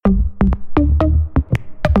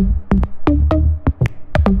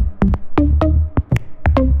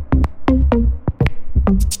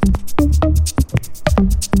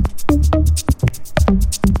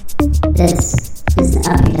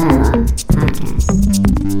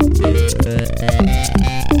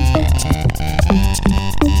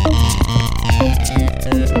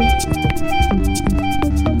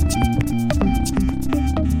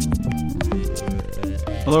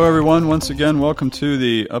once again, welcome to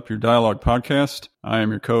the Up Your Dialogue podcast. I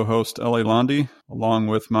am your co-host, L.A. Londy, along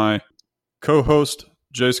with my co-host,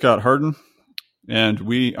 J. Scott Harden, and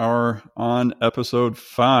we are on episode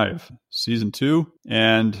 5, season 2,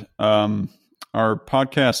 and our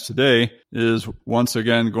podcast today is once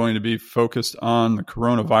again going to be focused on the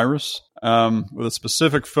coronavirus, with a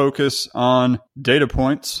specific focus on data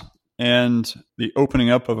points and the opening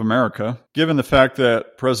up of America, given the fact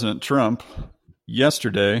that President Trump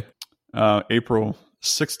yesterday, April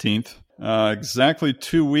 16th, exactly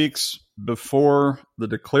 2 weeks before the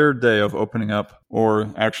declared day of opening up,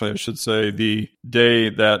 or actually I should say the day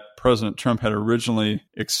that President Trump had originally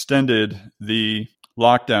extended the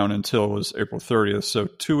lockdown until was April 30th. So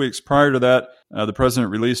 2 weeks prior to that, the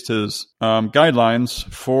president released his guidelines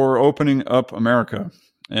for opening up America,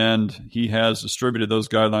 and he has distributed those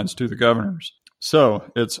guidelines to the governors.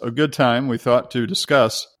 So it's a good time, we thought, to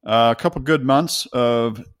discuss a couple good months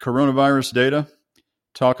of coronavirus data,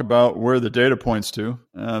 talk about where the data points to.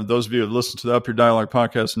 Those of you who listen to the Up Your Dialogue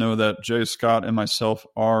podcast know that Jay Scott and myself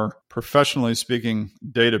are, professionally speaking,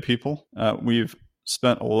 data people. We've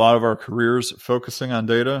spent a lot of our careers focusing on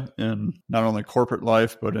data in not only corporate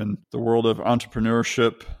life, but in the world of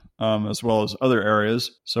entrepreneurship, as well as other areas.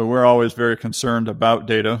 So we're always very concerned about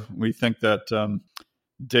data. We think that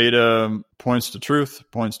data points to truth,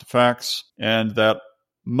 points to facts, and that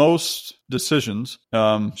most decisions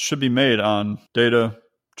should be made on data,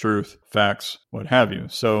 truth, facts, what have you.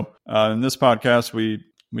 So in this podcast, we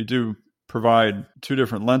do provide two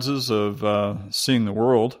different lenses of seeing the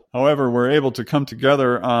world. However, we're able to come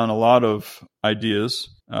together on a lot of ideas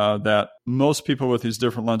that most people with these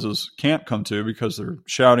different lenses can't come to because they're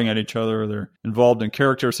shouting at each other, they're involved in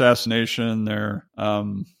character assassination, they're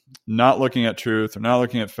not looking at truth, they're not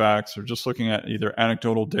looking at facts, they're just looking at either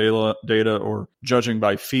anecdotal data or judging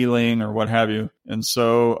by feeling or what have you. And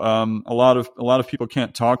so a lot of people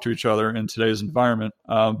can't talk to each other in today's environment.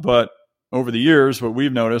 But over the years, what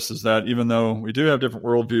we've noticed is that even though we do have different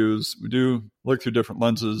worldviews, we do look through different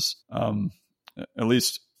lenses, at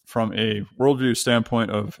least from a worldview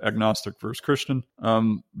standpoint of agnostic versus Christian.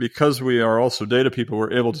 Because we are also data people,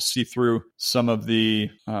 we're able to see through some of the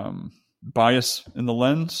bias in the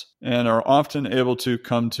lens and are often able to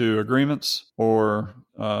come to agreements or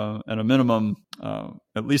at a minimum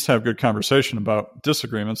at least have good conversation about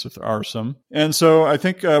disagreements if there are some. And so I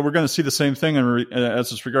think we're going to see the same thing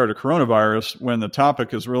as it's regard to coronavirus, when the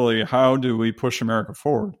topic is really how do we push America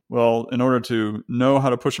forward? Well, in order to know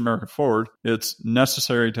how to push America forward, it's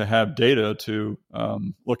necessary to have data to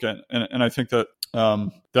look at. And I think that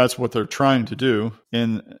that's what they're trying to do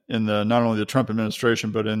in the not only the Trump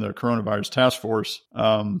administration, but in the coronavirus task force.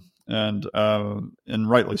 And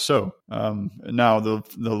rightly so. Now,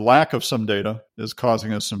 the lack of some data is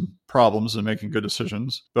causing us some problems in making good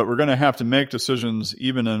decisions, but we're going to have to make decisions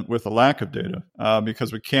even with a lack of data,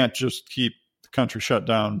 because we can't just keep the country shut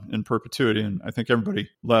down in perpetuity. And I think everybody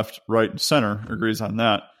left, right, and center agrees on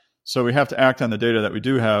that. So we have to act on the data that we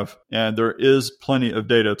do have, and there is plenty of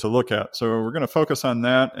data to look at. So we're going to focus on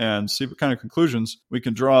that and see what kind of conclusions we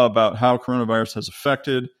can draw about how coronavirus has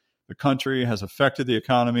affected the country, has affected the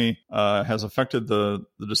economy, has affected the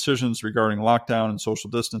decisions regarding lockdown and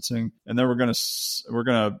social distancing. And then we're going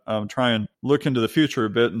to try and look into the future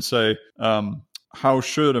a bit and say, how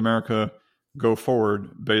should America go forward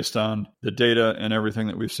based on the data and everything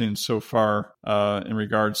that we've seen so far in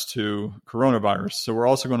regards to coronavirus. So we're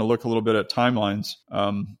also going to look a little bit at timelines,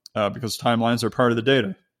 because timelines are part of the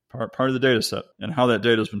data. Part of the data set and how that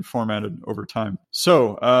data has been formatted over time.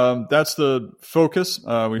 So that's the focus.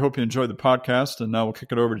 We hope you enjoyed the podcast, and now we'll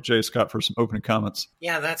kick it over to Jay Scott for some opening comments.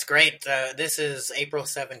 Yeah, that's great. This is April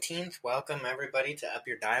 17th. Welcome, everybody, to Up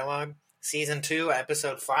Your Dialogue. Season 2,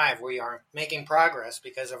 Episode 5. We are making progress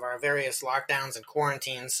because of our various lockdowns and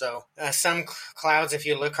quarantines. So some clouds, if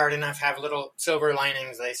you look hard enough, have little silver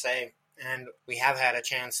linings, they say. And we have had a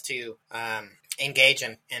chance to engage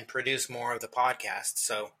and produce more of the podcast.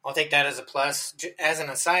 So I'll take that as a plus. As an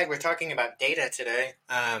aside, we're talking about data today.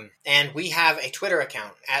 And we have a Twitter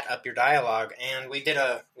account at Up Your Dialogue. And we did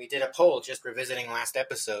a poll just revisiting last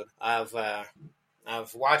episode of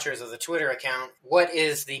watchers of the Twitter account. What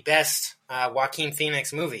is the best Joaquin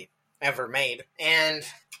Phoenix movie ever made? And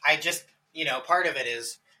I just, part of it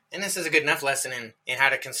is, and this is a good enough lesson in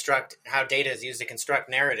how data is used to construct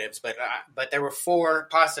narratives, but there were 4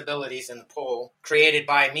 possibilities in the poll created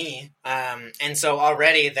by me, and so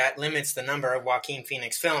already that limits the number of Joaquin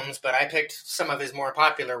Phoenix films, but I picked some of his more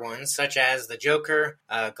popular ones, such as The Joker,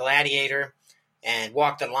 Gladiator, and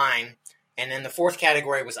Walk the Line, And then the fourth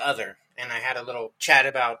category was other. And I had a little chat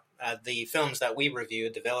about the films that we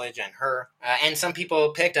reviewed, The Village and Her. And some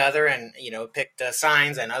people picked other and, picked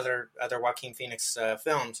Signs and other Joaquin Phoenix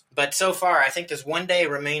films. But so far, I think there's 1 day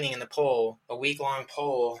remaining in the poll, a week-long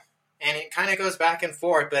poll. And it kind of goes back and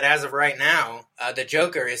forth. But as of right now, The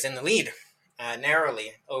Joker is in the lead.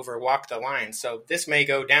 Narrowly over Walk the Line. So this may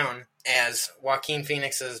go down as Joaquin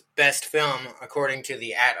Phoenix's best film according to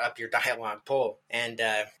the Up Your Dialogue poll. And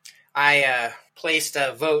I placed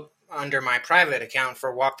a vote under my private account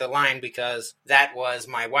for Walk the Line because that was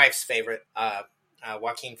my wife's favorite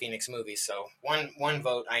Joaquin Phoenix movie. So one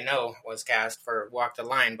vote I know was cast for Walk the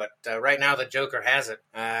Line, but right now the Joker has it.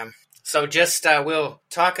 So just we'll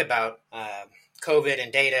talk about COVID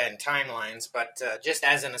and data and timelines, but just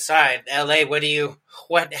as an aside, LA, what do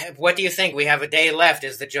you think? We have a day left.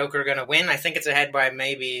 Is the Joker going to win? I think it's ahead by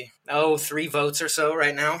maybe 3 votes or so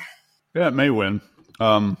right now. Yeah, it may win.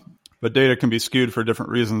 But data can be skewed for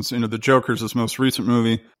different reasons. The Joker's his most recent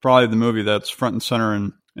movie, probably the movie that's front and center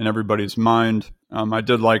in everybody's mind. I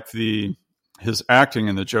did like his acting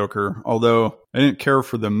in the Joker, although I didn't care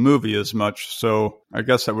for the movie as much, so I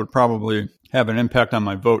guess that would probably have an impact on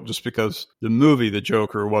my vote just because the movie, The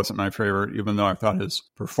Joker, wasn't my favorite, even though I thought his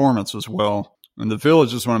performance was well. And The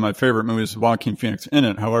Village is one of my favorite movies with Joaquin Phoenix in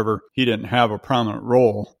it. However, he didn't have a prominent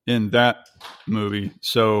role in that movie,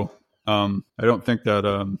 so I don't think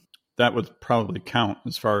that that would probably count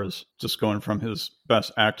as far as just going from his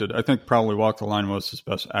best acted. I think probably Walk the Line was his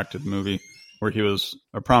best acted movie, where he was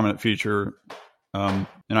a prominent feature, and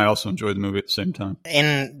I also enjoyed the movie at the same time.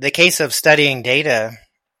 In the case of studying data,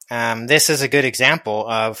 this is a good example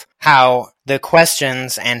of how the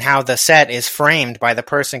questions and how the set is framed by the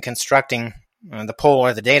person constructing the poll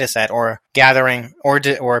or the data set or gathering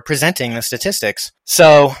or presenting the statistics.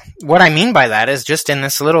 So what I mean by that is just in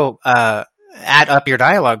this little Up Your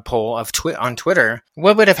Dialogue poll on Twitter,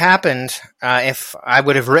 what would have happened if I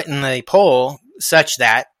would have written the poll such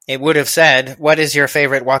that it would have said, what is your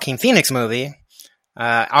favorite Joaquin Phoenix movie?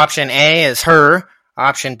 Option A is Her.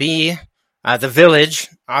 Option B, The Village.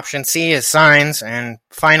 Option C is Signs. And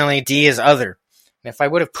finally, D is Other. And if I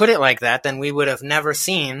would have put it like that, then we would have never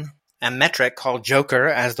seen a metric called Joker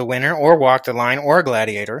as the winner, or Walk the Line, or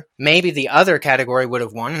Gladiator. Maybe the other category would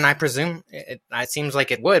have won, and I presume it seems like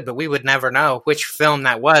it would, but we would never know which film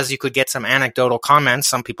that was. You could get some anecdotal comments.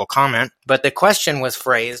 Some people comment. But the question was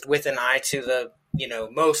phrased with an eye to the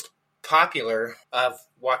most popular of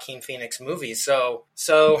Joaquin Phoenix movies. So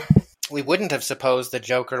we wouldn't have supposed the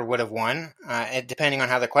Joker would have won, depending on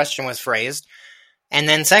how the question was phrased. And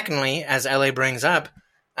then secondly, as LA brings up,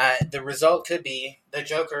 the result could be the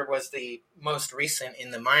Joker was the most recent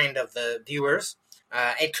in the mind of the viewers.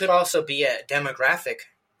 It could also be a demographic,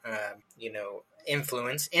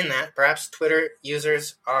 influence in that perhaps Twitter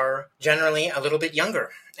users are generally a little bit younger,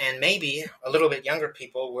 and maybe a little bit younger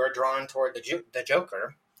people were drawn toward the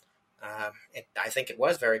Joker. I think it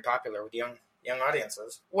was very popular with young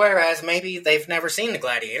audiences, whereas maybe they've never seen The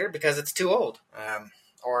Gladiator because it's too old.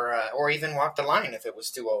 Or even Walk the Line if it was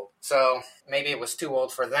too old. So maybe it was too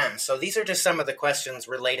old for them. So these are just some of the questions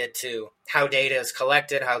related to how data is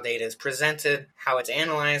collected, how data is presented, how it's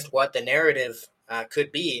analyzed, what the narrative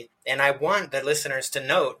could be. And I want the listeners to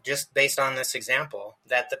note, just based on this example,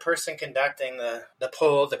 that the person conducting the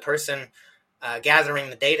poll, the person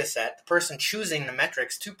gathering the data set, the person choosing the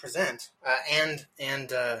metrics to present, and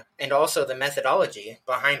also the methodology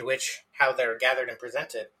behind how they're gathered and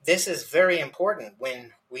presented. This is very important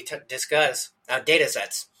when we discuss data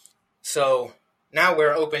sets. So now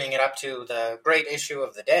we're opening it up to the great issue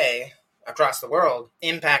of the day across the world,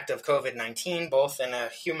 impact of COVID-19, both in a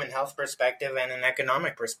human health perspective and an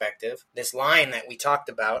economic perspective. This line that we talked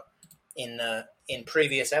about in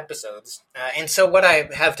previous episodes. And so what I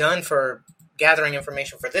have done for gathering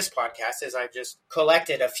information for this podcast is I've just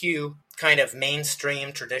collected a few kind of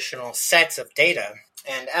mainstream traditional sets of data,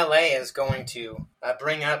 and LA is going to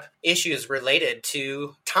bring up issues related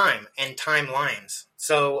to time and timelines.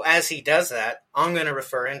 So as he does that, I'm going to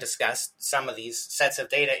refer and discuss some of these sets of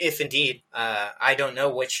data, if indeed I don't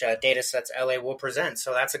know which data sets LA will present.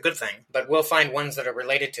 So that's a good thing, but we'll find ones that are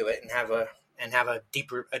related to it and have a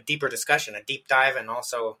deeper discussion, a deep dive, and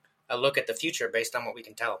also a look at the future based on what we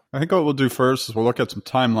can tell. I think what we'll do first is we'll look at some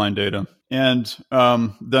timeline data. And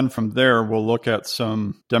then from there, we'll look at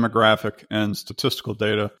some demographic and statistical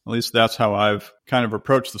data. At least that's how I've kind of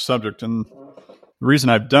approached the subject. And the reason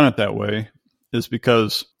I've done it that way is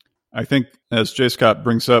because I think, as J. Scott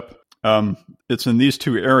brings up, it's in these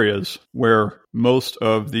two areas where most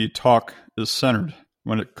of the talk is centered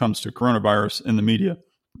when it comes to coronavirus in the media.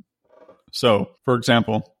 So, for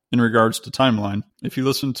example, in regards to timeline, if you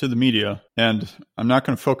listen to the media, and I'm not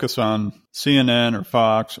going to focus on CNN or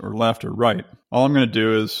Fox or left or right, all I'm going to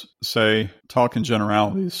do is talk in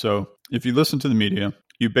generalities. So if you listen to the media,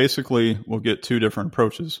 you basically will get two different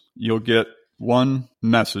approaches. You'll get one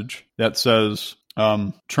message that says,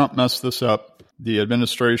 Trump messed this up. The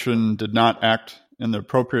administration did not act in the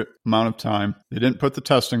appropriate amount of time. They didn't put the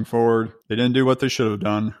testing forward. They didn't do what they should have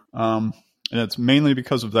done. And it's mainly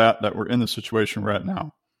because of that we're in the situation we're at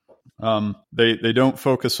now. They don't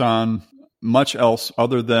focus on much else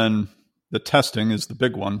other than the testing is the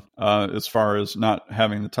big one, as far as not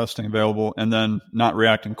having the testing available and then not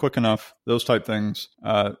reacting quick enough, those type things.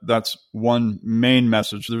 That's one main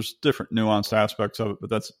message. There's different nuanced aspects of it, but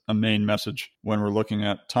that's a main message when we're looking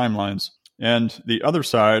at timelines. And the other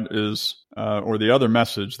side is, or the other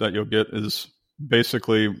message that you'll get is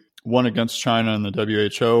basically one against China and the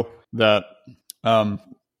WHO, that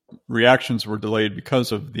reactions were delayed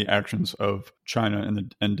because of the actions of China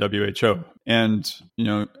and WHO. And,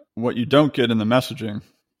 what you don't get in the messaging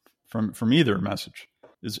from either message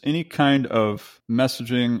is any kind of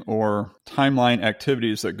messaging or timeline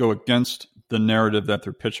activities that go against the narrative that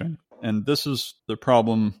they're pitching. And this is the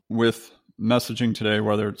problem with messaging today,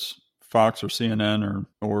 whether it's Fox or CNN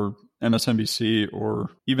or MSNBC or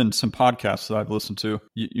even some podcasts that I've listened to.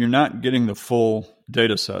 You're not getting the full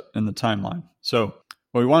data set in the timeline. So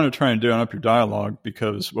what we want to try and do on Up Your Dialogue,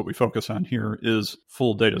 because what we focus on here is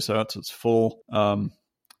full data sets. It's full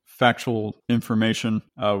factual information.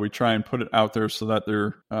 We try and put it out there so that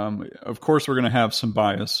of course, we're going to have some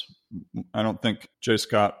bias. I don't think Jay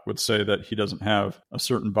Scott would say that he doesn't have a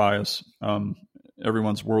certain bias.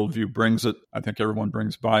 Everyone's worldview brings it. I think everyone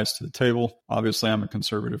brings bias to the table. Obviously, I'm a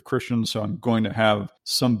conservative Christian, so I'm going to have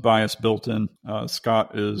some bias built in. Jay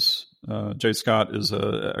Scott is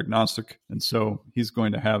agnostic, and so he's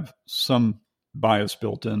going to have some bias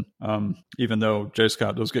built in, even though Jay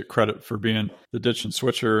Scott does get credit for being the ditch and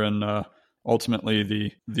switcher and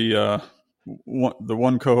ultimately the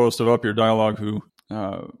one co-host of Up Your Dialogue who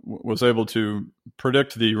was able to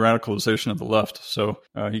predict the radicalization of the left. So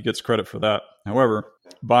he gets credit for that. However,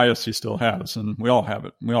 bias he still has, and we all have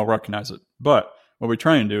it. We all recognize it. But what we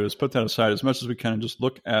try and do is put that aside as much as we can and just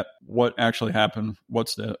look at what actually happened.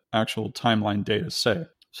 What's the actual timeline data say?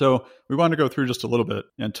 So we want to go through just a little bit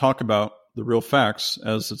and talk about the real facts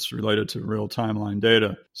as it's related to real timeline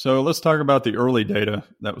data. So let's talk about the early data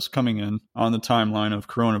that was coming in on the timeline of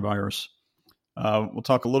coronavirus. We'll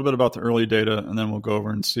talk a little bit about the early data, and then we'll go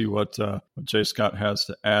over and see what Jay Scott has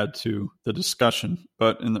to add to the discussion.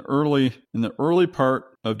 But in the early part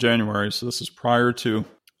of January, so this is prior to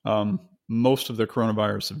most of the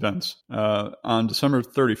coronavirus events, on December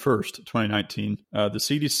 31st, 2019, the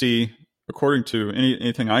CDC, according to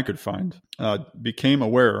anything I could find, became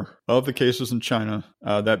aware of the cases in China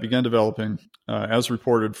that began developing as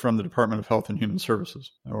reported from the Department of Health and Human Services,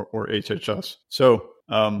 or HHS. So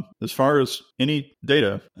as far as any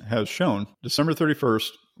data has shown, December 31st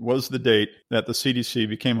was the date that the CDC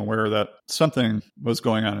became aware that something was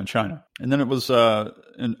going on in China. And then it was on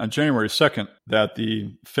January 2nd that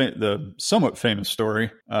the somewhat famous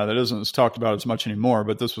story that isn't talked about as much anymore,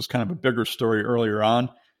 but this was kind of a bigger story earlier on,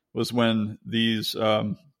 was when these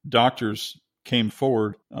doctors came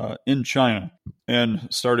forward in China and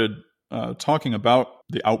started talking about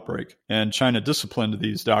the outbreak. And China disciplined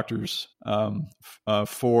these doctors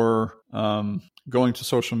for going to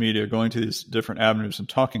social media, going to these different avenues and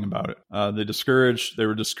talking about it. They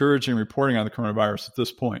were discouraging reporting on the coronavirus at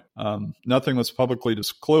this point. Nothing was publicly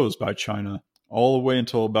disclosed by China all the way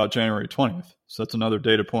until about January 20th. So that's another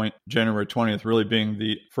data point, January 20th really being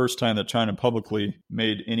the first time that China publicly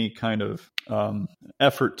made any kind of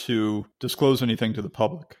effort to disclose anything to the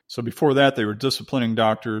public. So before that, they were disciplining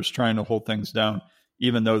doctors, trying to hold things down,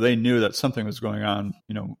 even though they knew that something was going on,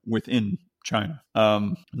 within China.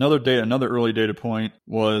 Another early data point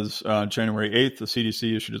was January 8th, the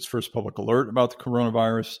CDC issued its first public alert about the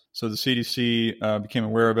coronavirus. So the CDC became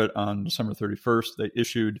aware of it on December 31st. They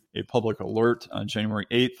issued a public alert on January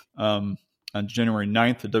 8th. On January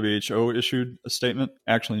 9th, the WHO issued a statement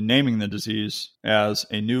actually naming the disease as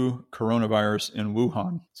a new coronavirus in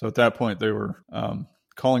Wuhan. So at that point, they were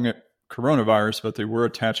calling it coronavirus, but they were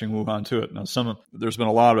attaching Wuhan to it. Now, there's been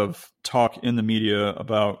a lot of talk in the media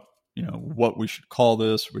about what we should call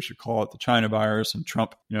this. We should call it the China virus. And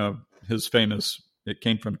Trump, his famous "it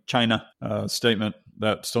came from China" statement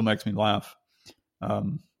that still makes me laugh.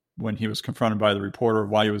 When he was confronted by the reporter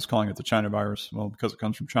why he was calling it the China virus. Well, because it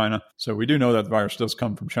comes from China. So we do know that the virus does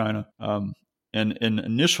come from China. And in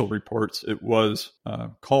initial reports, it was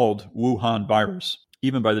called Wuhan virus,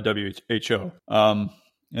 even by the WHO. And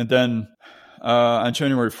then on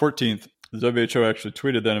January 14th, the WHO actually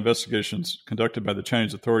tweeted that investigations conducted by the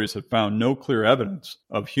Chinese authorities had found no clear evidence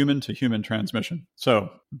of human-to-human transmission.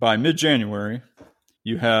 So by mid-January,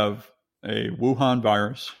 you have a Wuhan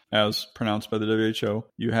virus, as pronounced by the WHO.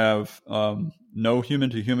 You have no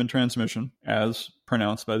human-to-human transmission, as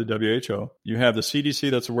pronounced by the WHO. You have the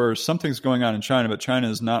CDC that's aware something's going on in China, but China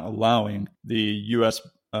is not allowing the U.S.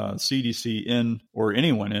 CDC in, or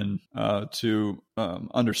anyone in, to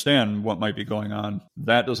understand what might be going on.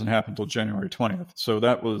 That doesn't happen until January 20th. So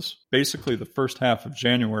that was basically the first half of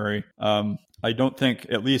January. I don't think,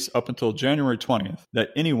 at least up until January 20th, that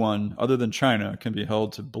anyone other than China can be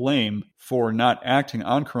held to blame for not acting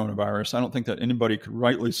on coronavirus. I don't think that anybody could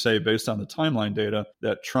rightly say, based on the timeline data,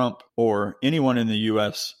 that Trump or anyone in the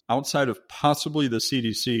U.S. outside of possibly the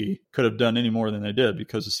CDC could have done any more than they did,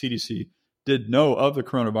 because the CDC did know of the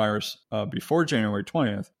coronavirus before January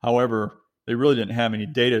 20th. However, they really didn't have any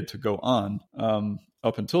data to go on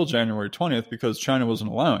up until January 20th because China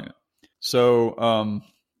wasn't allowing it. So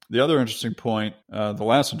the other interesting point, the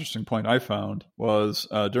last interesting point I found, was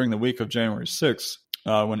during the week of January 6th,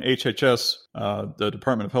 when HHS, the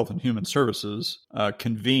Department of Health and Human Services,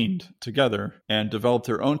 convened together and developed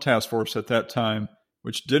their own task force at that time,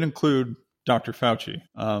 which did include Dr. Fauci.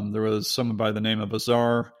 There was someone by the name of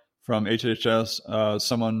Azar from HHS,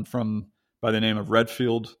 someone by the name of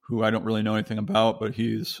Redfield, who I don't really know anything about, but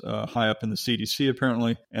he's high up in the CDC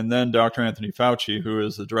apparently, and then Dr. Anthony Fauci, who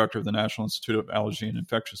is the director of the National Institute of Allergy and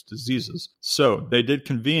Infectious Diseases. So they did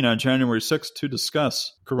convene on January 6th to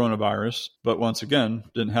discuss coronavirus, but once again,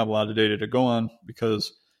 didn't have a lot of data to go on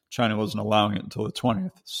because China wasn't allowing it until the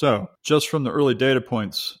 20th. So just from the early data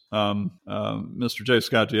points, Mr. J.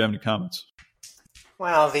 Scott, do you have any comments?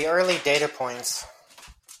 Well, the early data points,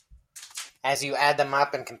 as you add them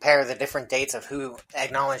up and compare the different dates of who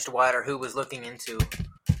acknowledged what or who was looking into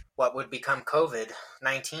what would become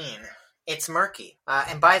COVID-19, it's murky.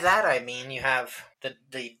 And by that I mean you have the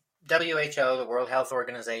WHO, the World Health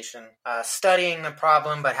Organization, studying the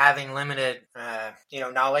problem but having limited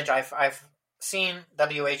knowledge. I've seen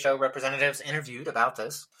WHO representatives interviewed about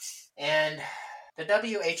this, and the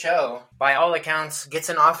WHO, by all accounts, gets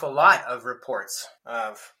an awful lot of reports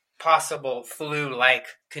of possible flu-like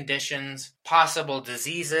conditions, possible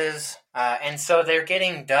diseases, and so they're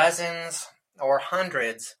getting dozens or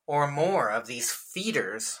hundreds or more of these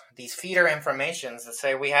feeder informations that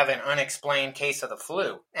say we have an unexplained case of the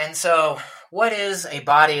flu. And so what is a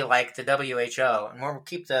body like the WHO, and we'll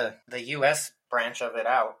keep the U.S. branch of it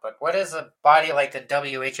out, but what is a body like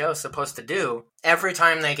the WHO supposed to do every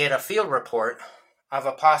time they get a field report of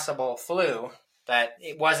a possible flu that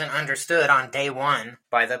it wasn't understood on day one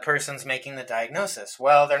by the persons making the diagnosis?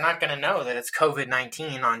 Well, they're not going to know that it's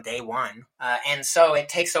COVID-19 on day one. And so it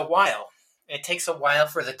takes a while. It takes a while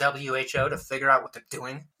for the WHO to figure out what they're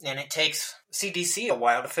doing. And it takes CDC a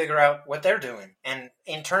while to figure out what they're doing. And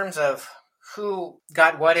in terms of who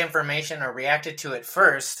got what information or reacted to it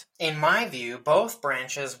first, in my view, both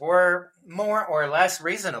branches were more or less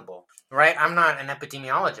reasonable, right? I'm not an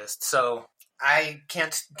epidemiologist, so I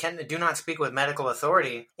do not speak with medical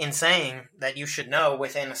authority in saying that you should know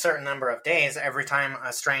within a certain number of days every time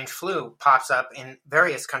a strange flu pops up in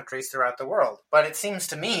various countries throughout the world. But it seems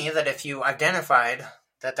to me that if you identified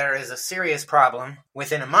that there is a serious problem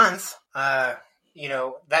within a month,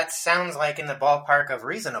 that sounds like in the ballpark of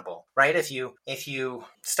reasonable, right? If you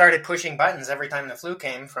started pushing buttons every time the flu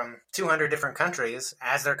came from 200 different countries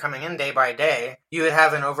as they're coming in day by day, you would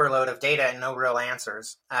have an overload of data and no real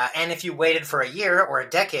answers. And if you waited for a year or a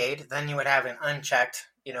decade, then you would have an unchecked,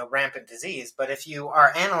 rampant disease. But if you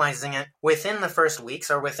are analyzing it within the first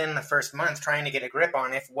weeks or within the first month, trying to get a grip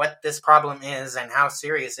on what this problem is and how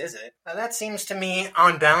serious is it, that seems to me,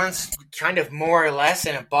 on balance, kind of more or less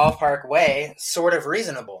in a ballpark way, sort of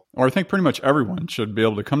reasonable. Or I think pretty much everyone should be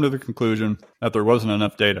able to come to the conclusion that there wasn't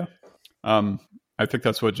enough data. I think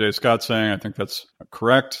that's what Jay Scott's saying. I think that's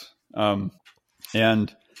correct.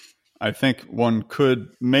 And I think one could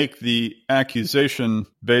make the accusation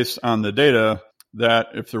based on the data that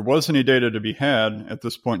if there was any data to be had at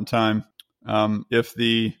this point in time, if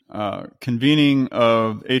the convening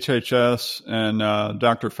of HHS and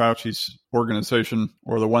Dr. Fauci's organization,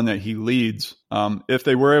 or the one that he leads, if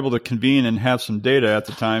they were able to convene and have some data at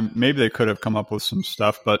the time, maybe they could have come up with some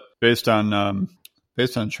stuff. But based on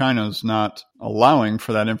China's not allowing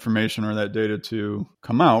for that information or that data to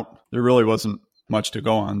come out, there really wasn't much to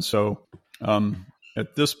go on. So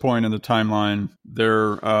at this point in the timeline,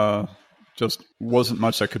 there just wasn't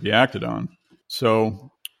much that could be acted on.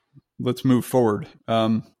 So let's move forward.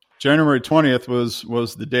 January 20th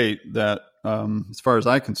was the date that, as far as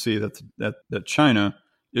I can see, that China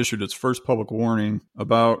issued its first public warning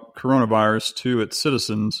about coronavirus to its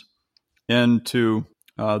citizens and to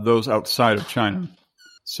those outside of China.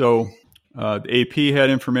 So the AP had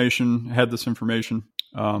this information.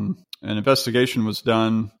 An investigation was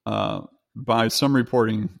done by some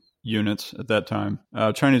reporting units at that time.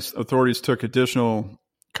 Chinese authorities took additional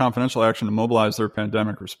confidential action to mobilize their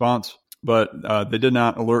pandemic response, but they did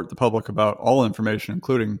not alert the public about all information,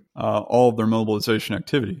 including all of their mobilization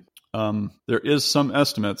activity. There is some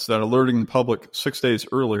estimates that alerting the public 6 days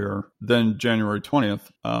earlier than January 20th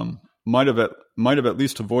might have at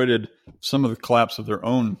least avoided some of the collapse of their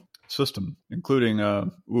own system, including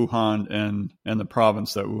Wuhan and the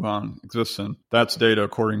province that Wuhan exists in. That's data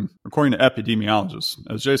according to epidemiologists.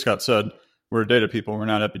 As J. Scott said, we're data people, we're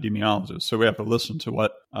not epidemiologists. So we have to listen to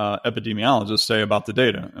what epidemiologists say about the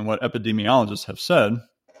data. And what epidemiologists have said,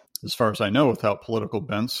 as far as I know, without political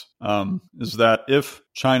bents, is that if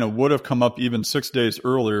China would have come up even 6 days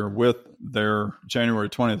earlier with their January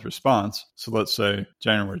 20th response, so let's say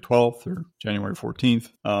January 12th or January 14th,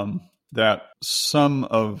 that some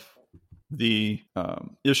of the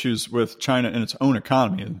issues with China and its own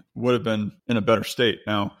economy would have been in a better state.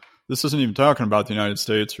 Now, this isn't even talking about the United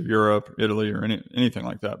States or Europe, or Italy, or anything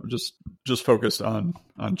like that. We're just focused on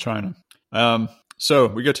China. So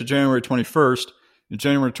we get to January 21st. And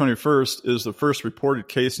January 21st is the first reported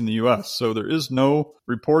case in the U.S. So there is no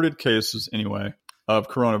reported cases, anyway, of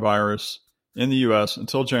coronavirus in the U.S.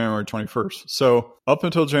 until January 21st. So up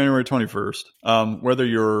until January 21st, whether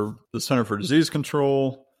you're the Center for Disease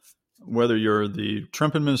Control, whether you're the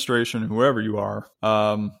Trump administration, whoever you are,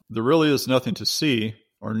 there really is nothing to see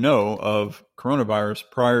or know of coronavirus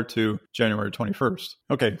prior to January 21st.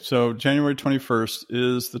 Okay, so January 21st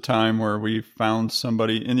is the time where we found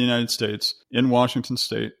somebody in the United States, in Washington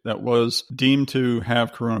state, that was deemed to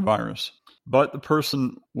have coronavirus. But the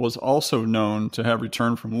person was also known to have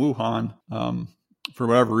returned from Wuhan for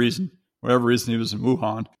whatever reason. Whatever reason he was in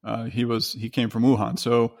Wuhan, he came from Wuhan.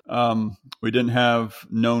 So we didn't have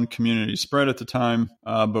known community spread at the time,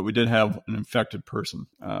 but we did have an infected person.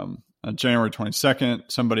 On January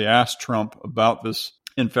 22nd, somebody asked Trump about this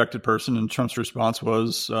infected person, and Trump's response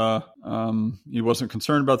was he wasn't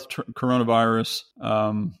concerned about the coronavirus,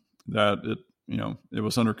 that it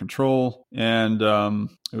was under control, and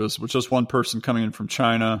it was just one person coming in from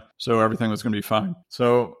China, so everything was going to be fine.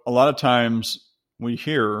 So a lot of times we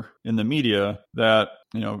hear in the media that,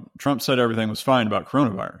 Trump said everything was fine about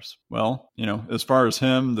coronavirus. Well, as far as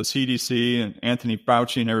him, the CDC and Anthony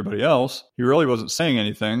Fauci and everybody else, he really wasn't saying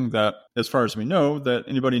anything that, as far as we know, that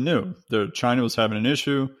anybody knew. China was having an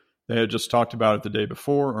issue. They had just talked about it the day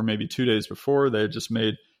before, or maybe 2 days before. They had just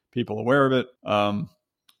made people aware of it.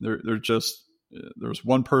 There was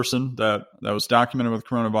one person that was documented with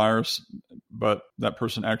coronavirus, but that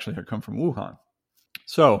person actually had come from Wuhan.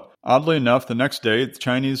 So, oddly enough, the next day, the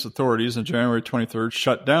Chinese authorities on January 23rd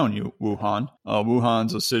shut down Wuhan.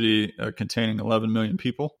 Wuhan's a city containing 11 million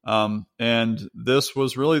people. And this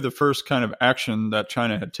was really the first kind of action that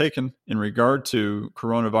China had taken in regard to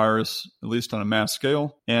coronavirus, at least on a mass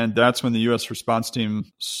scale. And that's when the U.S. response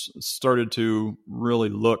team started to really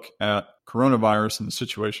look at coronavirus and the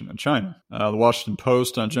situation in China. The Washington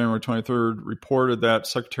Post on January 23rd reported that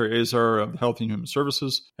Secretary Azar of Health and Human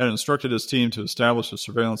Services had instructed his team to establish a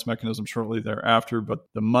surveillance mechanism shortly thereafter, but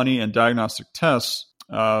the money and diagnostic tests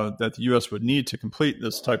that the U.S. would need to complete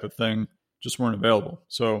this type of thing just weren't available.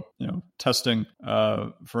 So, testing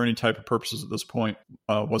for any type of purposes at this point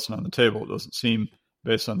wasn't on the table. It doesn't seem,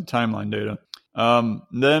 based on the timeline data.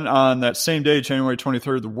 Then on that same day, January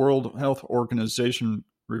 23rd, the World Health Organization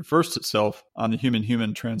reversed itself on the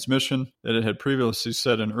human-human transmission that it had previously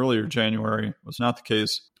said in earlier January was not the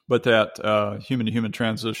case, but that human-to-human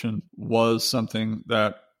transition was something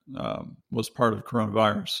that was part of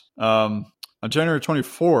coronavirus. On January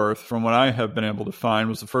 24th, from what I have been able to find,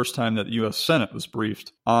 was the first time that the U.S. Senate was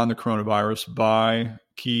briefed on the coronavirus by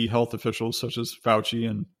key health officials such as Fauci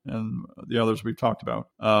and the others we've talked about.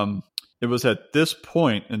 It was at this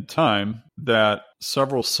point in time that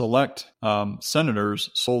several select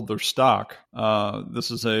senators sold their stock.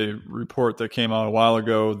 This is a report that came out a while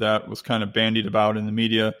ago that was kind of bandied about in the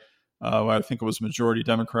media. I think it was majority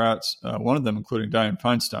Democrats, one of them including Dianne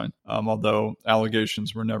Feinstein, although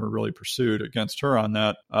allegations were never really pursued against her on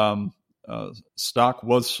that. Stock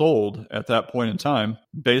was sold at that point in time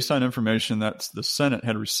based on information that the Senate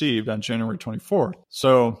had received on January 24th.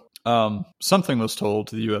 So something was told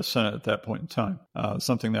to the U.S. Senate at that point in time,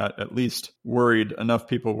 something that at least worried enough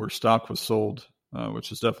people where stock was sold,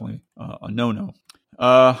 which is definitely a no-no.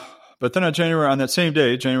 But then on that same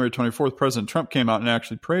day, January 24th, President Trump came out and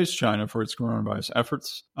actually praised China for its coronavirus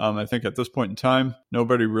efforts. I think at this point in time,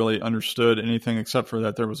 nobody really understood anything except for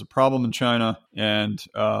that there was a problem in China, and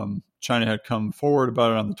China had come forward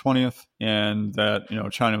about it on the 20th, and that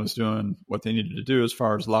China was doing what they needed to do as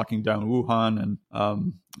far as locking down Wuhan,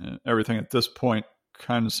 and everything at this point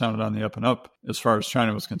kind of sounded on the up and up as far as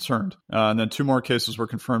China was concerned. And then 2 more cases were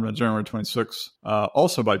confirmed on January 26th,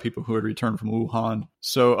 also by people who had returned from Wuhan.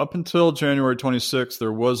 So up until January 26th,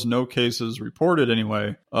 there was no cases reported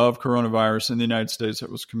anyway of coronavirus in the United States that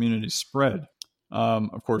was community spread.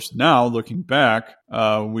 Of course, now looking back,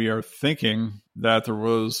 we are thinking that there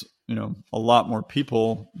was, a lot more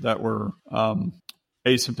people that were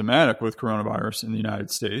asymptomatic with coronavirus in the United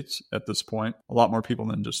States at this point, a lot more people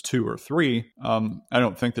than just 2 or 3. I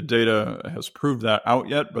don't think the data has proved that out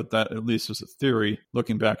yet, but that at least is a theory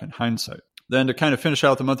looking back in hindsight. Then to kind of finish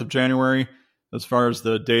out the month of January, as far as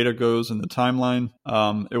the data goes in the timeline,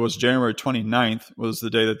 it was January 29th was the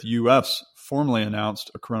day that the U.S. formally announced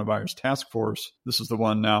a coronavirus task force. This is the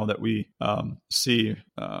one now that we see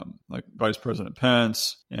like Vice President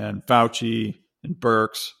Pence and Fauci and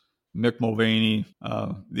Birx, Mick Mulvaney,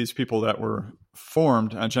 these people that were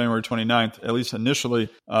formed on January 29th, at least initially.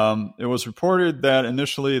 It was reported that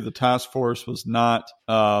initially the task force was did not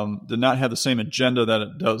have the same agenda that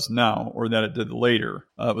it does now, or that it did later.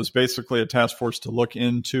 It was basically a task force to look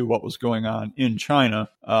into what was going on in China.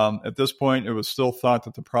 At this point, it was still thought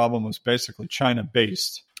that the problem was basically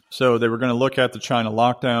China-based. So they were going to look at the China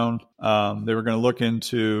lockdown. They were going to look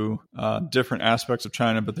into different aspects of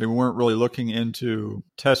China, but they weren't really looking into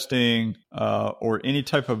testing or any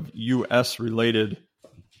type of U.S.-related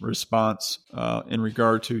response in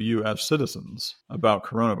regard to U.S. citizens about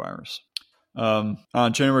coronavirus.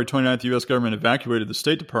 On January 29th, the U.S. government evacuated the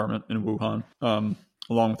State Department in Wuhan,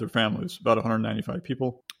 along with their families, about 195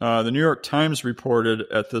 people. The New York Times reported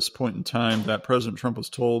at this point in time that President Trump was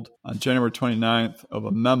told on January 29th of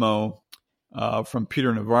a memo from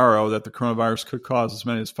Peter Navarro that the coronavirus could cause as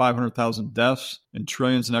many as 500,000 deaths and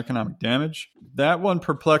trillions in economic damage. That one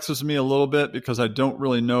perplexes me a little bit because I don't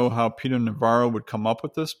really know how Peter Navarro would come up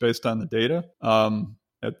with this based on the data.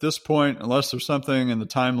 At this point, unless there's something in the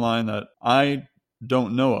timeline that I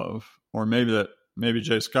don't know of, or maybe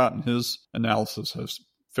Jay Scott in his analysis has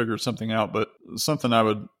figured something out, but something I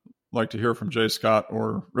would like to hear from Jay Scott,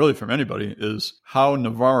 or really from anybody, is how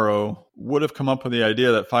Navarro would have come up with the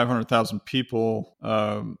idea that 500,000 people,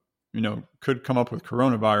 could come up with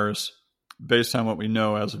coronavirus based on what we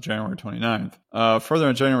know as of January 29th. Further,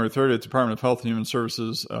 on January 30th, Department of Health and Human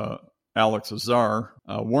Services, Alex Azar,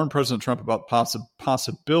 warned President Trump about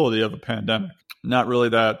possibility of a pandemic. Not really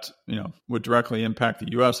that, would directly impact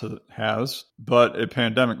the U.S. as it has, but a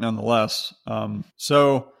pandemic nonetheless.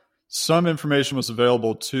 So some information was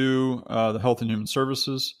available to the Health and Human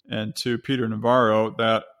Services and to Peter Navarro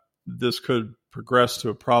that this could progress to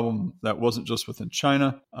a problem that wasn't just within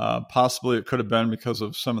China. Possibly it could have been because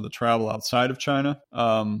of some of the travel outside of China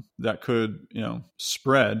that could,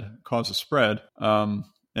 cause a spread.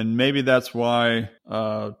 And maybe that's why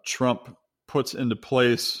Trump puts into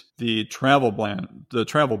place the travel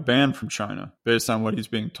ban from China based on what he's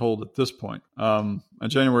being told at this point. On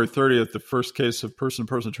January 30th, the first case of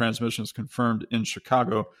person-to-person transmission is confirmed in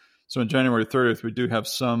Chicago. So on January 30th, we do have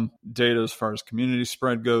some data as far as community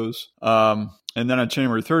spread goes. And then on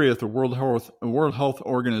January 30th, the World Health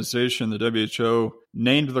Organization, the WHO,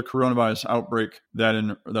 named the coronavirus outbreak that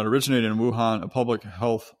originated in Wuhan a public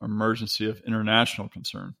health emergency of international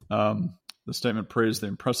concern. The statement praised the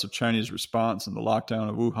impressive Chinese response and the lockdown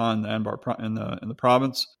of Wuhan, the Anbar in the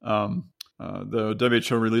province. The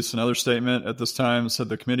WHO released another statement at this time, said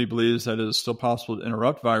the committee believes that it is still possible to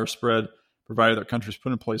interrupt virus spread, provided that countries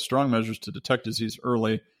put in place strong measures to detect disease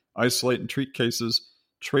early, isolate and treat cases,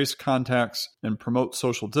 trace contacts, and promote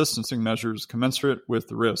social distancing measures commensurate with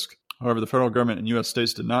the risk. However, the federal government and U.S.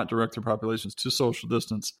 states did not direct their populations to social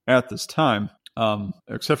distance at this time,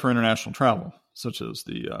 except for international travel, such as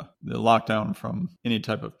the lockdown from any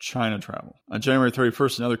type of China travel. On January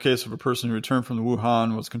 31st, another case of a person who returned from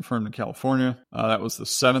Wuhan was confirmed in California. That was the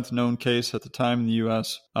 7th known case at the time in the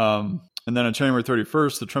U.S. And then on January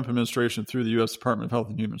 31st, the Trump administration, through the U.S. Department of Health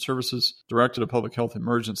and Human Services, directed a public health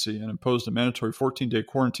emergency and imposed a mandatory 14-day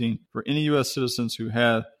quarantine for any U.S. citizens who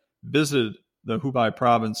had visited the Hubei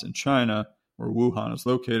province in China, where Wuhan is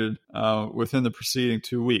located, within the preceding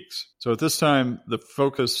 2 weeks. So at this time, the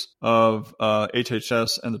focus of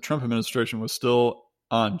HHS and the Trump administration was still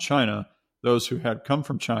on China, those who had come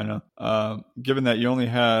from China, given that you only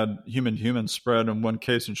had human-to-human spread in one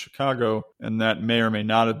case in Chicago, and that may or may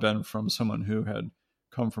not have been from someone who had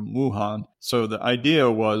come from Wuhan. So the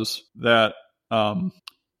idea was that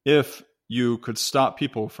if you could stop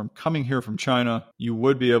people from coming here from China, you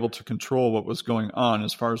would be able to control what was going on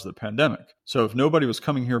as far as the pandemic. So if nobody was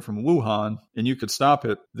coming here from Wuhan and you could stop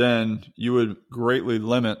it, then you would greatly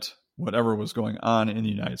limit whatever was going on in the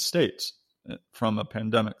United States from a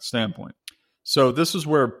pandemic standpoint. So this is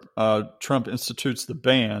where Trump institutes the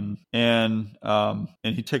ban, and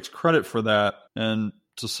he takes credit for that, and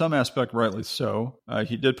to some aspect, rightly so.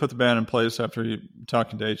 He did put the ban in place after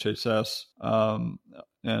talking to HHS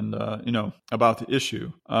about the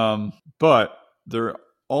issue. But there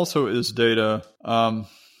also is data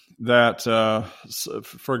that,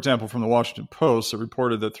 for example, from the Washington Post, it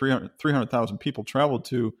reported that 300,000 people traveled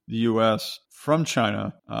to the U.S. from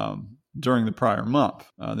China during the prior month.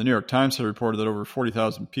 The New York Times had reported that over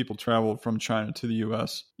 40,000 people traveled from China to the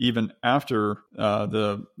U.S. even after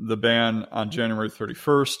the ban on January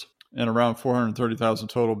 31st, and around 430,000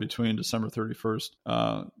 total between December 31st,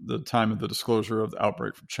 the time of the disclosure of the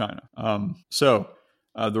outbreak from China. So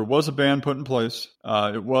there was a ban put in place.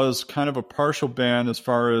 It was kind of a partial ban as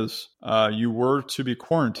far as you were to be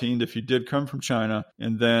quarantined if you did come from China,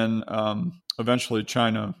 and then eventually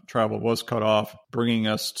China travel was cut off, bringing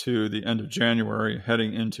us to the end of January,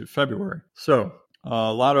 heading into February. So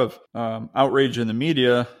a lot of outrage in the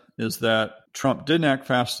media is that Trump didn't act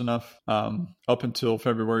fast enough up until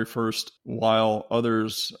February 1st, while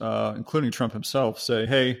others, including Trump himself, say,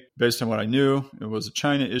 hey, based on what I knew, it was a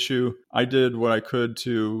China issue. I did what I could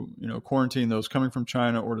to, quarantine those coming from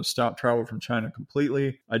China or to stop travel from China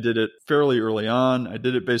completely. I did it fairly early on. I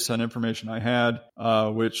did it based on information I had,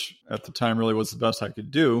 which at the time really was the best I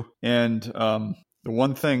could do. And the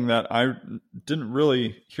one thing that I didn't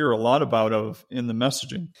really hear a lot about in the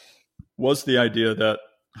messaging was the idea that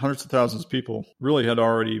hundreds of thousands of people really had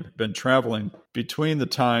already been traveling between the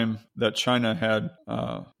time that China had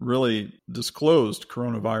really disclosed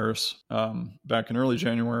coronavirus back in early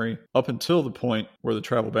January up until the point where the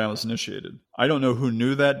travel ban was initiated. I don't know who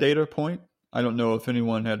knew that data point. I don't know if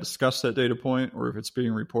anyone had discussed that data point or if it's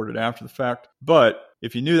being reported after the fact. But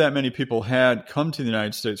if you knew that many people had come to the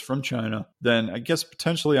United States from China, then I guess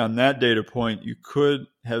potentially on that data point, you could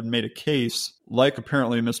have made a case, like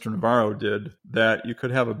apparently Mr. Navarro did, that you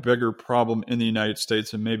could have a bigger problem in the United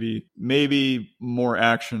States and maybe more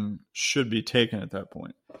action should be taken at that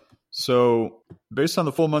point. So based on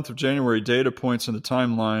the full month of January data points in the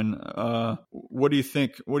timeline, what do you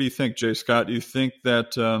think? What do you think, Jay Scott? Do you think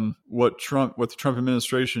that what the Trump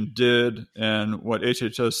administration did and what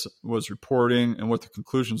HHS was reporting and what the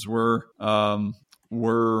conclusions were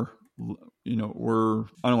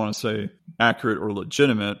I don't want to say accurate or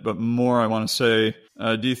legitimate, but more I want to say,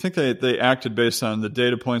 do you think they acted based on the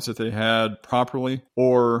data points that they had properly?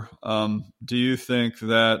 Or do you think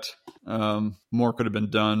that more could have been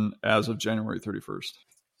done as of January 31st?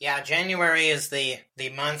 Yeah, January is the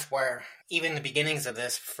month where even the beginnings of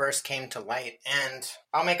this first came to light. And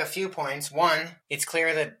I'll make a few points. One, it's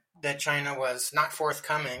clear that China was not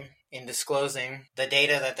forthcoming in disclosing the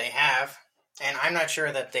data that they have. And I'm not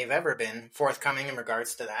sure that they've ever been forthcoming in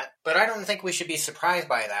regards to that. But I don't think we should be surprised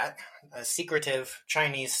by that. A secretive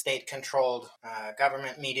Chinese state-controlled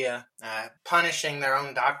government media punishing their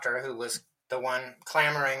own doctor who was the one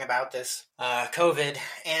clamoring about this COVID.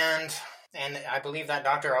 And I believe that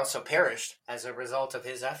doctor also perished as a result of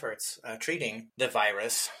his efforts treating the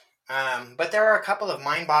virus. But there are a couple of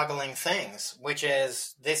mind-boggling things, which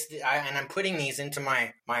is this, and I'm putting these into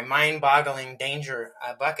my mind-boggling danger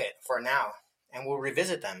bucket for now. And we'll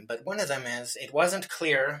revisit them. But one of them is, it wasn't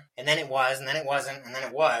clear, and then it was, and then it wasn't, and then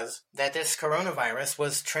it was, that this coronavirus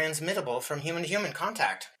was transmittable from human-to-human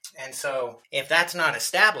contact. And so, if that's not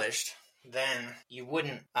established, then you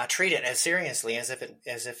wouldn't treat it as seriously as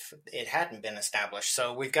if it hadn't been established.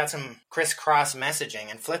 So we've got some crisscross messaging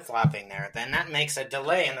and flip-flopping there. Then that makes a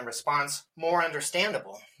delay in the response more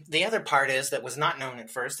understandable. The other part that was not known at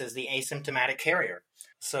first is the asymptomatic carrier.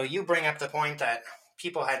 So you bring up the point that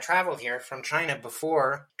people had traveled here from China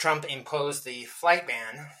before Trump imposed the flight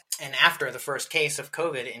ban and after the first case of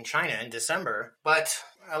COVID in China in December. But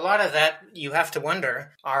a lot of that, you have to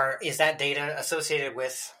wonder, is that data associated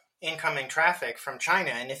with incoming traffic from China?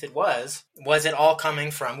 And if it was it all coming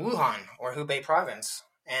from Wuhan or Hubei province?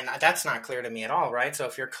 And that's not clear to me at all, right? So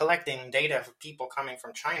if you're collecting data for people coming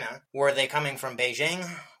from China, were they coming from Beijing?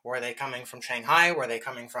 Were they coming from Shanghai? Were they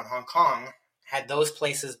coming from Hong Kong? Had those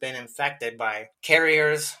places been infected by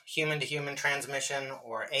carriers, human-to-human transmission,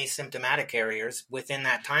 or asymptomatic carriers within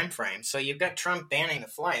that time frame? So you've got Trump banning the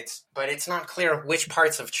flights, but it's not clear which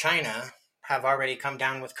parts of China have already come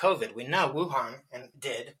down with COVID. We know Wuhan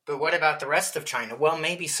did, but what about the rest of China? Well,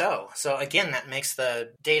 maybe so. So again, that makes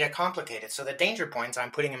the data complicated. So the danger points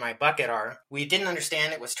I'm putting in my bucket are, we didn't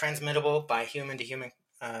understand it was transmittable by human-to-human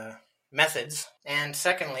methods. And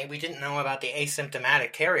secondly, we didn't know about the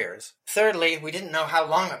asymptomatic carriers. Thirdly, we didn't know how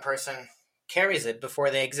long a person carries it before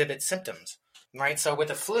they exhibit symptoms, right? So with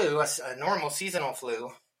a flu, a normal seasonal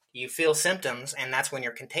flu, you feel symptoms, and that's when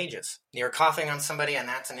you're contagious. You're coughing on somebody, and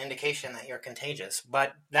that's an indication that you're contagious.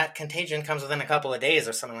 But that contagion comes within a couple of days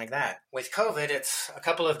or something like that. With COVID, it's a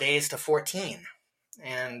couple of days to 14,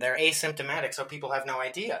 and they're asymptomatic, so people have no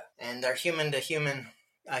idea. And they're human-to-human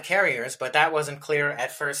carriers, but that wasn't clear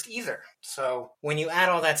at first either. So when you add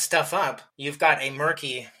all that stuff up, you've got a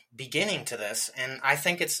murky beginning to this, and I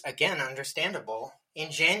think it's, again, understandable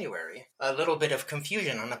in January, a little bit of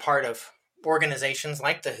confusion on the part of organizations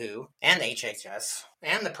like the WHO and HHS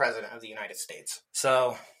and the President of the United States.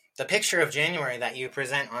 So the picture of January that you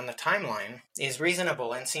present on the timeline is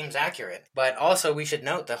reasonable and seems accurate, but also we should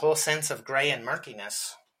note the whole sense of gray and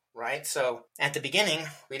murkiness, right? So at the beginning,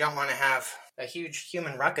 we don't want to have a huge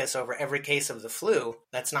human ruckus over every case of the flu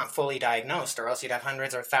that's not fully diagnosed, or else you'd have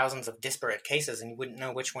hundreds or thousands of disparate cases and you wouldn't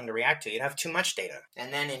know which one to react to. You'd have too much data.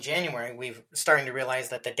 And then in January, we're starting to realize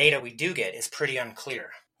that the data we do get is pretty unclear.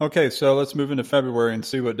 Okay, so let's move into February and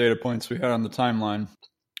see what data points we had on the timeline.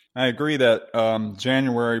 I agree that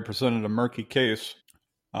January presented a murky case.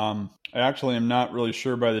 I actually am not really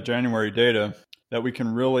sure by the January data that we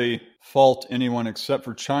can really fault anyone except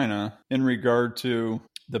for China in regard to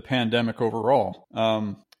the pandemic overall.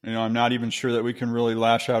 I'm not even sure that we can really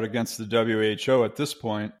lash out against the WHO at this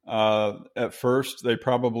point. At first, they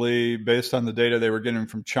probably, based on the data they were getting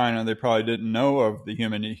from China, they probably didn't know of the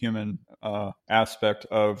human-to-human aspect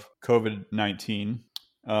of COVID-19.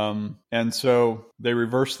 And so they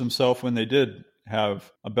reversed themselves when they did have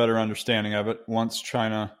a better understanding of it once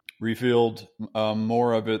China revealed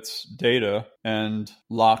more of its data and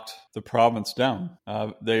locked the province down.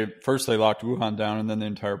 They locked Wuhan down and then the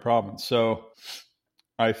entire province. So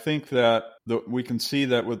I think that we can see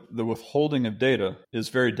that with the withholding of data is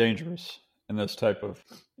very dangerous in this type of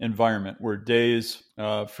environment where days,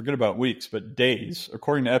 forget about weeks, but days,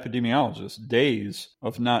 according to epidemiologists, days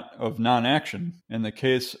of non-action in the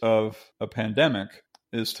case of a pandemic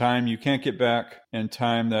is time you can't get back and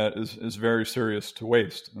time that is very serious to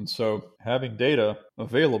waste. And so having data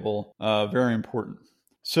available, very important.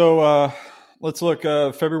 So let's look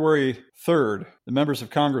February 3rd. The members of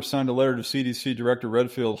Congress signed a letter to CDC Director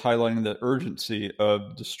Redfield highlighting the urgency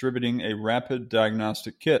of distributing a rapid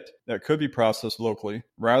diagnostic kit that could be processed locally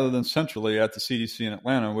rather than centrally at the CDC in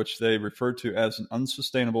Atlanta, which they referred to as an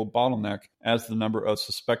unsustainable bottleneck as the number of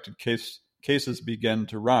suspected cases begin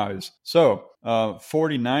to rise. So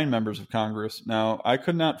 49 members of Congress. Now, I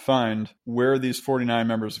could not find where these 49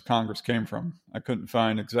 members of Congress came from. I couldn't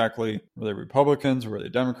find exactly, were they Republicans, were they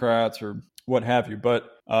Democrats, or what have you. But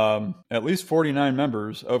at least 49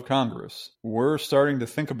 members of Congress were starting to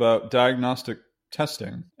think about diagnostic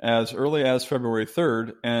testing as early as February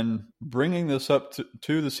 3rd and bringing this up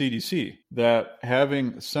to the CDC, that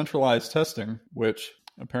having centralized testing, which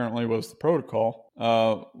apparently was the protocol,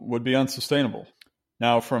 would be unsustainable.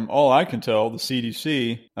 Now, from all I can tell, the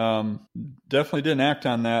CDC definitely didn't act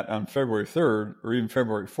on that on February 3rd or even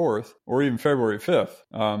February 4th or even February 5th.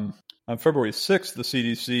 On February 6th, the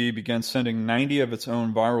CDC began sending 90 of its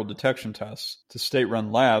own viral detection tests to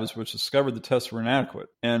state-run labs, which discovered the tests were inadequate,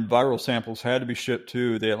 and viral samples had to be shipped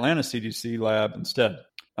to the Atlanta CDC lab instead.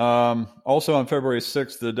 Also on February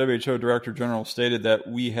 6th, the WHO Director General stated that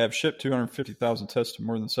we have shipped 250,000 tests to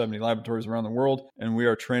more than 70 laboratories around the world, and we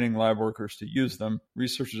are training lab workers to use them.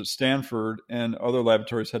 Researchers at Stanford and other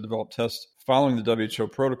laboratories had developed tests following the WHO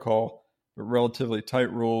protocol, but relatively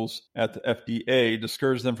tight rules at the FDA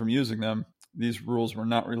discouraged them from using them. These rules were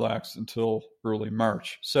not relaxed until early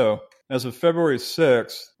March. So as of February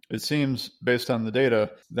 6th, it seems, based on the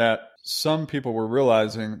data, that some people were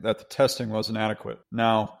realizing that the testing was inadequate.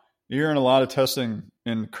 Now, you're hearing a lot of testing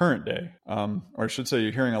in current day, or I should say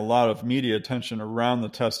you're hearing a lot of media attention around the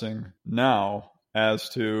testing now as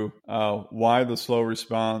to why the slow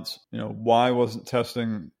response, why wasn't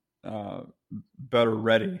testing better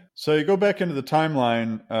ready. So you go back into the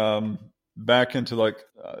timeline, back into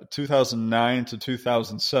 2009 to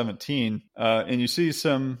 2017, and you see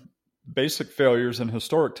some basic failures in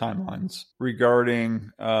historic timelines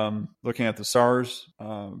regarding looking at the SARS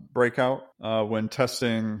breakout when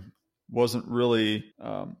testing wasn't really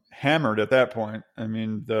hammered at that point. I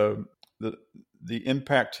mean, the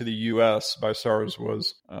impact to the U.S. by SARS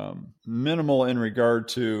was minimal in regard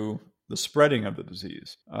to the spreading of the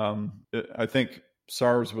disease. I think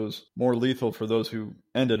SARS was more lethal for those who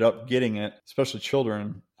ended up getting it, especially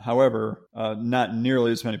children. However, not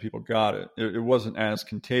nearly as many people got it. It wasn't as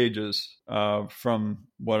contagious from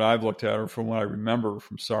what I've looked at or from what I remember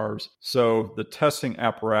from SARS. So the testing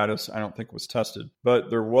apparatus, I don't think was tested. But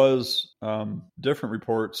there was different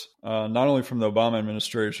reports, not only from the Obama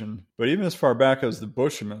administration, but even as far back as the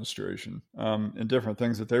Bush administration, and different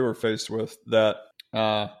things that they were faced with that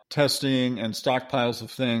testing and stockpiles of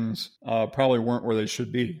things probably weren't where they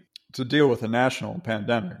should be to deal with a national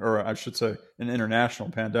pandemic, or I should say an international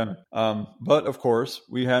pandemic. But of course,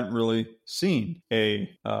 we hadn't really seen a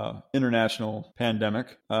international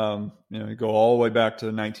pandemic. You go all the way back to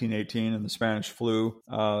 1918 and the Spanish flu.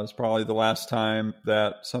 It's probably the last time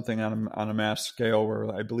that something on a mass scale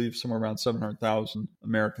where I believe somewhere around 700,000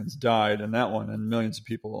 Americans died in that one, and millions of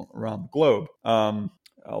people around the globe.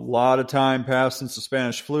 A lot of time passed since the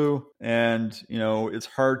Spanish flu, and, it's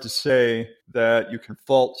hard to say that you can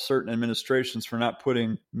fault certain administrations for not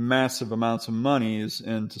putting massive amounts of monies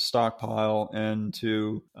into stockpile and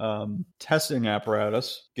to testing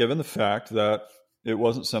apparatus, given the fact that it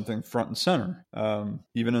wasn't something front and center,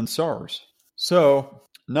 even in SARS. So,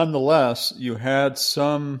 nonetheless, you had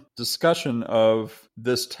some discussion of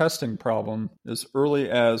this testing problem as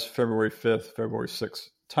early as February 5th, February 6th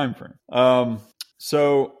timeframe.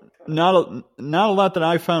 So not a lot that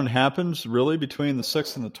I found happens really between the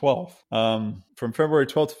 6th and the 12th. From February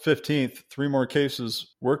 12th to 15th, 3 more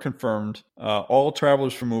cases were confirmed, all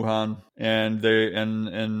travelers from Wuhan,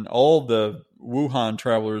 and all the Wuhan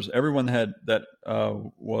travelers, everyone that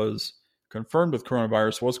was confirmed with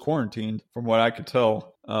coronavirus was quarantined, from what I could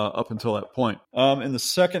tell, up until that point. In the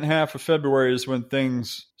second half of February is when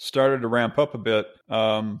things started to ramp up a bit.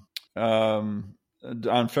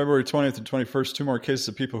 On February 20th and 21st, 2 more cases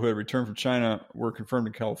of people who had returned from China were confirmed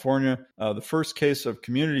in California. The first case of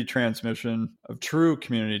community transmission, of true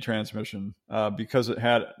community transmission, because it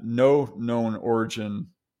had no known origin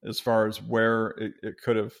as far as where it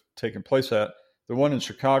could have taken place at. The one in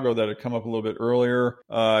Chicago that had come up a little bit earlier,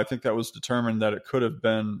 I think that was determined that it could have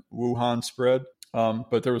been Wuhan spread.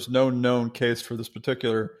 But there was no known case for this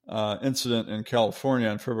particular incident in California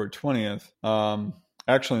on February 20th.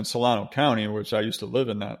 Actually in Solano County, which I used to live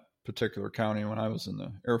in that particular county when I was in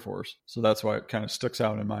the Air Force. So that's why it kind of sticks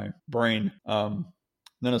out in my brain.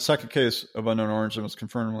 Then a second case of unknown origin was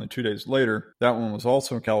confirmed only 2 days later. That one was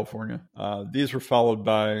also in California. These were followed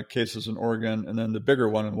by cases in Oregon and then the bigger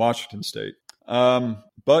one in Washington State.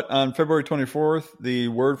 But on February 24th, the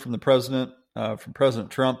word from the president, from President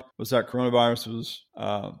Trump, was that coronavirus was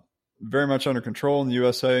very much under control in the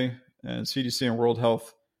USA, and CDC and World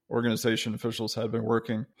Health Organization officials had been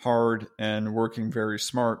working hard and working very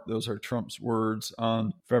smart. Those are Trump's words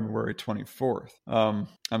on February 24th.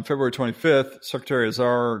 On February 25th, Secretary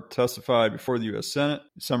Azar testified before the U.S. Senate.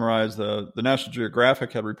 He summarized the National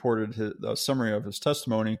Geographic had reported a summary of his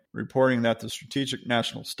testimony, reporting that the Strategic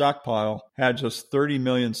National Stockpile had just 30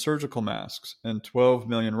 million surgical masks and 12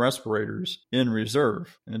 million respirators in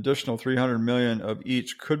reserve. An additional 300 million of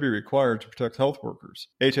each could be required to protect health workers.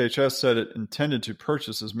 HHS said it intended to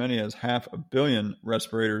purchase as many as 500 million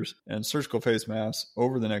respirators and surgical face masks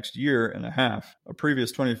over the next year and a half. A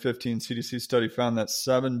previous 2015 CDC study found that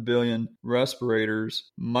 7 billion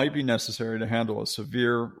respirators might be necessary to handle a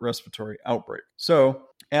severe respiratory outbreak. So,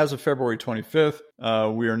 as of February 25th,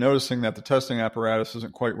 we are noticing that the testing apparatus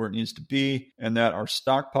isn't quite where it needs to be, and that our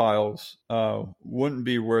stockpiles wouldn't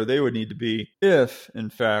be where they would need to be if, in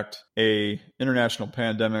fact, a international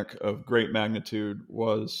pandemic of great magnitude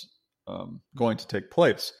was going to take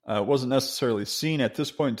place. It wasn't necessarily seen at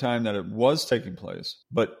this point in time that it was taking place,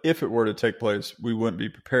 but if it were to take place, we wouldn't be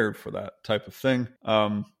prepared for that type of thing.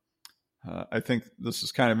 I think this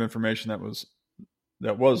is kind of information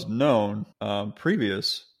that was known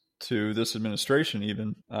previous to this administration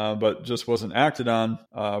even, but just wasn't acted on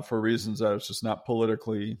for reasons that it's just not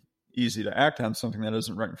politically easy to act on something that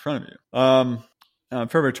isn't right in front of you. On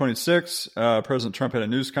February 26th, President Trump had a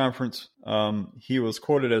news conference. He was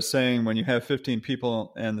quoted as saying, when you have 15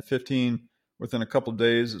 people and the 15 within a couple of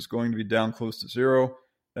days is going to be down close to zero,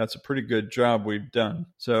 that's a pretty good job we've done.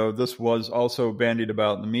 So this was also bandied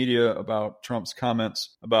about in the media about Trump's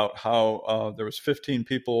comments about how there was 15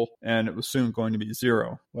 people and it was soon going to be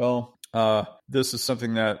zero. Well, this is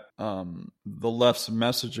something that the left's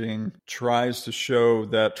messaging tries to show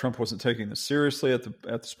that Trump wasn't taking this seriously at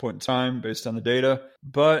this point in time based on the data.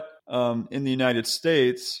 But in the United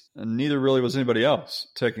States, neither really was anybody else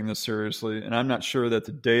taking this seriously. And I'm not sure that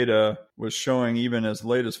the data was showing even as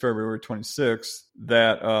late as February 26th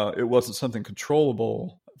that it wasn't something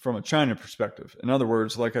controllable from a China perspective. In other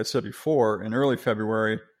words, like I said before, in early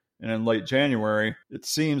February, And in late January, it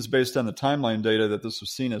seems, based on the timeline data, that this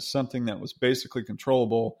was seen as something that was basically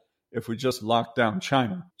controllable if we just locked down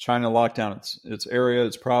China. China locked down its area,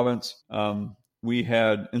 its province. We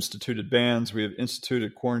had instituted bans. We have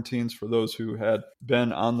instituted quarantines for those who had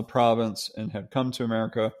been on the province and had come to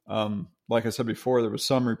America. Like I said before, there was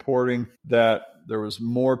some reporting that there was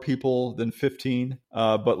more people than 15.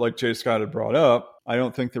 But like Jay Scott had brought up, I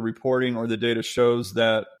don't think the reporting or the data shows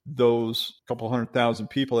that those couple 100,000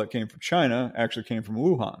 people that came from China actually came from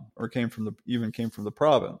Wuhan or came from the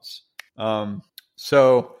province.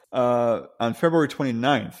 So on February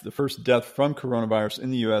 29th, the first death from coronavirus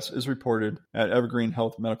in the U.S. is reported at Evergreen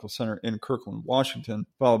Health Medical Center in Kirkland, Washington,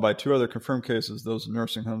 followed by 2 other confirmed cases, those in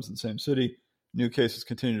nursing homes in the same city. New cases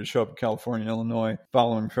continue to show up in California and Illinois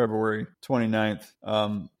following February 29th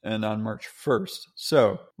and on March 1st.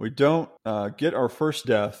 So we don't get our first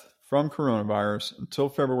death from coronavirus until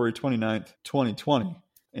February 29th, 2020.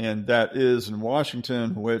 And that is in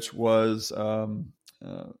Washington, which was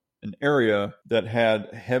an area that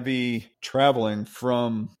had heavy traveling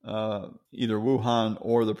from either Wuhan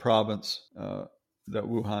or the province that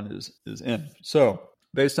Wuhan is in. So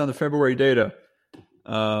based on the February data,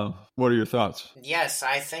 what are your thoughts? Yes,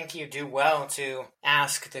 I think you do well to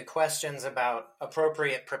ask the questions about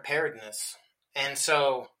appropriate preparedness. And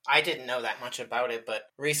so I didn't know that much about it, but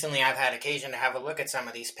recently I've had occasion to have a look at some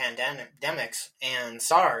of these pandemics, and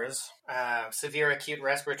SARS, severe acute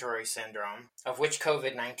respiratory syndrome, of which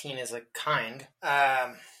COVID-19 is a kind.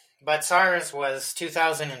 But SARS was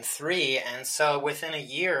 2003, and so within a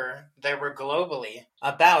year, there were globally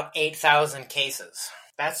about 8,000 cases.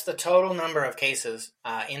 That's the total number of cases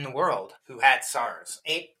in the world who had SARS,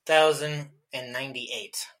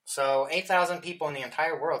 8,098. So 8,000 people in the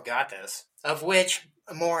entire world got this, of which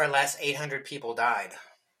more or less 800 people died.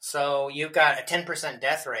 So you've got a 10%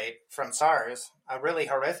 death rate from SARS, a really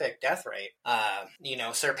horrific death rate,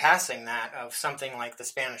 surpassing that of something like the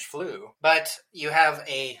Spanish flu. But you have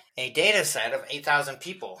a data set of 8,000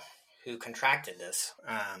 people who contracted this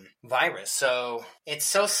virus. So it's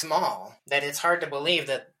so small that it's hard to believe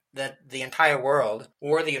that the entire world,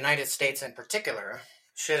 or the United States in particular,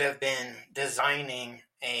 should have been designing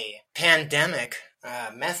a pandemic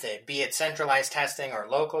method, be it centralized testing or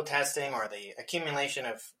local testing or the accumulation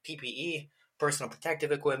of PPE, personal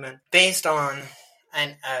protective equipment, based on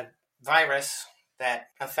a virus that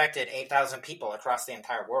affected 8,000 people across the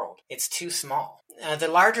entire world. It's too small. The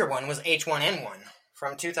larger one was H1N1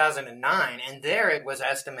 from 2009, and there it was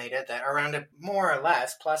estimated that around more or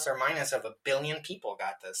less, plus or minus, of 1 billion people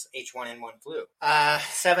got this H1N1 flu.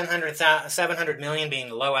 700 million being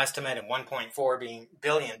the low estimate, and 1.4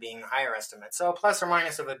 billion being the higher estimate. So plus or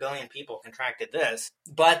minus of 1 billion people contracted this.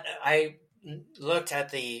 But I looked at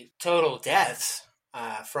the total deaths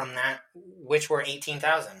from that, which were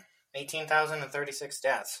 18,036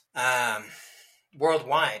 deaths.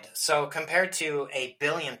 Worldwide. So compared to 1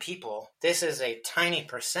 billion people, this is a tiny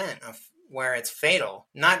percent of where it's fatal.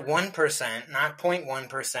 Not 1%, not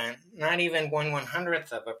 0.1%, not even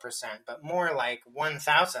 1/100%, but more like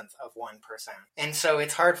 1,000th of 1%. And so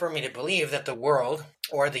it's hard for me to believe that the world,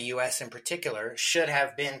 or the U.S. in particular, should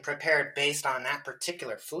have been prepared based on that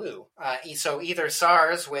particular flu. So either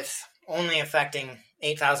SARS, with only affecting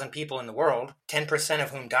 8,000 people in the world, 10%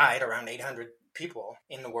 of whom died, around 800 people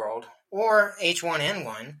in the world, or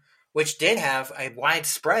H1N1, which did have a wide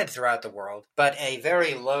spread throughout the world, but a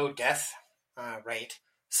very low death rate,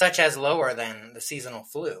 such as lower than the seasonal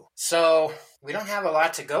flu. So we don't have a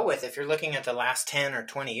lot to go with if you're looking at the last 10 or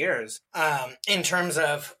 20 years in terms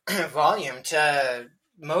of volume to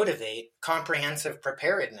motivate comprehensive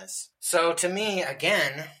preparedness. So to me,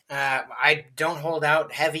 again, I don't hold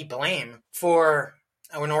out heavy blame for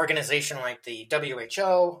an organization like the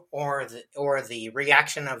WHO or the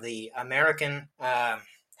reaction of the American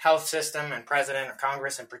health system and president or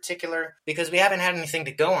Congress in particular, because we haven't had anything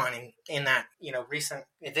to go on in that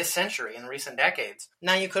this century, in recent decades.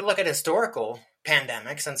 Now you could look at historical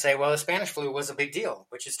pandemics and say, well, the Spanish flu was a big deal,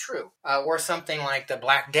 which is true, or something like the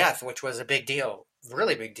Black Death, which was a big deal.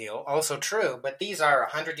 Really big deal, also true, but these are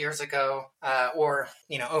 100 years ago, or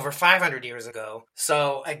over 500 years ago.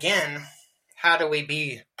 So again, how do we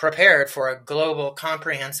be prepared for a global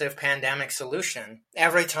comprehensive pandemic solution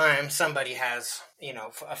every time somebody has,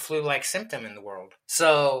 a flu-like symptom in the world?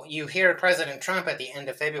 So you hear President Trump at the end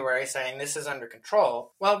of February saying this is under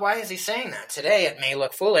control. Well, why is he saying that? Today it may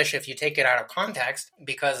look foolish if you take it out of context,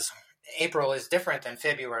 because April is different than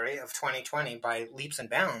February of 2020 by leaps and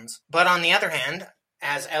bounds. But on the other hand,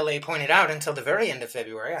 as LA pointed out, until the very end of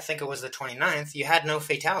February, I think it was the 29th, you had no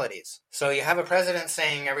fatalities. So you have a president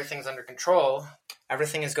saying everything's under control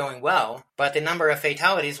everything is going well. But the number of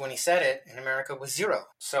fatalities when he said it in America was 0.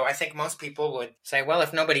 So I think most people would say, well,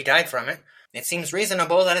 if nobody died from it, it seems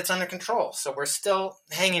reasonable that it's under control. So we're still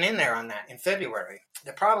hanging in there on that in February.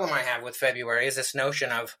 The problem I have with February is this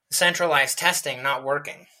notion of centralized testing not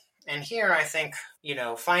working. And here I think,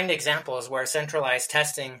 find examples where centralized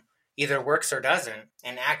testing either works or doesn't,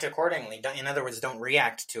 and act accordingly. In other words, don't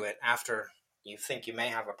react to it after you think you may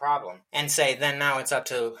have a problem. And say, then now it's up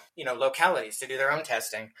to, localities to do their own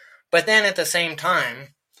testing. But then at the same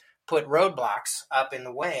time, put roadblocks up in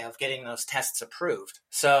the way of getting those tests approved.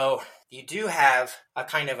 So you do have a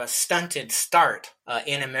kind of a stunted start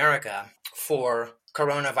in America for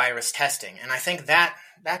coronavirus testing. And I think that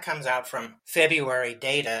comes out from February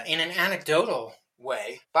data in an anecdotal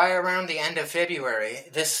way. By around the end of February,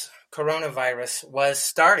 this coronavirus was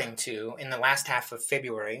starting to, in the last half of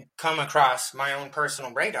February, come across my own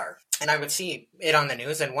personal radar. And I would see it on the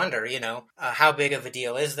news and wonder, how big of a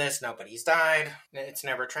deal is this? Nobody's died. It's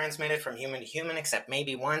never transmitted from human to human, except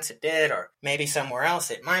maybe once it did, or maybe somewhere else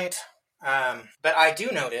it might. But I do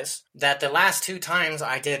notice that the last 2 times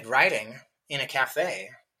I did writing in a cafe,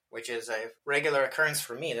 which is a regular occurrence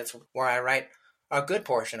for me, that's where I write a good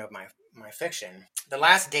portion of my fiction. The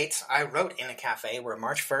last dates I wrote in a cafe were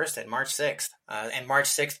March 1st and March 6th, and March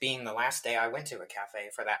 6th being the last day I went to a cafe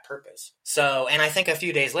for that purpose. So, and I think a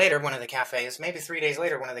few days later, one of the cafes, maybe 3 days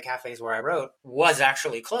later, one of the cafes where I wrote was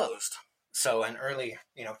actually closed. So an early,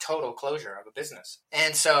 total closure of a business.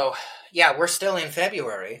 And so, yeah, we're still in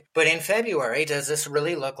February, but in February, does this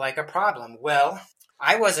really look like a problem? Well,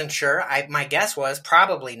 I wasn't sure. My guess was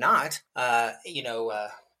probably not.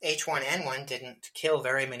 H1N1 didn't kill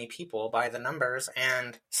very many people by the numbers,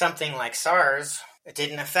 and something like SARS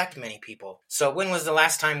didn't affect many people. So when was the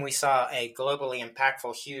last time we saw a globally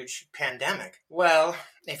impactful, huge pandemic? Well,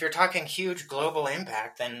 if you're talking huge global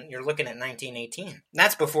impact, then you're looking at 1918.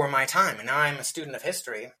 That's before my time, and now I'm a student of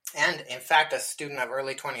history, and in fact a student of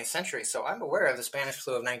early 20th century, so I'm aware of the Spanish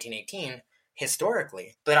flu of 1918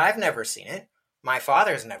 historically, but I've never seen it. My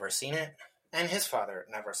father's never seen it, and his father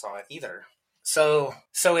never saw it either. So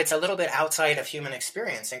it's a little bit outside of human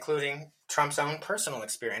experience, including Trump's own personal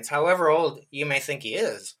experience. However old you may think he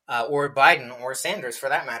is, or Biden or Sanders for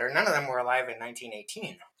that matter, none of them were alive in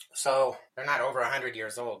 1918. So they're not over 100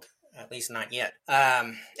 years old, at least not yet.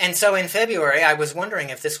 And so in February, I was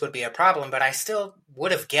wondering if this would be a problem, but I still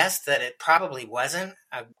would have guessed that it probably wasn't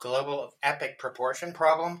a global epic proportion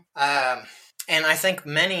problem. And I think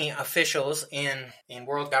many officials in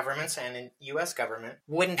world governments and in U.S. government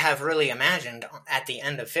wouldn't have really imagined at the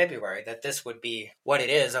end of February that this would be what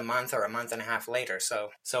it is a month or a month and a half later.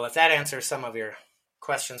 So if that answers some of your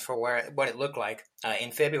questions for what it looked like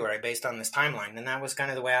in February based on this timeline, then that was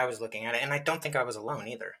kind of the way I was looking at it. And I don't think I was alone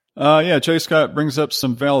either. J. Scott brings up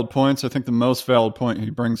some valid points. I think the most valid point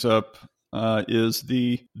he brings up is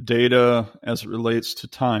the data as it relates to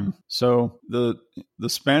time. So the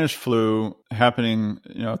Spanish flu happening,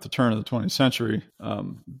 at the turn of the 20th century,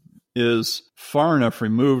 is far enough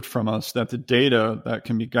removed from us that the data that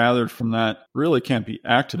can be gathered from that really can't be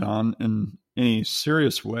acted on in any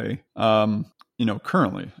serious way.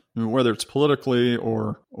 Currently, whether it's politically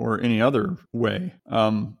or any other way.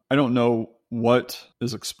 I don't know what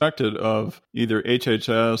is expected of either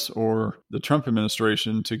HHS or the Trump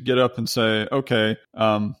administration to get up and say, okay,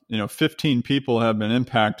 15 people have been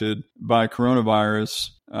impacted by coronavirus.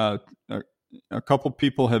 A couple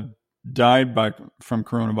people have died from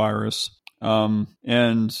coronavirus.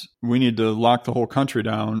 And we need to lock the whole country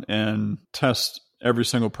down and test every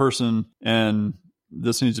single person, and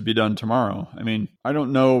this needs to be done tomorrow. I mean, I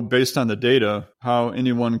don't know, based on the data, how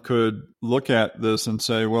anyone could look at this and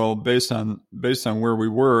say, well, based on where we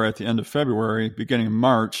were at the end of February, beginning of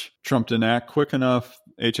March, Trump didn't act quick enough.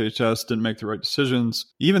 HHS didn't make the right decisions.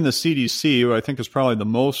 Even the CDC, who I think is probably the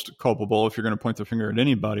most culpable if you're going to point the finger at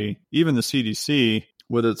anybody, even the CDC,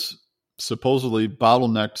 with its supposedly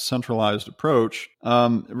bottlenecked centralized approach,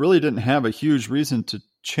 really didn't have a huge reason to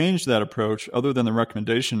change that approach other than the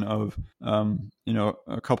recommendation of,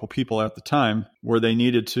 a couple people at the time where they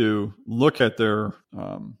needed to look at their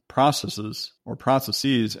processes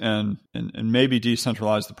and maybe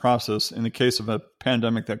decentralize the process in the case of a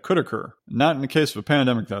pandemic that could occur. Not in the case of a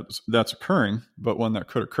pandemic that's occurring, but one that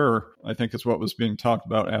could occur, I think is what was being talked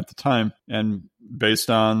about at the time. And based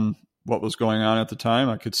on what was going on at the time,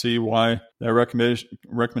 I could see why that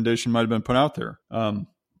recommendation might have been put out there.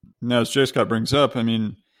 Now, as J. Scott brings up, I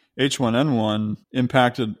mean, H1N1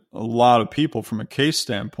 impacted a lot of people from a case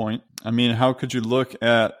standpoint. I mean, how could you look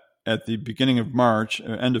at the beginning of March,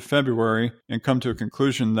 end of February, and come to a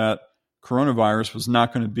conclusion that coronavirus was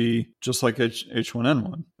not going to be just like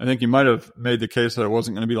H1N1. I think you might have made the case that it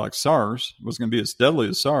wasn't going to be like SARS. It was going to be as deadly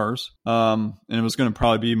as SARS, and it was going to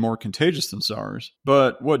probably be more contagious than SARS.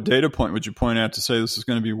 But what data point would you point at to say this is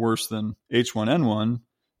going to be worse than H1N1?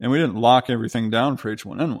 And we didn't lock everything down for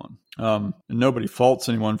H1N1. And nobody faults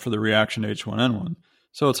anyone for the reaction to H1N1.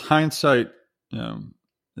 So it's hindsight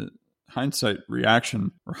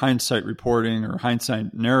reaction or hindsight reporting or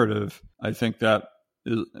hindsight narrative. I think that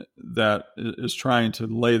is trying to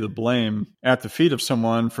lay the blame at the feet of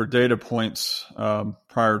someone for data points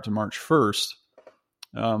prior to March 1st.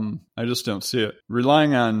 I just don't see it.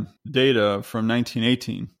 Relying on data from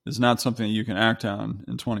 1918 is not something that you can act on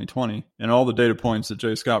in 2020. And all the data points that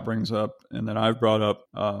Jay Scott brings up and that I've brought up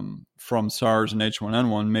from SARS and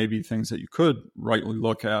H1N1 may be things that you could rightly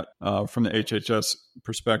look at from the HHS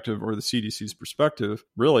perspective or the CDC's perspective.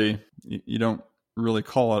 Really, you don't really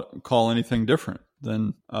call anything different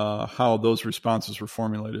than how those responses were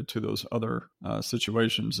formulated to those other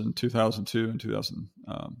situations in 2002 and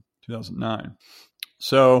 2009.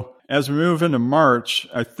 So as we move into March,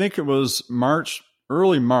 I think it was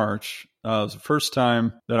early March, was the first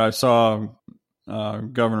time that I saw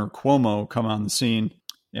Governor Cuomo come on the scene.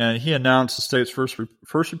 And he announced the state's first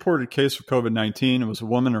reported case of COVID-19. It was a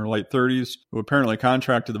woman in her late 30s who apparently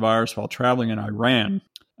contracted the virus while traveling in Iran.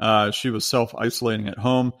 She was self-isolating at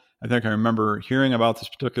home. I think I remember hearing about this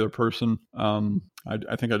particular person.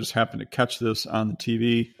 I think I just happened to catch this on the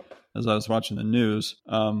TV as I was watching the news.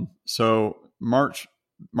 So March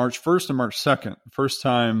 1st and March 2nd, first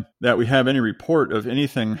time that we have any report of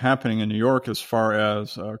anything happening in New York as far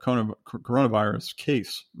as coronavirus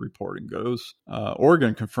case reporting goes.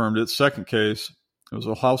 Oregon confirmed its second case. It was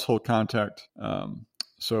a household contact,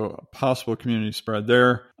 so a possible community spread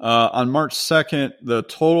there. On March 2nd, the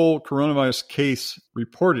total coronavirus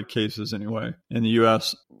reported cases anyway, in the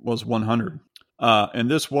U.S. was 100.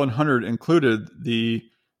 And this 100 included the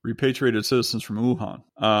repatriated citizens from Wuhan.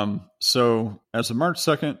 So as of March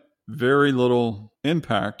 2nd, very little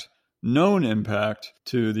known impact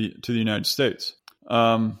to the United States.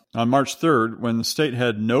 On March 3rd, when the state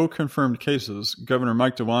had no confirmed cases, Governor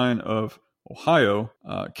Mike DeWine of Ohio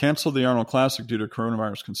canceled the Arnold Classic due to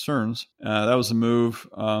coronavirus concerns. That was a move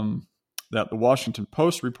that the Washington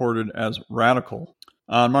Post reported as radical.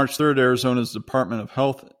 On March 3rd, Arizona's Department of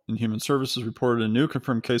Health and Human Services reported a new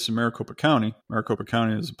confirmed case in Maricopa County. Maricopa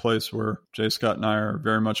County is a place where Jay Scott and I are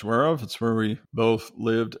very much aware of. It's where we both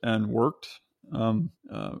lived and worked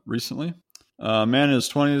recently. A man in his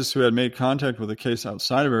 20s who had made contact with a case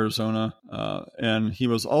outside of Arizona, and he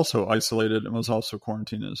was also isolated and was also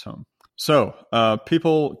quarantined in his home. So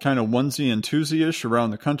people kind of onesie and twosie-ish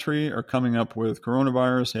around the country are coming up with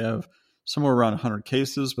coronavirus. They have somewhere around 100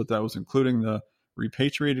 cases, but that was including the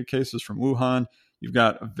repatriated cases from Wuhan. You've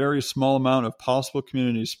got a very small amount of possible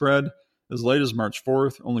community spread. As late as March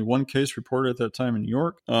 4th, only one case reported at that time in New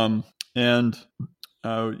York. And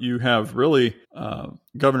you have really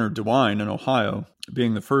Governor DeWine in Ohio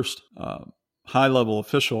being the first high-level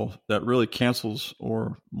official that really cancels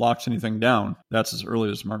or locks anything down. That's as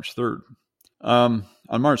early as March 3rd.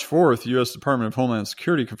 On March 4th, the U.S. Department of Homeland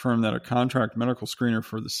Security confirmed that a contract medical screener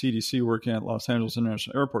for the CDC working at Los Angeles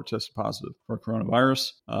International Airport tested positive for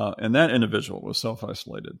coronavirus, and that individual was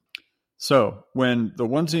self-isolated. So when the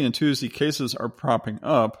onesie and twosie cases are propping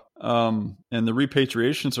up and the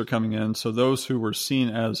repatriations are coming in, so those who were seen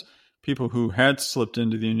as people who had slipped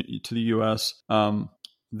into the U.S.,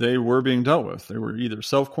 they were being dealt with. They were either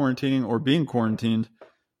self-quarantining or being quarantined.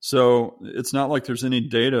 So it's not like there's any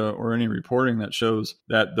data or any reporting that shows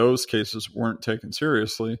that those cases weren't taken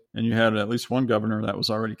seriously, and you had at least one governor that was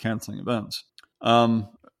already canceling events.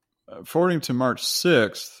 Forwarding to March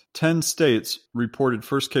 6th, 10 states reported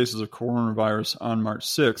first cases of coronavirus on March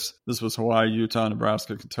 6th. This was Hawaii, Utah,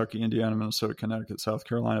 Nebraska, Kentucky, Indiana, Minnesota, Connecticut, South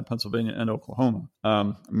Carolina, Pennsylvania, and Oklahoma.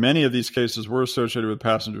 Many of these cases were associated with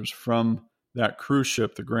passengers from that cruise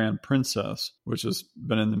ship, the Grand Princess, which was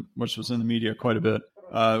in the media quite a bit.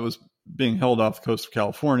 It was being held off the coast of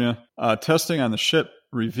California. Testing on the ship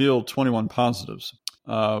revealed 21 positives.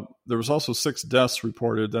 There was also 6 deaths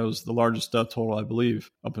reported. That was the largest death total, I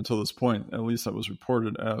believe, up until this point. At least that was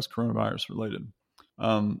reported as coronavirus related.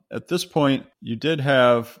 At this point, you did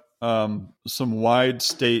have some wide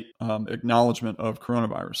state acknowledgement of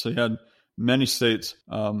coronavirus. So you had many states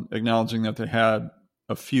acknowledging that they had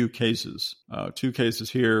a few cases, 2 cases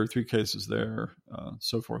here, 3 cases there,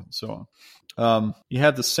 so forth and so on. You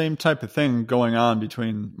had the same type of thing going on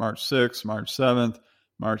between March 6th, March 7th,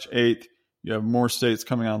 March 8th. You have more states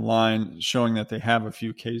coming online showing that they have a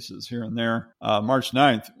few cases here and there. March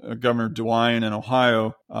 9th, Governor DeWine in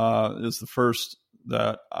Ohio is the first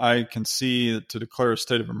that I can see to declare a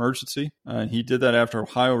state of emergency. He did that after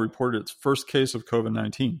Ohio reported its first case of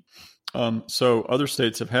COVID-19. So other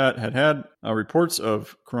states have had reports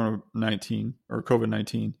of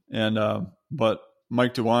COVID-19, and but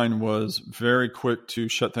Mike DeWine was very quick to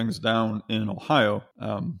shut things down in Ohio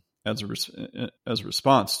as a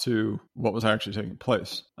response to what was actually taking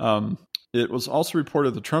place. It was also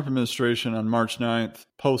reported the Trump administration on March 9th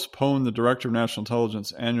postponed the Director of National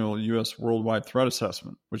Intelligence annual U.S. Worldwide Threat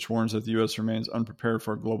Assessment, which warns that the U.S. remains unprepared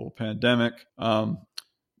for a global pandemic.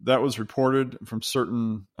 That was reported from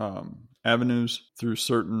certain avenues through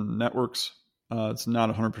certain networks. It's not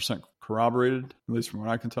 100% corroborated, at least from what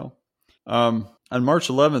I can tell. On March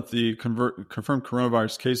 11th, the confirmed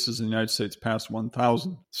coronavirus cases in the United States passed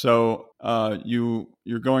 1,000. So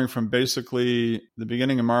you're going from basically the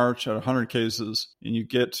beginning of March at 100 cases, and you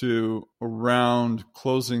get to around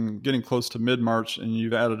getting close to mid-March, and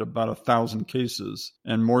you've added about 1,000 cases,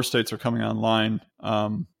 and more states are coming online.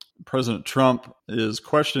 President Trump is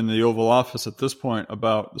questioning the Oval Office at this point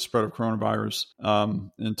about the spread of coronavirus,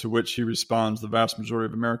 and to which he responds, the vast majority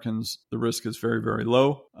of Americans, the risk is very, very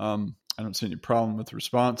low. I don't see any problem with the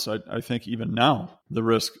response. I think even now, the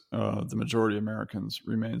risk of the majority of Americans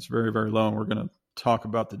remains very, very low, and we're going to talk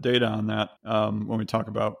about the data on that when we talk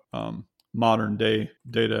about modern day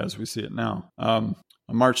data as we see it now.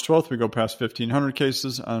 On March 12th, we go past 1,500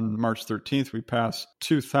 cases. On March 13th, we pass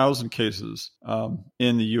 2,000 cases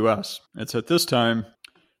in the U.S. It's at this time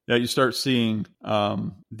that you start seeing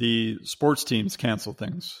the sports teams cancel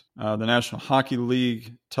things. The National Hockey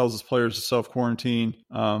League tells its players to self-quarantine.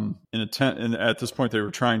 At this point, they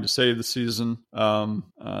were trying to save the season.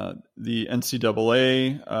 The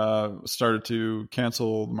NCAA started to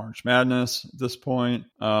cancel March Madness at this point.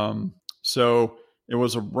 So it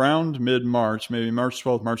was around mid-March, maybe March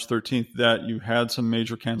 12th, March 13th, that you had some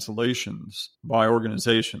major cancellations by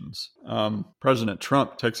organizations. President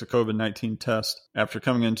Trump takes a COVID-19 test after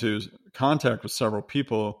coming into contact with several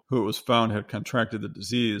people who it was found had contracted the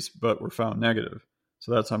disease but were found negative.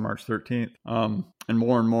 So that's on March 13th. And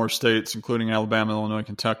more states, including Alabama, Illinois,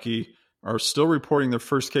 Kentucky, are still reporting their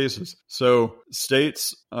first cases. So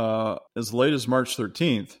states, as late as March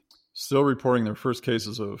 13th, still reporting their first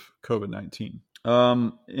cases of COVID-19.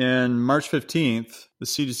 In March 15th, the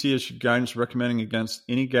CDC issued guidance recommending against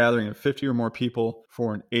any gathering of 50 or more people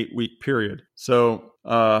for an 8-week period. So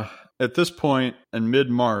at this point in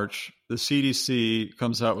mid-March, the CDC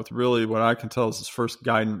comes out with really what I can tell is its first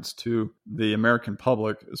guidance to the American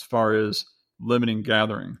public as far as limiting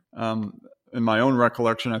gathering. In my own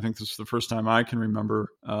recollection, I think this is the first time I can remember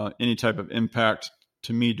any type of impact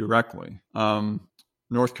to me directly.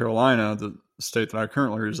 North Carolina, the state that I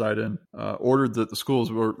currently reside in, ordered that the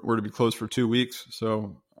schools were to be closed for 2 weeks.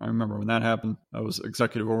 So I remember when that happened. That was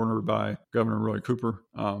executive order by Governor Roy Cooper.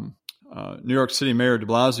 New York City Mayor de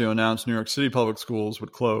Blasio announced New York City public schools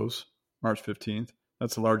would close March 15th.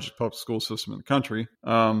 That's the largest public school system in the country.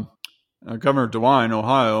 Governor DeWine,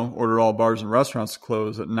 Ohio, ordered all bars and restaurants to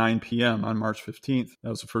close at 9 p.m. on March 15th. That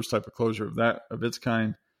was the first type of closure of its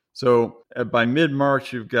kind. So by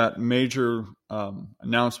mid-March, you've got major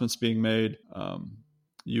announcements being made.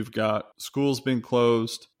 You've got schools being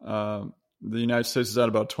closed. The United States is at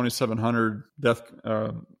about 2,700 death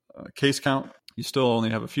case count. You still only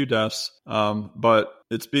have a few deaths, but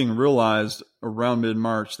it's being realized around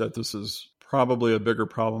mid-March that this is probably a bigger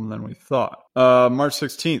problem than we thought. March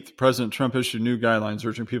 16th, President Trump issued new guidelines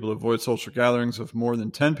urging people to avoid social gatherings of more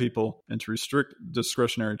than 10 people and to restrict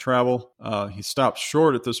discretionary travel. He stopped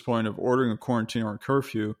short at this point of ordering a quarantine or a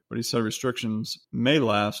curfew, but he said restrictions may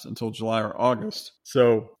last until July or August.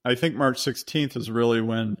 So I think March 16th is really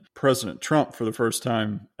when President Trump, for the first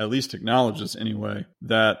time, at least acknowledges anyway,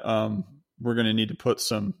 that we're going to need to put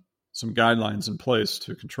some guidelines in place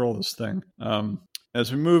to control this thing. As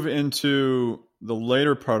we move into the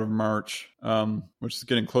later part of March, which is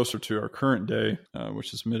getting closer to our current day,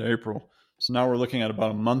 which is mid-April. So now we're looking at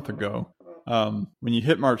about a month ago. When you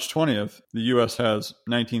hit March 20th, the U.S. has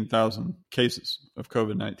 19,000 cases of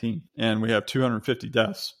COVID-19, and we have 250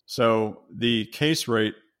 deaths. So the case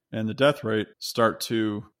rate and the death rate start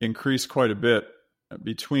to increase quite a bit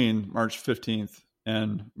between March 15th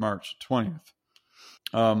and March 20th.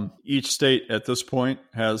 Each state at this point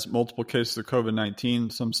has multiple cases of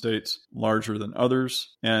COVID-19, some states larger than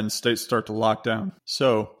others, and states start to lock down.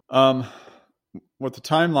 So what the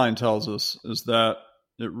timeline tells us is that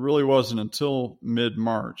it really wasn't until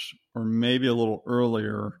mid-March, or maybe a little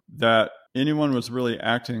earlier, that anyone was really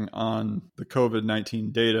acting on the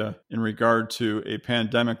COVID-19 data in regard to a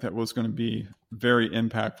pandemic that was going to be very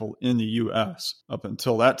impactful in the U.S. Up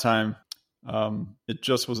until that time, It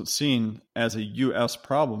just wasn't seen as a U.S.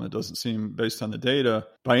 problem. It doesn't seem, based on the data,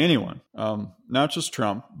 by anyone, not just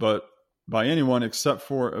Trump, but by anyone except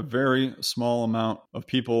for a very small amount of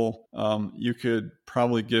people. You could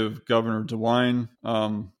probably give Governor DeWine,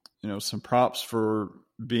 some props for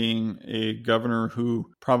being a governor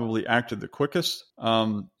who probably acted the quickest,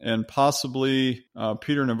 and possibly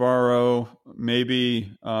Peter Navarro,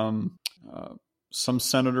 maybe some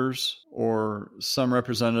senators or some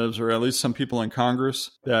representatives, or at least some people in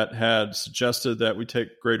Congress that had suggested that we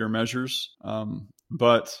take greater measures.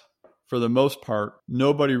 But for the most part,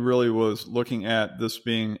 nobody really was looking at this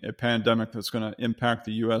being a pandemic that's going to impact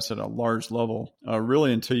the U.S. at a large level,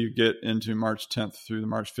 really until you get into March 10th through the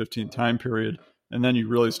March 15th time period. And then you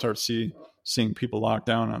really start seeing people lock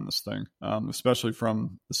down on this thing, especially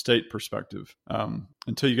from the state perspective.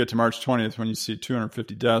 Until you get to March 20th, when you see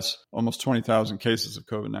 250 deaths, almost 20,000 cases of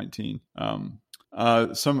COVID-19.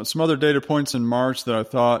 Some other data points in March that I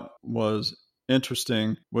thought was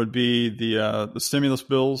interesting would be the stimulus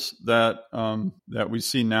bills that we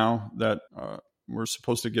see now that we're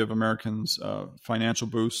supposed to give Americans a financial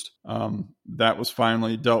boost. That was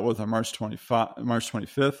finally dealt with on March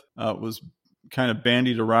 25th. It was kind of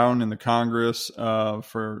bandied around in the Congress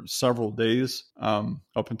for several days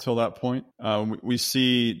up until that point. We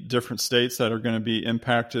see different states that are going to be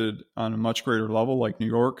impacted on a much greater level, like New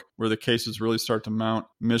York, where the cases really start to mount.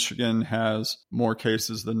 Michigan has more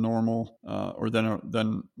cases than normal, or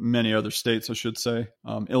than many other states, I should say.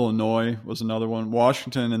 Illinois was another one.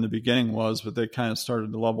 Washington in the beginning was, but they kind of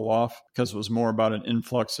started to level off because it was more about an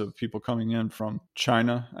influx of people coming in from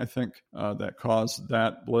China, I think, that caused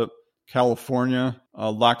that blip. California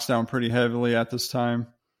locks down pretty heavily at this time.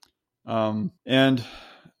 And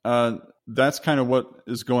that's kind of what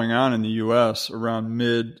is going on in the U.S. around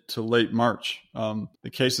mid to late March. The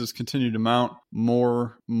cases continue to mount,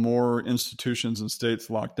 more institutions and states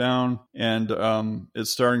lock down, and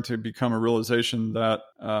it's starting to become a realization that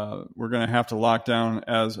we're going to have to lock down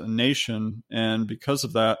as a nation, and because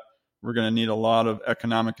of that, we're going to need a lot of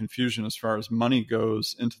economic infusion as far as money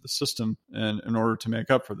goes into the system in order to make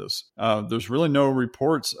up for this. There's really no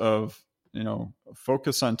reports of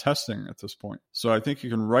focus on testing at this point. So I think you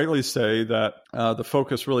can rightly say that the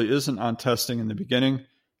focus really isn't on testing in the beginning.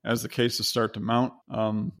 As the cases start to mount,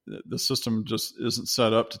 the system just isn't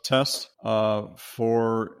set up to test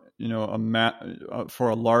for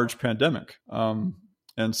a large pandemic.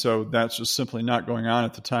 And so that's just simply not going on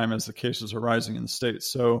at the time as the cases are rising in the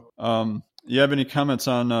States. So you have any comments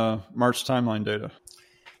on March timeline data?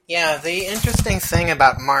 Yeah, the interesting thing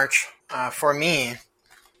about March for me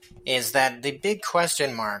is that the big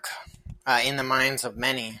question mark in the minds of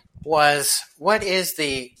many was, what is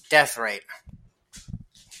the death rate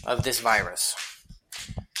of this virus?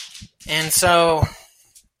 And so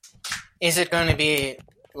is it going to be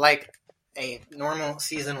like a normal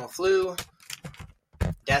seasonal flu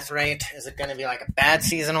death rate? Is it going to be like a bad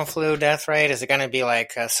seasonal flu death rate? Is it going to be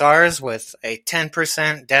like SARS with a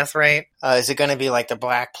 10% death rate? Is it going to be like the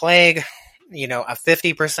Black Plague, a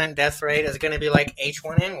 50% death rate? Is it going to be like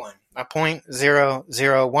H1N1, a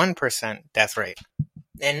 0.001% death rate?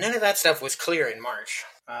 And none of that stuff was clear in March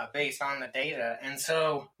based on the data. And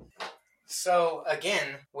so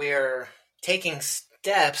again, we're taking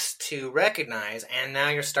steps to recognize, and now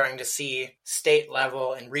you're starting to see state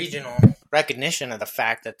level and regional recognition of the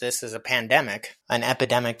fact that this is a pandemic, an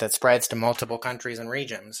epidemic that spreads to multiple countries and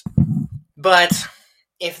regions. But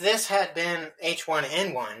if this had been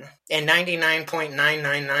H1N1 and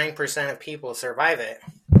 99.999% of people survive it,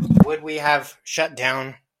 would we have shut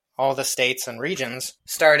down all the states and regions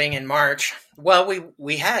starting in March? Well,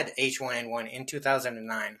 we had H1N1 in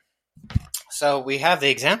 2009. So we have the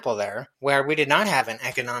example there where we did not have an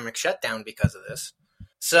economic shutdown because of this.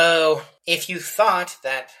 So if you thought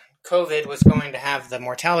that COVID was going to have the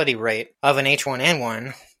mortality rate of an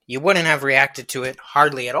H1N1, you wouldn't have reacted to it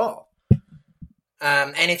hardly at all.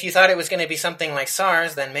 And if you thought it was going to be something like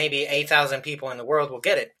SARS, then maybe 8,000 people in the world will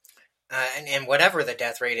get it. And whatever the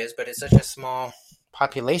death rate is, but it's such a small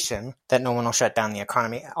population that no one will shut down the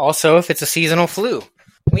economy. Also, if it's a seasonal flu.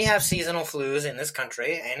 We have seasonal flus in this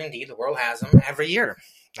country, and indeed the world has them every year.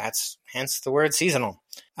 That's hence the word seasonal.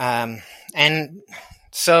 And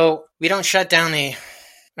so we don't shut down the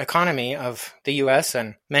economy of the U.S.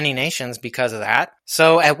 and many nations because of that.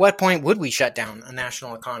 So at what point would we shut down a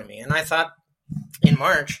national economy? And I thought in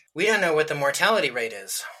March, we don't know what the mortality rate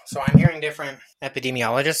is. So I'm hearing different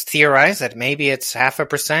epidemiologists theorize that maybe it's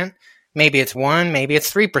 0.5%, maybe it's 1%, maybe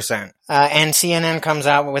it's 3%. And CNN comes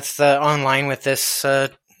out with online with this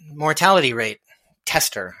mortality rate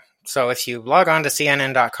tester. So if you log on to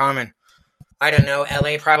CNN.com and I don't know,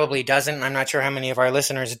 LA probably doesn't. I'm not sure how many of our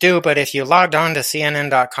listeners do, but if you logged on to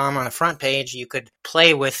CNN.com on the front page, you could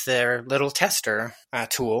play with their little tester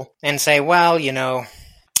tool and say, well,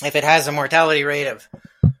 if it has a mortality rate of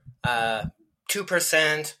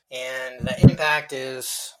 2% and the impact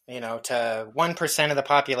is, to 1% of the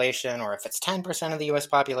population, or if it's 10% of the U.S.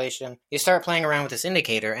 population, you start playing around with this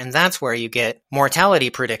indicator, and that's where you get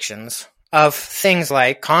mortality predictions of things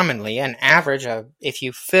like, commonly, an average of, if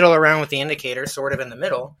you fiddle around with the indicator sort of in the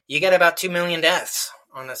middle, you get about 2 million deaths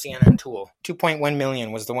on the CNN tool. 2.1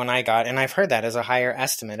 million was the one I got, and I've heard that as a higher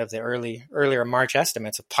estimate of the earlier March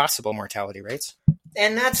estimates of possible mortality rates.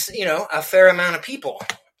 And that's, a fair amount of people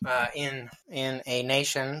in a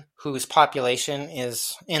nation whose population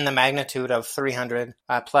is in the magnitude of 300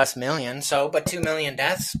 plus million. So, but 2 million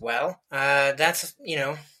deaths, well, that's,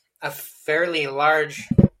 a fairly large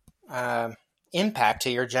impact to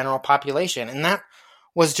your general population. And that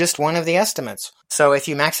was just one of the estimates. So if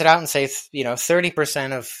you max it out and say,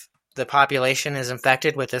 30% of the population is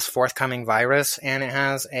infected with this forthcoming virus, and it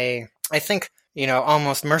has I think,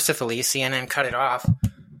 almost mercifully, CNN cut it off.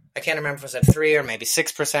 I can't remember if it was at 3 or maybe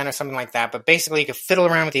 6% or something like that, but basically you could fiddle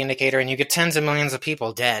around with the indicator and you get tens of millions of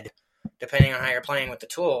people dead, depending on how you're playing with the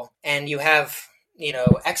tool. And you have,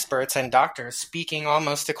 experts and doctors speaking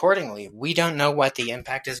almost accordingly. We don't know what the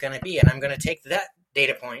impact is going to be, and I'm going to take that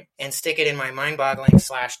data point and stick it in my mind-boggling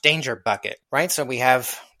 / danger bucket, right? So we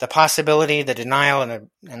have the possibility, the denial,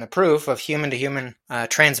 and the proof of human-to-human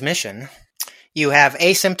transmission. You have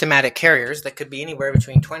asymptomatic carriers that could be anywhere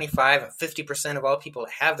between 25 and 50% of all people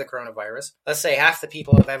that have the coronavirus. Let's say half the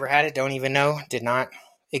people who have ever had it don't even know, did not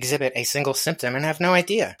exhibit a single symptom, and have no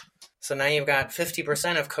idea. So now you've got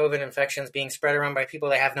 50% of COVID infections being spread around by people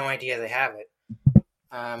that have no idea they have it.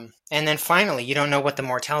 And then finally, you don't know what the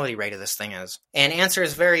mortality rate of this thing is. And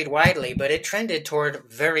answers varied widely, but it trended toward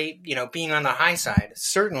being on the high side,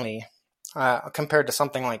 certainly compared to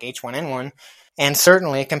something like H1N1, and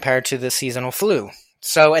certainly compared to the seasonal flu.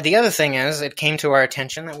 So the other thing is, it came to our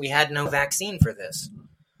attention that we had no vaccine for this,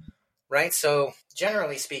 right? So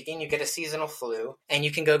generally speaking, you get a seasonal flu and you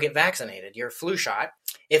can go get vaccinated, your flu shot.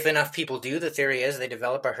 If enough people do, the theory is they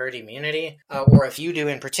develop a herd immunity, or if you do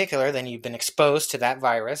in particular, then you've been exposed to that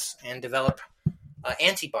virus and develop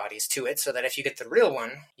antibodies to it, so that if you get the real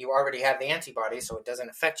one, you already have the antibodies, so it doesn't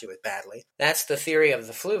affect you as badly. That's the theory of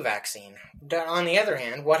the flu vaccine. On the other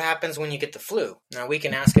hand, what happens when you get the flu? Now, we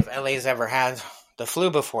can ask if LA's ever had the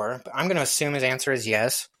flu before, but I'm going to assume his answer is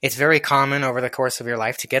yes. It's very common over the course of your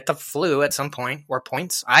life to get the flu at some point, or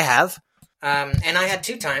points. I have. And I had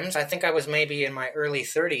 2 times. I think I was maybe in my early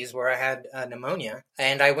 30s where I had pneumonia,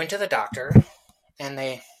 and I went to the doctor, and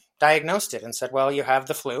they diagnosed it and said, well, you have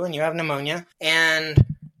the flu and you have pneumonia, and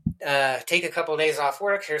take a couple of days off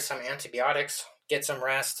work, here's some antibiotics, get some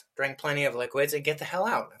rest, drink plenty of liquids, and get the hell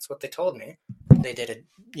out. That's what they told me. They did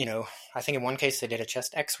I think in one case they did a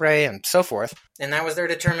chest x-ray and so forth, and that was their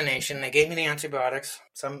determination. They gave me the antibiotics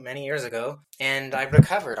many years ago, and I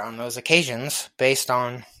recovered on those occasions based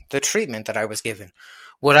on the treatment that I was given.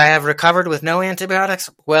 Would I have recovered with no antibiotics?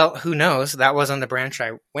 Well, who knows? That wasn't the branch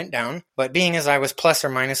I went down. But being as I was plus or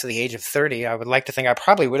minus at the age of 30, I would like to think I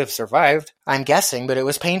probably would have survived. I'm guessing, but it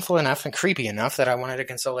was painful enough and creepy enough that I wanted to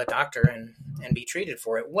consult a doctor and be treated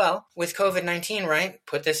for it. Well, with COVID-19, right?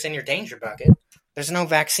 Put this in your danger bucket. There's no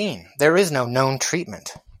vaccine. There is no known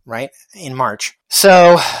treatment, right? In March.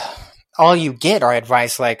 So all you get are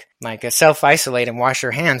advice like self-isolate and wash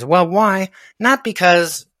your hands. Well, why? Not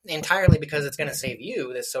entirely because it's going to save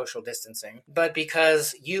you, this social distancing, but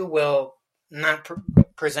because you will not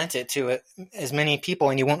present it to as many people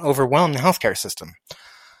and you won't overwhelm the healthcare system.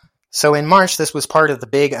 So in March, this was part of the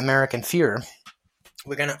big American fear.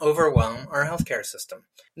 We're going to overwhelm our healthcare system,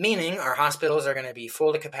 meaning our hospitals are going to be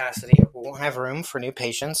full to capacity. We won't have room for new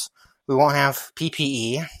patients. We won't have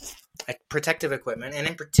PPE, protective equipment, and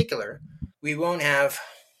in particular, we won't have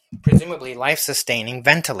presumably life-sustaining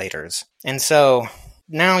ventilators. And so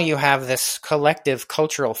now you have this collective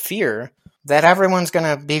cultural fear that everyone's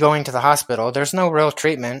going to be going to the hospital. There's no real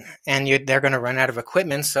treatment, and they're going to run out of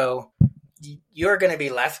equipment, so you're going to be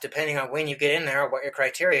left, depending on when you get in there or what your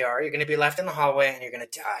criteria are, you're going to be left in the hallway and you're going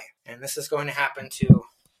to die. And this is going to happen to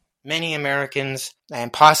many Americans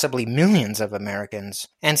and possibly millions of Americans.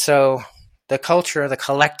 And so the culture, the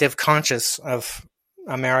collective conscious of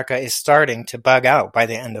America is starting to bug out by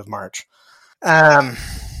the end of March. And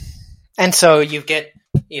so you get,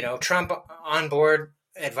 Trump on board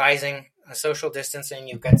advising social distancing.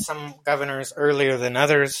 You've got some governors earlier than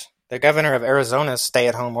others. The governor of Arizona's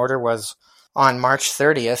stay-at-home order was on March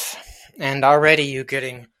 30th, and already you're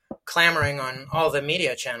getting clamoring on all the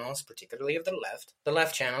media channels, particularly of the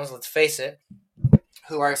left channels, let's face it,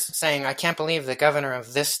 who are saying, I can't believe the governor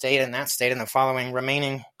of this state and that state and the following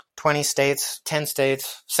remaining 20 states, 10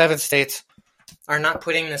 states, 7 states are not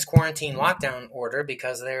putting this quarantine lockdown order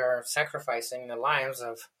because they are sacrificing the lives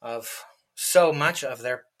of so much of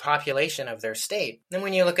their population of their state. Then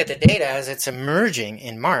when you look at the data as it's emerging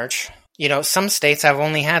in March, some states have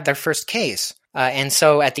only had their first case. And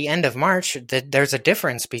so at the end of March, there's a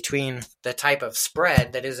difference between the type of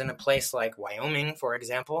spread that is in a place like Wyoming, for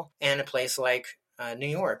example, and a place like New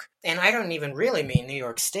York. And I don't even really mean New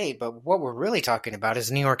York State, but what we're really talking about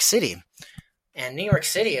is New York City. And New York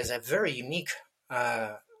City is a very unique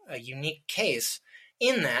case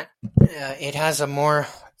in that it has a more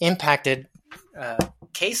impacted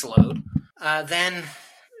caseload than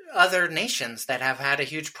other nations that have had a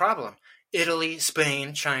huge problem. Italy,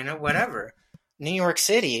 Spain, China, whatever. New York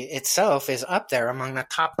City itself is up there among the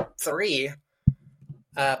top 3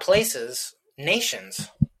 nations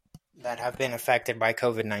that have been affected by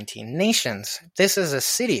COVID-19. Nations. This is a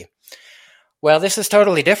city. Well, this is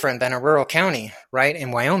totally different than a rural county, right,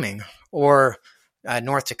 in Wyoming, or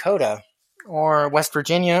North Dakota, or West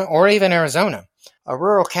Virginia, or even Arizona. A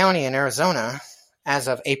rural county in Arizona, as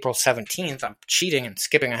of April 17th, I'm cheating and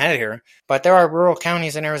skipping ahead here, but there are rural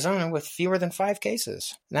counties in Arizona with fewer than 5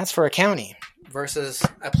 cases. And that's for a county versus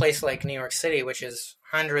a place like New York City, which is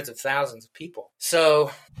hundreds of thousands of people.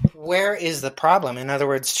 So where is the problem? In other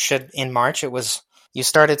words, in March, you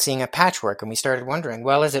started seeing a patchwork, and we started wondering,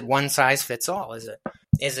 well, is it one size fits all? Is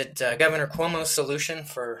it Governor Cuomo's solution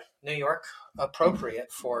for New York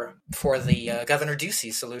appropriate for the Governor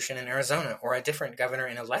Ducey solution in Arizona, or a different governor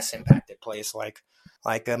in a less impacted place like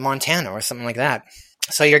Montana or something like that?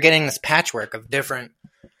 So you're getting this patchwork of different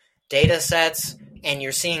data sets, and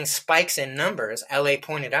you're seeing spikes in numbers. LA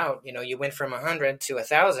pointed out, you went from 100 to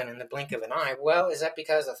 1,000 in the blink of an eye. Well, is that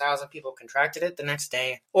because 1,000 people contracted it the next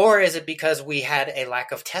day? Or is it because we had a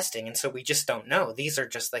lack of testing, and so we just don't know? These are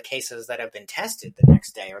just the cases that have been tested the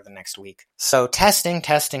next day or the next week. So testing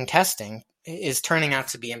is turning out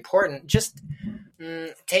to be important. Just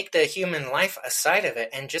take the human life aside of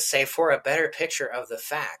it and just say, for a better picture of the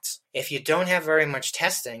facts. If you don't have very much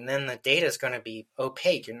testing, then the data is going to be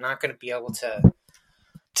opaque. You're not going to be able to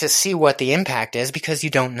see what the impact is because you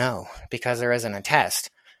don't know, because there isn't a test.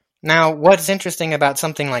 Now, what's interesting about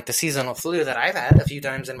something like the seasonal flu that I've had a few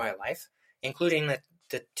times in my life, including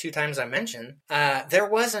the 2 times I mentioned, there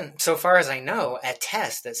wasn't, so far as I know, a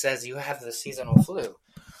test that says you have the seasonal flu.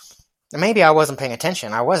 Maybe I wasn't paying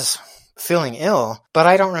attention. I was feeling ill, but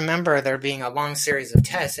I don't remember there being a long series of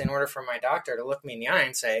tests in order for my doctor to look me in the eye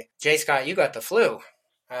and say, J. Scott, you got the flu.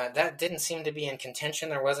 That didn't seem to be in contention.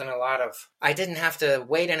 There wasn't I didn't have to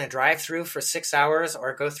wait in a drive-through for 6 hours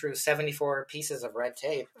or go through 74 pieces of red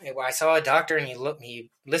tape. I saw a doctor and he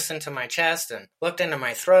listened to my chest and looked into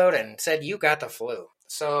my throat and said, you got the flu.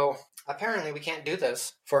 So apparently we can't do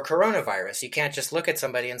this for coronavirus. You can't just look at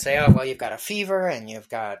somebody and say, oh, well, you've got a fever and you've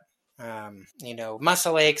got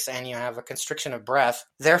muscle aches and you have a constriction of breath,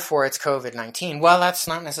 therefore it's COVID-19. Well, that's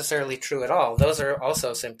not necessarily true at all. Those are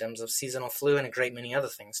also symptoms of seasonal flu and a great many other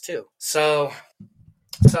things too. So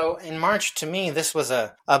in March, to me, this was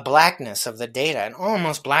a blackness of the data, an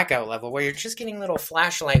almost blackout level where you're just getting little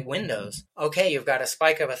flashlight windows. Okay, you've got a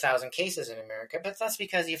spike of 1,000 cases in America, but that's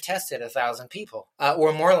because you've tested 1,000 people.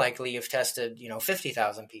 Or more likely, you've tested,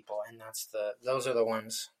 50,000 people, and those are the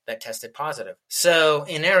ones that tested positive. So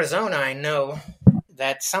in Arizona, I know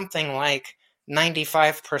that something like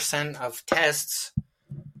 95% of tests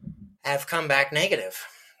have come back negative.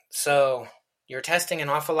 So you're testing an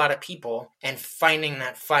awful lot of people and finding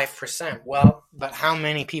that 5%. Well, but how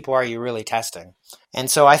many people are you really testing? And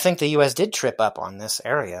so I think the U.S. did trip up on this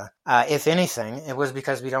area. If anything, it was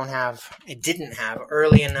because it didn't have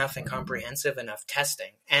early enough and comprehensive enough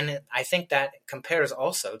testing. And I think that compares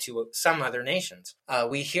also to some other nations.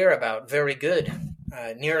 We hear about very good,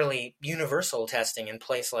 nearly universal testing in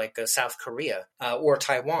place like South Korea or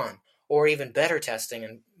Taiwan, or even better testing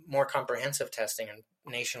and more comprehensive testing in a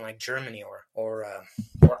nation like Germany or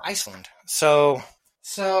Iceland. So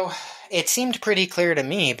it seemed pretty clear to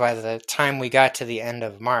me by the time we got to the end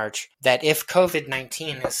of March that if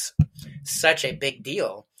COVID-19 is such a big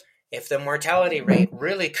deal, if the mortality rate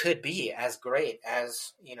really could be as great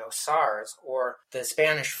as, SARS or the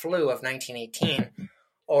Spanish flu of 1918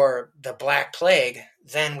 or the Black Plague,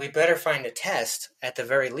 then we better find a test at the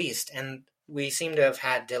very least. And we seem to have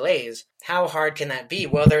had delays. How hard can that be?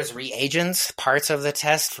 Well, there's reagents, parts of the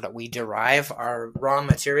test that we derive our raw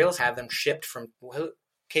materials, have them shipped from,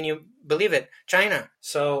 can you believe it, China.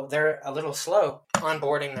 So they're a little slow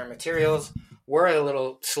onboarding their materials. we're a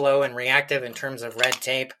little slow and reactive in terms of red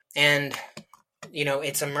tape. And,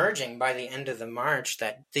 it's emerging by the end of the March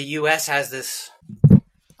that the U.S. has this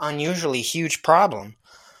unusually huge problem,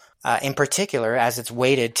 in particular as it's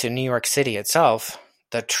weighted to New York City itself,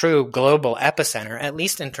 the true global epicenter, at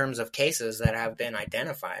least in terms of cases that have been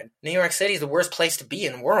identified. New York City is the worst place to be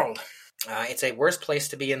in the world. It's a worse place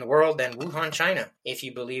to be in the world than Wuhan, China, if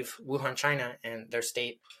you believe Wuhan, China and their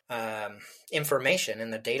state information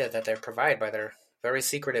and the data that they provide by their very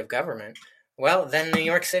secretive government. Well, then New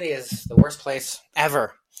York City is the worst place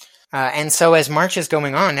ever. And so as March is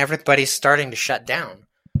going on, everybody's starting to shut down.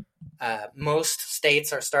 Most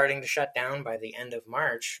states are starting to shut down by the end of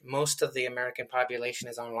March. Most of the American population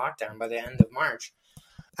is on lockdown by the end of March.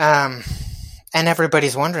 And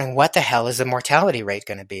everybody's wondering, what the hell is the mortality rate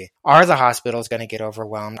going to be? Are the hospitals going to get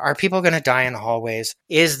overwhelmed? Are people going to die in the hallways?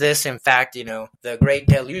 Is this, in fact, the great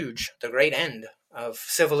deluge, the great end of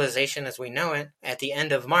civilization as we know it at the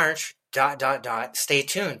end of March? ... Stay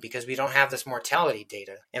tuned, because we don't have this mortality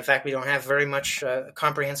data. In fact, we don't have very much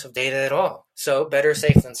comprehensive data at all. So better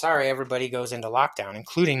safe than sorry, everybody goes into lockdown,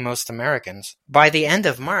 including most Americans. By the end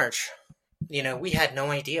of March, we had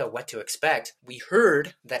no idea what to expect. We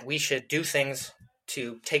heard that we should do things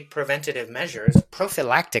to take preventative measures,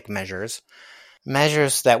 prophylactic measures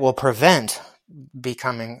that will prevent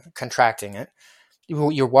contracting it.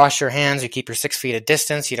 You wash your hands, you keep your 6 feet of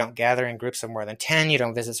distance, you don't gather in groups of more than 10, you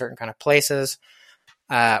don't visit certain kind of places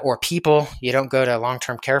or people, you don't go to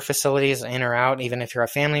long-term care facilities in or out, even if you're a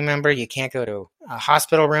family member. You can't go to a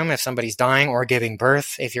hospital room if somebody's dying or giving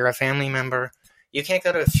birth if you're a family member. You can't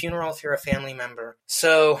go to a funeral if you're a family member.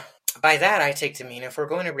 So by that, I take to mean if we're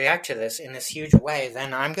going to react to this in this huge way,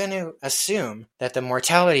 then I'm going to assume that the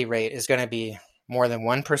mortality rate is going to be more than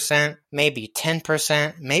 1%, maybe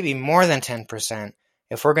 10%, maybe more than 10%.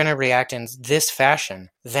 If we're going to react in this fashion,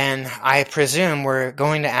 then I presume we're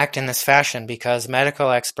going to act in this fashion because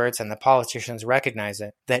medical experts and the politicians recognize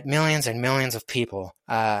it, that millions and millions of people,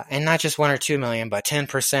 and not just 1 or 2 million, but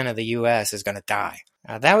 10% of the U.S. is going to die.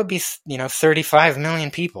 That would be, 35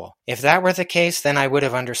 million people. If that were the case, then I would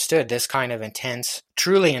have understood this kind of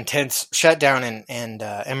truly intense shutdown and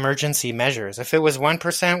emergency measures. If it was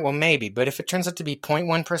 1%, well, maybe. But if it turns out to be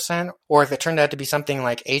 0.1%, or if it turned out to be something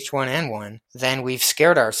like H1N1, then we've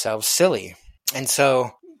scared ourselves silly. And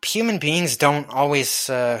so human beings don't always,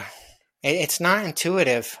 it's not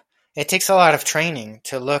intuitive. It takes a lot of training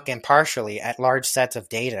to look impartially at large sets of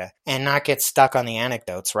data and not get stuck on the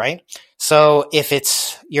anecdotes, right? So if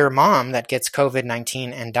it's your mom that gets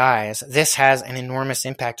COVID-19 and dies, this has an enormous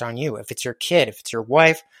impact on you. If it's your kid, if it's your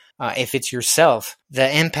wife, if it's yourself,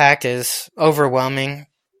 the impact is overwhelming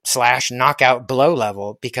 / knockout blow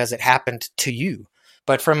level because it happened to you.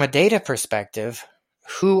 But from a data perspective,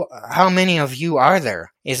 how many of you are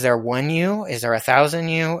there? Is there 1 you? Is there 1,000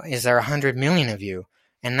 you? Is there 100 million of you?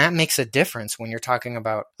 And that makes a difference when you're talking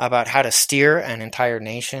about how to steer an entire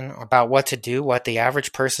nation, about what to do, what the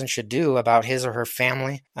average person should do about his or her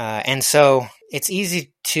family. And so it's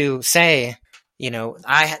easy to say,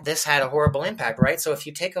 this had a horrible impact, right? So if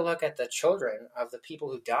you take a look at the children of the people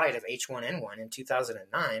who died of H1N1 in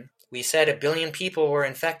 2009, we said 1 billion people were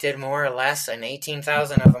infected, more or less, and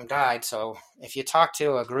 18,000 of them died. So if you talk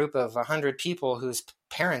to a group of 100 people whose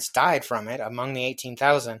parents died from it among the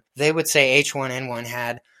 18,000, they would say H1N1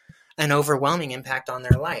 had an overwhelming impact on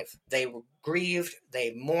their life. They were grieved,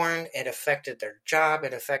 they mourned, it affected their job,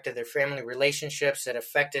 it affected their family relationships, it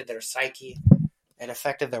affected their psyche, it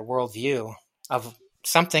affected their worldview. Of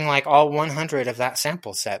something like all 100 of that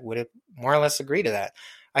sample set would have more or less agree to that.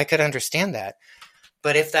 I could understand that.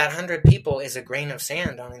 But if that 100 people is a grain of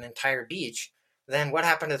sand on an entire beach, then what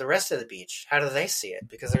happened to the rest of the beach? How do they see it?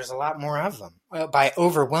 Because there's a lot more of them, by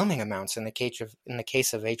overwhelming amounts in the case of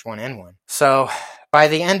H1N1. So by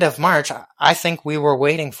the end of March, I think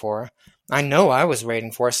I know I was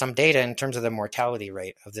waiting for some data in terms of the mortality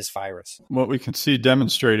rate of this virus. What we can see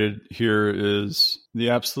demonstrated here is the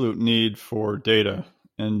absolute need for data.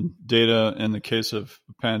 And data in the case of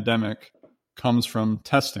a pandemic comes from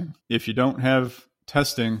testing. If you don't have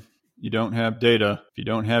testing, you don't have data. If you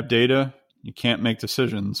don't have data, you can't make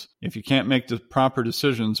decisions. If you can't make the proper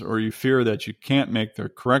decisions, or you fear that you can't make the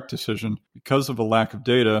correct decision because of a lack of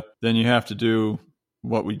data, then you have to do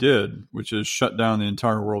what we did, which is shut down the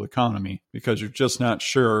entire world economy, because you're just not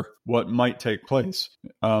sure what might take place.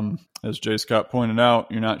 As J. Scott pointed out,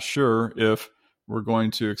 you're not sure if we're going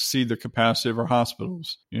to exceed the capacity of our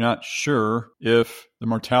hospitals. You're not sure if the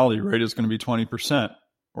mortality rate is going to be 20%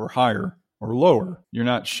 or higher or lower. You're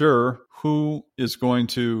not sure who is going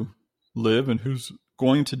to live and who's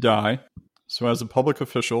going to die. So as a public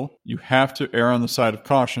official, you have to err on the side of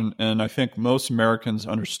caution. And I think most Americans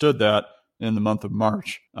understood that in the month of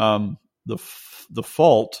March. The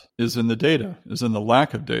fault is in the data, is in the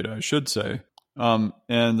lack of data, I should say. And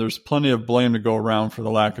there's plenty of blame to go around for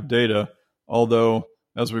the lack of data. Although,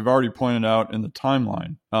 as we've already pointed out in the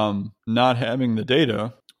timeline, not having the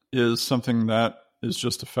data is something that is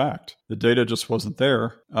just a fact. The data just wasn't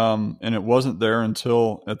there. And it wasn't there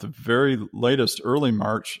until at the very latest, early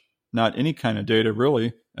March, not any kind of data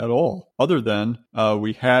really at all, other than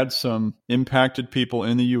we had some impacted people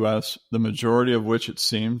in the U.S., the majority of which it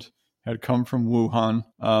seemed had come from Wuhan.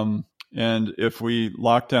 And if we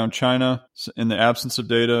lock down China, in the absence of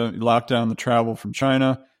data, you lock down the travel from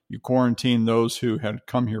China, you quarantine those who had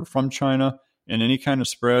come here from China, and any kind of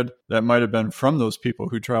spread that might have been from those people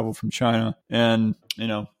who traveled from China. And,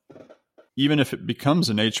 even if it becomes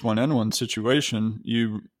an H1N1 situation,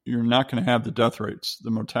 you're not going to have the death rates, the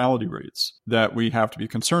mortality rates that we have to be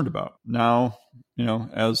concerned about. Now,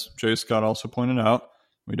 as J. Scott also pointed out,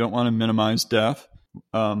 we don't want to minimize death.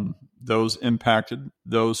 Those impacted,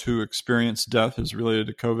 those who experience death is related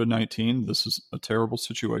to COVID-19. This is a terrible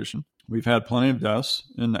situation. We've had plenty of deaths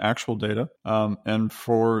in the actual data. And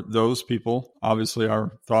for those people, obviously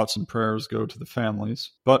our thoughts and prayers go to the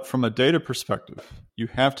families. But from a data perspective, you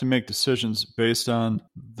have to make decisions based on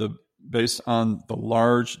the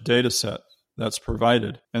large data set that's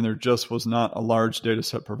provided. And there just was not a large data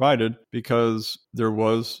set provided because there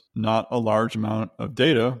was not a large amount of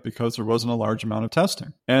data because there wasn't a large amount of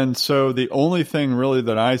testing. And so the only thing really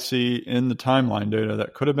that I see in the timeline data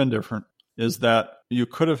that could have been different is that you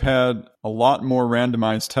could have had a lot more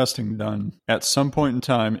randomized testing done at some point in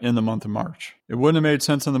time in the month of March. It wouldn't have made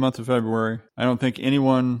sense in the month of February. I don't think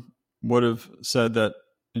anyone would have said that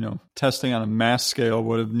testing on a mass scale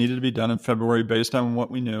would have needed to be done in February based on what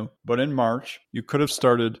we knew. But in March, you could have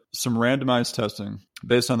started some randomized testing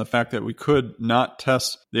based on the fact that we could not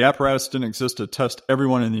test. The apparatus didn't exist to test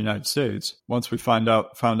everyone in the United States. Once we found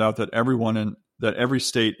out that every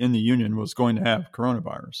state in the union was going to have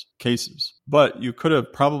coronavirus cases. But you could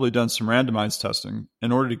have probably done some randomized testing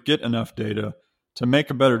in order to get enough data to make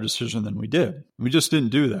a better decision than we did. We just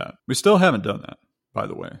didn't do that. We still haven't done that, by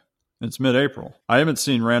the way. It's mid-April. I haven't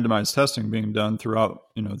seen randomized testing being done throughout,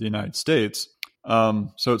 the United States.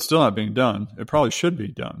 So it's still not being done. It probably should be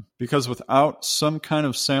done because without some kind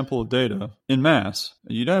of sample of data in mass,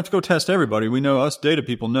 you don't have to go test everybody. We know, us data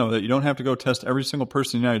people know that you don't have to go test every single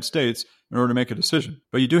person in the United States in order to make a decision.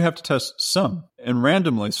 But you do have to test some, and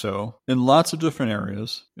randomly so, in lots of different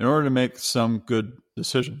areas in order to make some good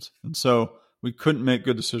decisions. And so we couldn't make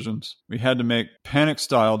good decisions. We had to make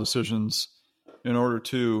panic-style decisions in order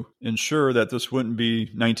to ensure that this wouldn't be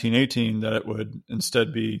 1918, that it would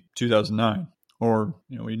instead be 2009. Or,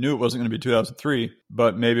 we knew it wasn't going to be 2003,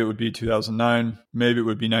 but maybe it would be 2009, maybe it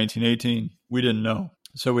would be 1918. We didn't know.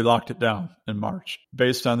 So we locked it down in March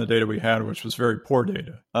based on the data we had, which was very poor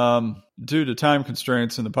data. Due to time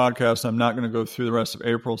constraints in the podcast, I'm not going to go through the rest of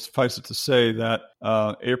April. Suffice it to say that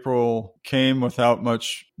April came without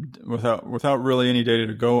really any data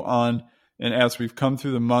to go on. And as we've come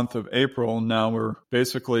through the month of April, now we're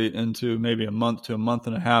basically into maybe a month to a month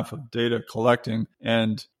and a half of data collecting.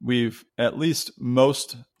 And we've, at least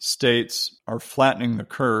most states are flattening the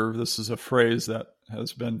curve. This is a phrase that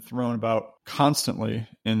has been thrown about constantly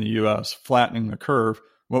in the U.S., flattening the curve.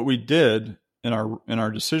 What we did in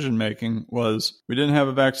our decision making was we didn't have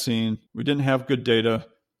a vaccine. We didn't have good data.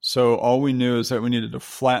 So all we knew is that we needed to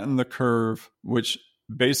flatten the curve, which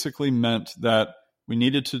basically meant that we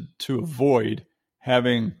needed to avoid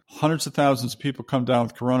having hundreds of thousands of people come down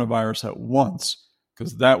with coronavirus at once,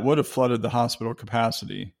 because that would have flooded the hospital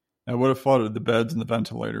capacity. That would have flooded the beds and the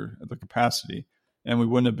ventilator at the capacity, and we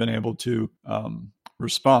wouldn't have been able to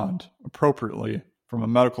respond appropriately from a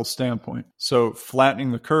medical standpoint. So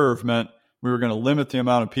flattening the curve meant we were going to limit the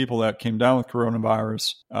amount of people that came down with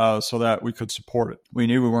coronavirus so that we could support it. We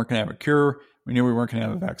knew we weren't going to have a cure. We knew we weren't going to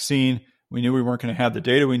have a vaccine. We knew we weren't going to have the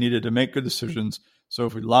data we needed to make good decisions. So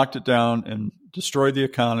if we locked it down and destroyed the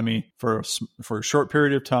economy for a short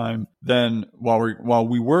period of time, then while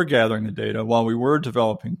we were gathering the data, while we were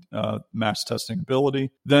developing mass testing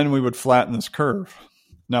ability, then we would flatten this curve.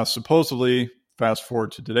 Now, supposedly, fast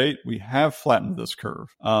forward to date, we have flattened this curve.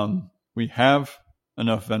 We have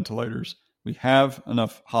enough ventilators. We have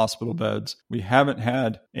enough hospital beds. We haven't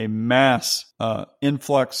had a mass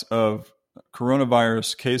influx of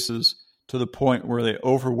coronavirus cases to the point where they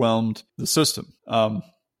overwhelmed the system.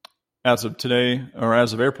 As of today, or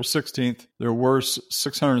as of April 16th, there were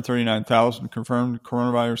 639,000 confirmed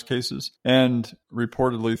coronavirus cases and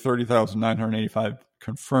reportedly 30,985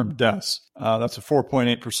 confirmed deaths. That's a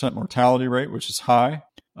 4.8% mortality rate, which is high.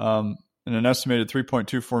 And an estimated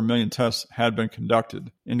 3.24 million tests had been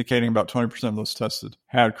conducted, indicating about 20% of those tested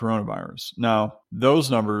had coronavirus. Now,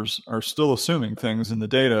 those numbers are still assuming things in the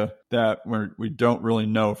data that we don't really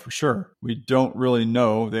know for sure. We don't really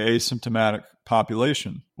know the asymptomatic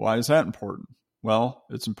population. Why is that important? Well,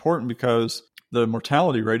 it's important because the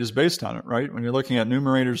mortality rate is based on it, right? When you're looking at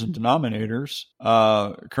numerators and denominators,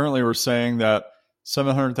 currently we're saying that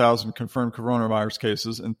 700,000 confirmed coronavirus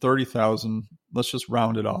cases and 30,000, let's just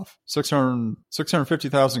round it off,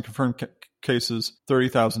 650,000 confirmed cases,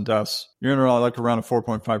 30,000 deaths. You're going to like around a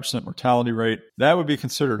 4.5% mortality rate. That would be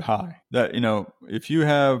considered high. That, if you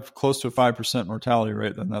have close to a 5% mortality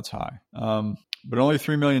rate, then that's high. But only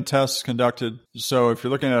 3 million tests conducted. So if you're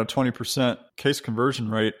looking at a 20% case conversion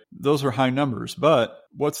rate, those are high numbers. But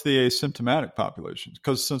what's the asymptomatic population?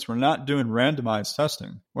 Because since we're not doing randomized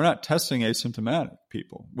testing, we're not testing asymptomatic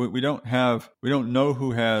people. We don't know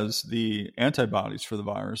who has the antibodies for the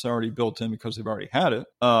virus already built in because they've already had it.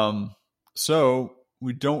 So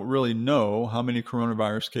we don't really know how many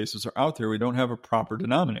coronavirus cases are out there. We don't have a proper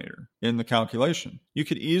denominator in the calculation. You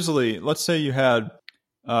could easily, let's say you had,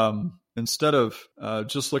 instead of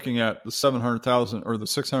just looking at the 700,000 or the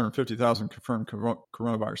 650,000 confirmed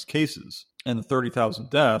coronavirus cases and the 30,000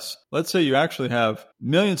 deaths, let's say you actually have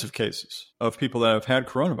millions of cases of people that have had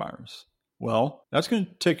coronavirus. Well, that's going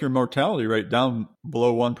to take your mortality rate down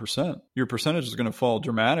below 1%. Your percentage is going to fall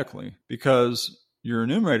dramatically because your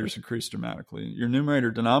numerators increase dramatically. Your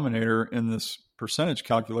numerator denominator in this percentage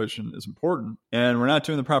calculation is important. And we're not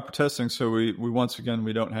doing the proper testing, so we once again,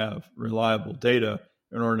 we don't have reliable data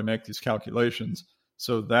in order to make these calculations.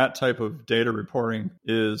 So that type of data reporting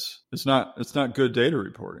it's not good data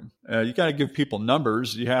reporting. You got to give people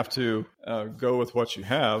numbers. You have to go with what you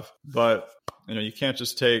have, but you can't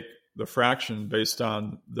just take the fraction based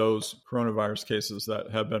on those coronavirus cases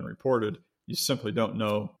that have been reported. You simply don't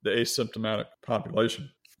know the asymptomatic population.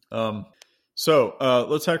 So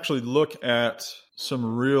let's actually look at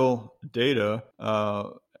some real data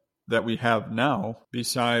that we have now,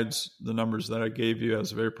 besides the numbers that I gave you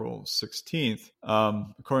as of April 16th.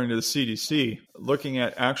 According to the CDC, looking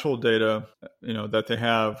at actual data, that they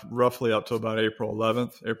have roughly up to about April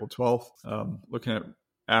 11th, April 12th, looking at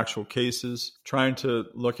actual cases, trying to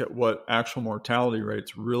look at what actual mortality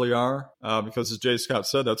rates really are, because as Jay Scott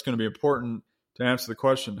said, that's going to be important to answer the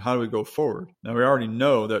question, how do we go forward? Now, we already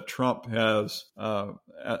know that Trump has,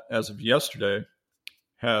 as of yesterday,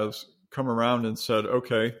 has come around and said,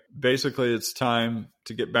 okay, basically it's time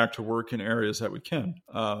to get back to work in areas that we can.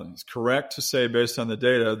 It's correct to say, based on the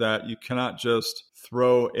data, that you cannot just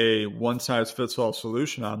throw a one-size-fits-all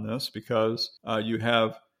solution on this, because you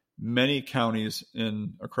have many counties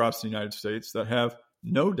across the United States that have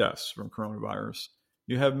no deaths from coronavirus.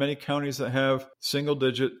 You have many counties that have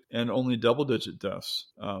single-digit and only double-digit deaths.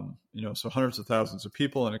 So hundreds of thousands of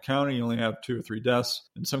people in a county, you only have 2 or 3 deaths.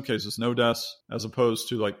 In some cases, no deaths, as opposed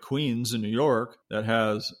to like Queens in New York that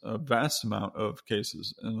has a vast amount of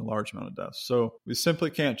cases and a large amount of deaths. So we simply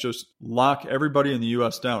can't just lock everybody in the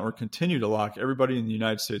U.S. down or continue to lock everybody in the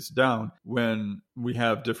United States down when we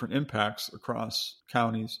have different impacts across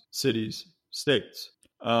counties, cities, states.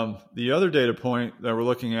 The other data point that we're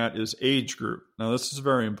looking at is age group. Now, this is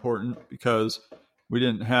very important because we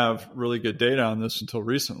didn't have really good data on this until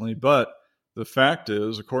recently, but the fact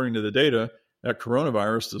is, according to the data, that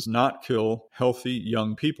coronavirus does not kill healthy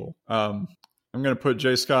young people. I'm going to put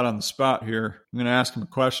Jay Scott on the spot here. I'm going to ask him a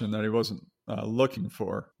question that he wasn't looking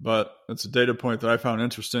for, but it's a data point that I found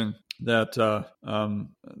interesting that I'm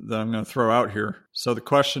going to throw out here. So the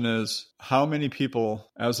question is, how many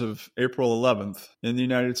people as of April 11th in the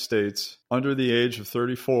United States under the age of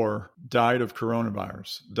 34 died of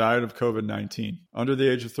coronavirus, died of COVID-19? Under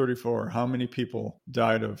the age of 34, how many people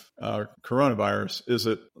died of coronavirus? Is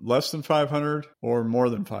it less than 500 or more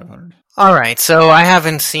than 500? All right, so I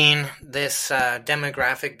haven't seen this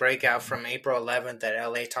demographic breakout from April 11th that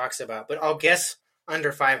LA talks about, but I'll guess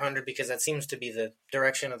under 500 because that seems to be the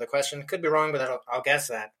direction of the question. Could be wrong, but I'll guess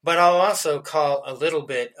that. But I'll also call a little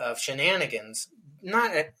bit of shenanigans,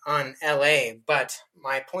 not on LA, but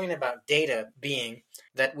my point about data being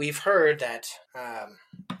that we've heard that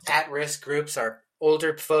at-risk groups are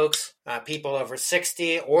older folks, people over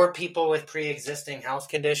 60, or people with pre-existing health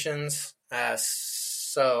conditions.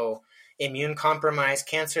 So immune-compromised,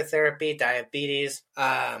 cancer therapy, diabetes,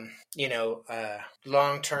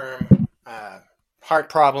 long-term heart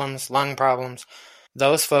problems, lung problems.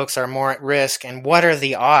 Those folks are more at risk. And what are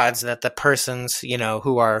the odds that the persons,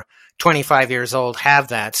 who are 25 years old have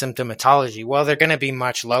that symptomatology? Well, they're going to be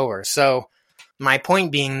much lower. So My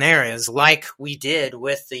point being there is, like we did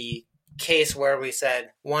with the case where we said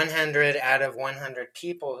 100 out of 100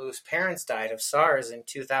 people whose parents died of SARS in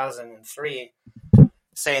 2003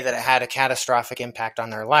 say that it had a catastrophic impact on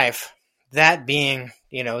their life. That being,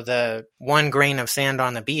 the one grain of sand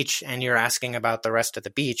on the beach, and you're asking about the rest of the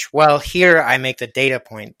beach. Well, here I make the data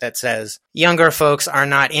point that says younger folks are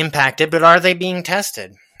not impacted, but are they being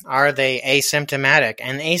tested? Are they asymptomatic?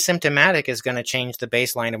 And asymptomatic is going to change the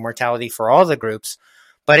baseline of mortality for all the groups.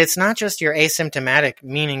 But it's not just you're asymptomatic,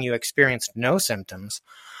 meaning you experienced no symptoms.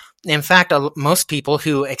 In fact, most people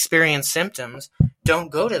who experience symptoms don't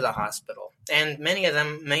go to the hospital, and many of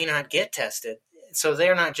them may not get tested. So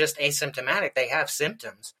they're not just asymptomatic, they have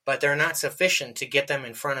symptoms, but they're not sufficient to get them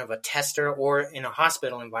in front of a tester or in a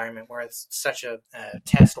hospital environment where it's such a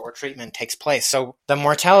test or treatment takes place. So the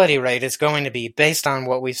mortality rate is going to be, based on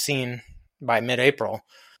what we've seen by mid-April,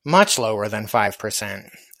 much lower than 5%.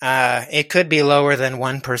 It could be lower than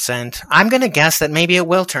 1%. I'm going to guess that maybe it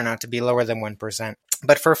will turn out to be lower than 1%.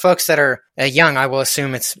 But for folks that are young, I will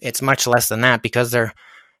assume it's much less than that because they're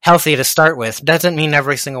healthy to start with. Doesn't mean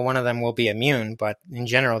every single one of them will be immune, but in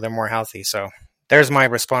general, they're more healthy. So there's my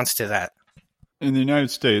response to that. In the United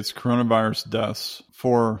States, coronavirus deaths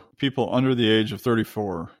for people under the age of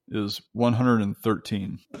 34 is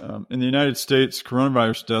 113. In the United States,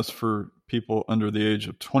 coronavirus deaths for people under the age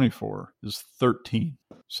of 24 is 13.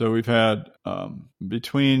 So we've had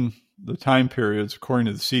between the time periods, according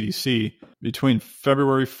to the CDC, between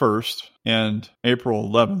February 1st and April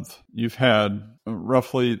 11th, you've had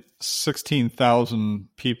roughly 16,000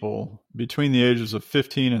 people between the ages of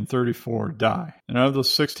 15 and 34 die. And out of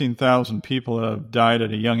those 16,000 people that have died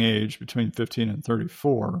at a young age between 15 and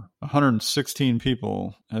 34, 116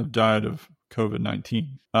 people have died of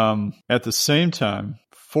COVID-19. At the same time,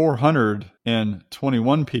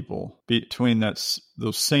 421 people between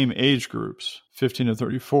those same age groups, 15 to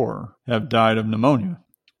 34, have died of pneumonia.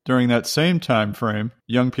 During that same time frame,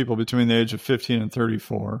 young people between the age of 15 and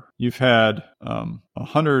 34, you've had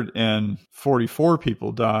 144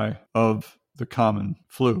 people die of the common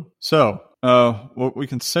flu. So what we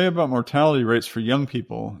can say about mortality rates for young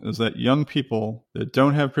people is that young people that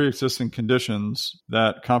don't have pre-existing conditions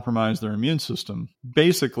that compromise their immune system,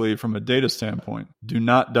 basically from a data standpoint, do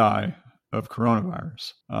not die of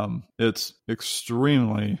coronavirus. It's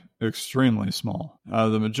extremely, extremely small.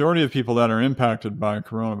 The majority of people that are impacted by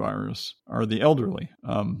coronavirus are the elderly.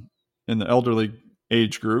 In the elderly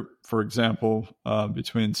age group, for example,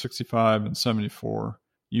 between 65 and 74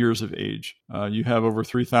 years of age, you have over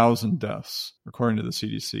 3,000 deaths, according to the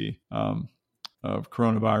CDC, of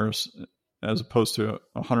coronavirus, as opposed to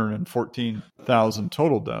 114,000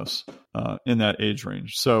 total deaths in that age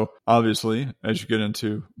range. So obviously, as you get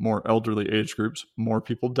into more elderly age groups, more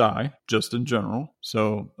people die just in general.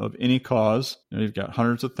 So of any cause, you've got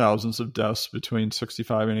hundreds of thousands of deaths between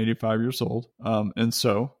 65 and 85 years old. And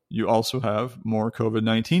so you also have more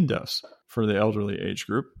COVID-19 deaths for the elderly age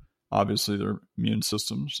group. Obviously, their immune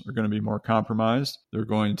systems are going to be more compromised. They're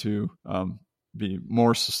going to be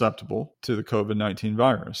more susceptible to the COVID-19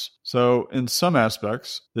 virus. So in some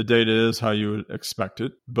aspects, the data is how you would expect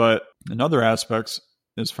it. But in other aspects,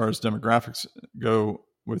 as far as demographics go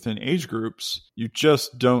within age groups, you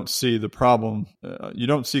just don't see the problem. You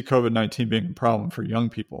don't see COVID-19 being a problem for young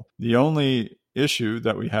people. The only issue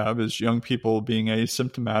that we have is young people being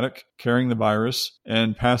asymptomatic, carrying the virus,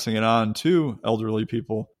 and passing it on to elderly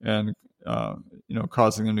people and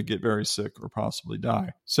causing them to get very sick or possibly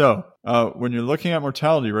die. So when you're looking at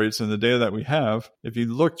mortality rates and the data that we have, if you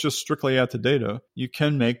look just strictly at the data, you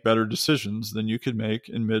can make better decisions than you could make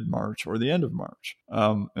in mid-March or the end of March.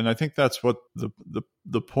 And I think that's what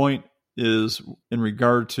the point is in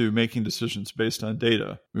regard to making decisions based on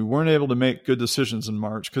data. We weren't able to make good decisions in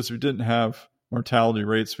March because we didn't have mortality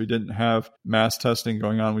rates. We didn't have mass testing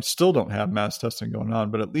going on. We still don't have mass testing going on,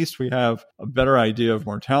 but at least we have a better idea of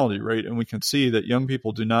mortality rate, and we can see that young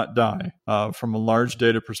people do not die from a large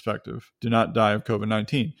data perspective, do not die of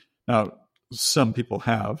COVID-19. Now, some people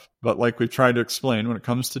have, but like we've tried to explain, when it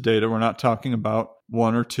comes to data, we're not talking about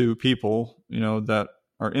one or two people, that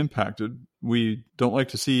are impacted. We don't like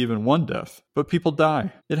to see even one death, but people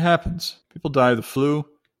die. It happens. People die of the flu.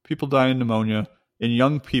 People die of pneumonia. And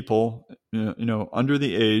young people, under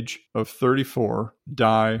the age of 34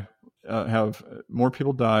 have more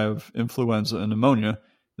people die of influenza and pneumonia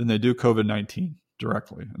than they do COVID-19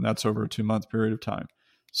 directly. And that's over a 2-month period of time.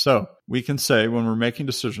 So we can say when we're making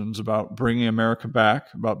decisions about bringing America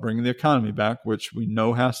back, about bringing the economy back, which we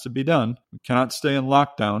know has to be done, we cannot stay in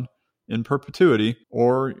lockdown in perpetuity,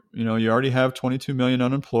 or, you already have 22 million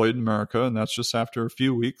unemployed in America, and that's just after a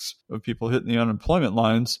few weeks of people hitting the unemployment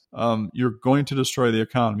lines, you're going to destroy the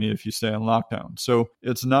economy if you stay on lockdown. So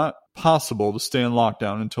it's not possible to stay in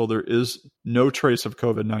lockdown until there is no trace of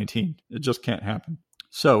COVID-19. It just can't happen.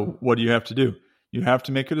 So what do you have to do? You have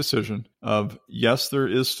to make a decision of, yes, there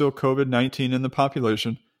is still COVID-19 in the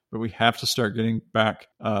population, but we have to start getting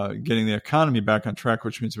the economy back on track,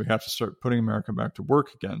 which means we have to start putting America back to work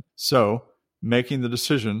again. So making the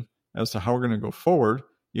decision as to how we're going to go forward,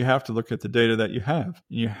 you have to look at the data that you have.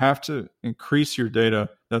 You have to increase your data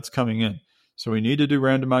that's coming in. So we need to do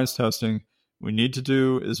randomized testing. We need to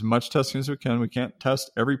do as much testing as we can. We can't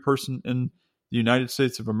test every person in the United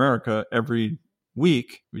States of America every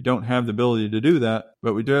week. We don't have the ability to do that,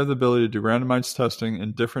 but we do have the ability to do randomized testing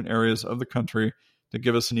in different areas of the country to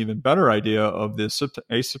give us an even better idea of the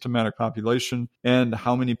asymptomatic population and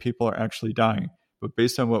how many people are actually dying. But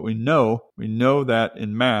based on what we know that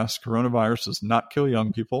in mass, coronavirus does not kill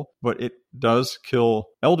young people, but it does kill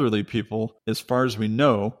elderly people, as far as we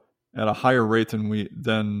know, at a higher rate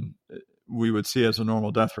than we would see as a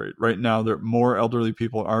normal death rate. Right now, more elderly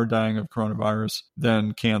people are dying of coronavirus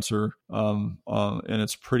than cancer, and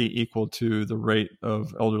it's pretty equal to the rate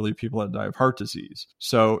of elderly people that die of heart disease.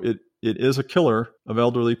 So it is a killer of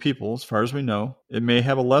elderly people, as far as we know. It may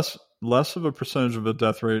have a less of a percentage of a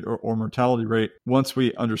death rate or mortality rate once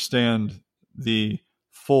we understand the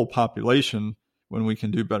full population, when we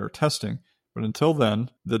can do better testing. But until then,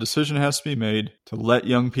 the decision has to be made to let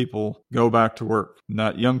young people go back to work,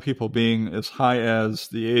 not young people being as high as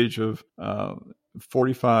the age of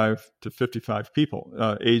 45 to 55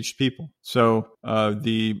 people, aged people. So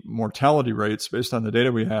the mortality rates, based on the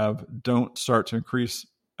data we have, don't start to increase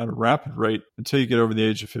at a rapid rate until you get over the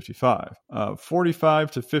age of 55.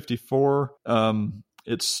 45 to 54,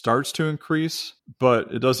 it starts to increase,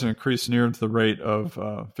 but it doesn't increase near the rate of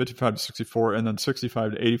 55 to 64, and then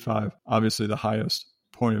 65 to 85, obviously the highest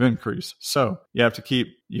point of increase. So you have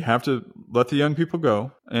to let the young people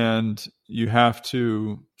go, and you have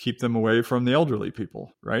to keep them away from the elderly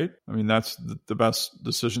people, right? I mean, that's the best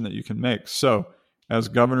decision that you can make. So as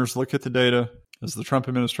governors look at the data, as the Trump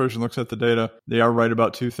administration looks at the data, they are right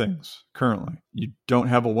about two things currently. You don't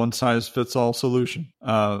have a one-size-fits-all solution.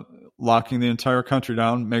 Locking the entire country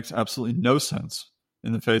down makes absolutely no sense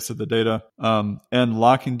in the face of the data. And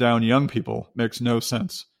locking down young people makes no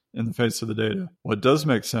sense in the face of the data. What does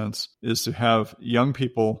make sense is to have young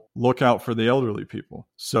people look out for the elderly people.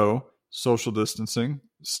 So social distancing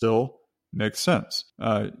still makes sense.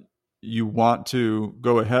 You want to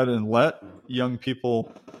go ahead and let young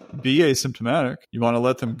people be asymptomatic. You want to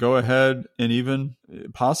let them go ahead, and even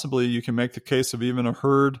possibly you can make the case of even a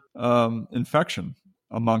herd infection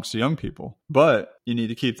amongst young people. But you need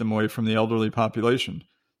to keep them away from the elderly population.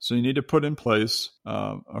 So you need to put in place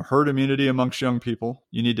a herd immunity amongst young people.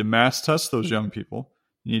 You need to mass test those young people.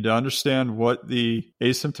 You need to understand what the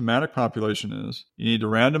asymptomatic population is. You need to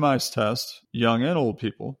randomize test young and old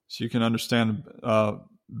people so you can understand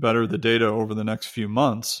better the data over the next few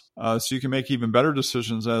months, so you can make even better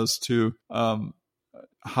decisions as to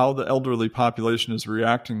how the elderly population is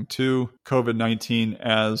reacting to COVID-19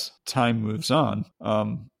 as time moves on,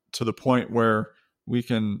 to the point where we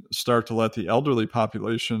can start to let the elderly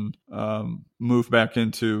population move back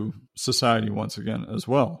into society once again as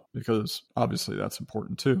well, because obviously that's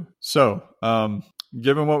important too. So,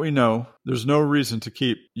 given what we know, there's no reason to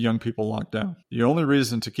keep young people locked down. The only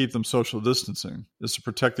reason to keep them social distancing is to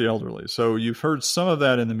protect the elderly. So you've heard some of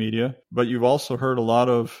that in the media, but you've also heard a lot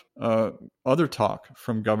of other talk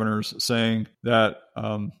from governors saying that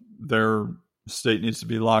their state needs to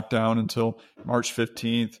be locked down until March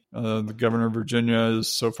 15th. The governor of Virginia is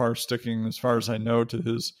so far sticking, as far as I know, to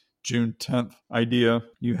his June 10th idea.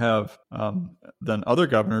 You have then other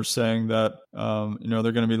governors saying that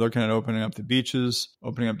they're going to be looking at opening up the beaches,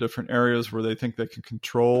 opening up different areas where they think they can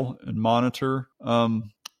control and monitor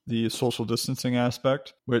the social distancing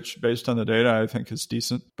aspect, which based on the data I think is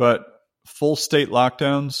decent. But full state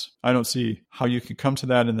lockdowns, I don't see how you can come to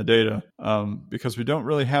that in the data, because we don't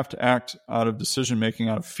really have to act out of decision making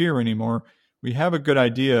out of fear anymore. We have a good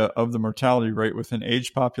idea of the mortality rate within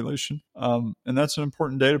aged population, and that's an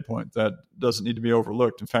important data point that doesn't need to be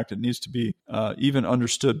overlooked. In fact, it needs to be even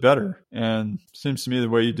understood better. And it seems to me the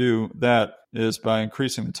way you do that is by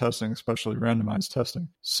increasing the testing, especially randomized testing.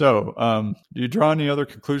 So, do you draw any other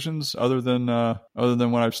conclusions other than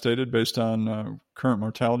what I've stated based on current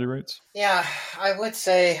mortality rates? Yeah, I would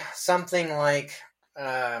say something like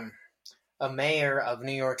a mayor of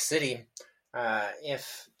New York City,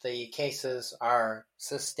 if the cases are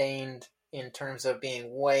sustained in terms of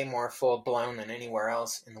being way more full-blown than anywhere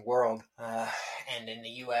else in the world, and in the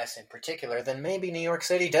U.S. in particular, then maybe New York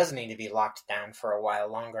City does need to be locked down for a while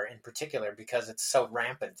longer, in particular because it's so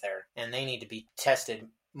rampant there, and they need to be tested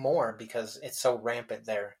more because it's so rampant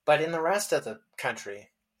there. But in the rest of the country,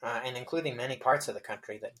 and including many parts of the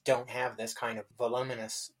country that don't have this kind of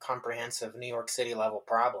voluminous, comprehensive New York City level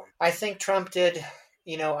problem, I think Trump did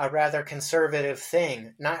a rather conservative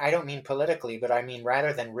thing. I don't mean politically, but I mean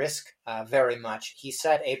rather than risk very much, he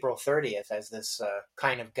set April 30th as this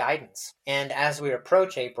kind of guidance. And as we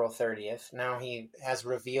approach April 30th, now he has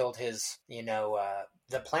revealed his,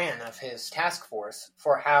 the plan of his task force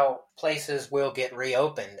for how places will get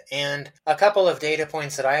reopened. And a couple of data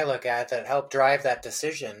points that I look at that help drive that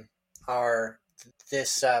decision are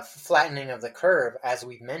this flattening of the curve, as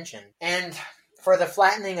we've mentioned. And for the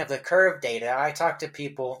flattening of the curve data, I talk to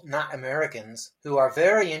people, not Americans, who are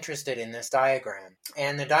very interested in this diagram.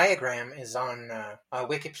 And the diagram is on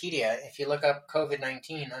Wikipedia. If you look up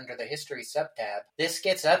COVID-19 under the History subtab, this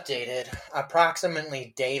gets updated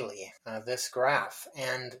approximately daily, this graph.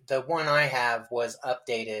 And the one I have was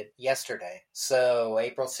updated yesterday, so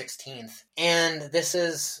April 16th. And this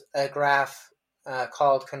is a graph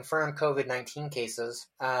called Confirmed COVID-19 Cases.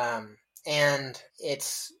 And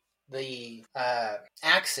it's the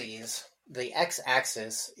axes, the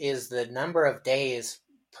x-axis is the number of days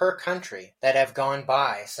per country that have gone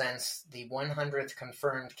by since the 100th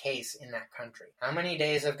confirmed case in that country. How many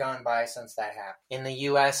days have gone by since that happened? In the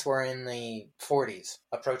U.S., we're in the 40s,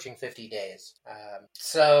 approaching 50 days.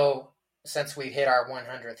 So since we hit our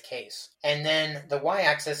 100th case. And then the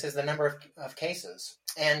y-axis is the number of cases.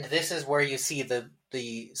 And this is where you see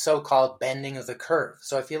the so-called bending of the curve.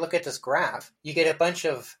 So if you look at this graph, you get a bunch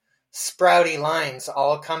of sprouty lines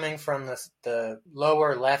all coming from the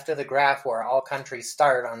lower left of the graph where all countries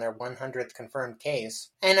start on their 100th confirmed case.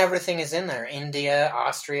 And everything is in there. India,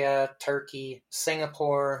 Austria, Turkey,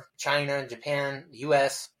 Singapore, China, Japan,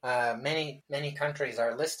 US. Many countries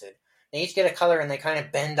are listed. They each get a color and they kind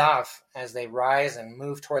of bend off as they rise and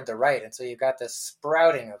move toward the right. And so you've got this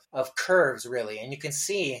sprouting of curves, really. And you can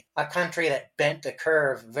see a country that bent the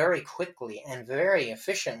curve very quickly and very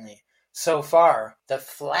efficiently. So far, the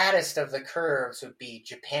flattest of the curves would be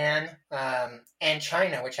Japan and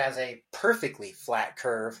China, which has a perfectly flat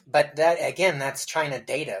curve. But that's China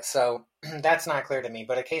data, so that's not clear to me.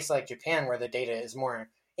 But a case like Japan, where the data is more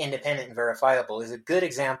independent and verifiable, is a good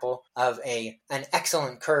example of an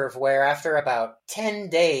excellent curve where after about 10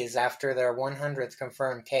 days after their 100th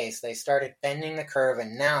confirmed case, they started bending the curve,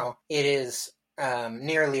 and now it is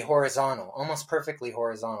nearly horizontal, almost perfectly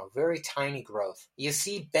horizontal, very tiny growth. You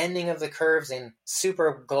see bending of the curves in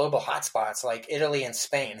super global hotspots like Italy and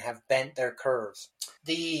Spain have bent their curves.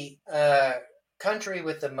 The country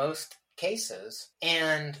with the most cases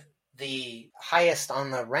and the highest on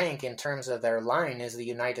the rank in terms of their line is the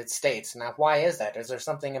United States. Now, why is that? Is there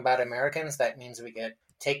something about Americans that means we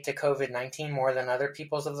take to COVID-19 more than other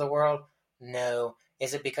peoples of the world? No.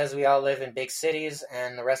 Is it because we all live in big cities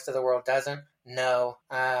and the rest of the world doesn't? No.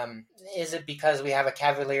 Is it because we have a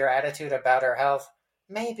cavalier attitude about our health?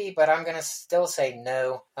 Maybe, but I'm going to still say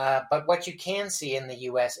no. But what you can see in the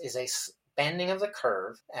U.S. is a bending of the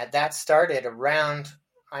curve. That started around,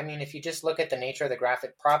 if you just look at the nature of the graph,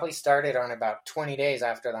 it probably started on about 20 days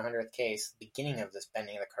after the 100th case, the beginning of this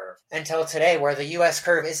bending of the curve. Until today, where the U.S.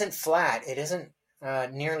 curve isn't flat. It isn't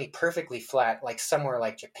nearly perfectly flat like somewhere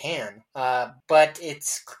like Japan, but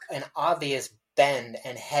it's an obvious bend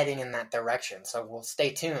and heading in that direction, so we'll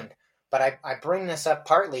stay tuned. But I bring this up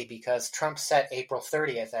partly because Trump set April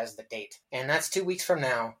 30th as the date, and that's 2 weeks from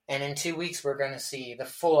now, and in 2 weeks we're going to see the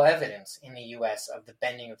full evidence in the U.S. of the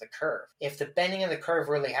bending of the curve. If the bending of the curve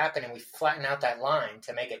really happened and we flatten out that line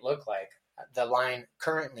to make it look like the line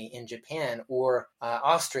currently in Japan or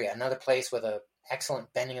Austria, another place with a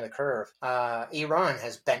excellent bending of the curve. Iran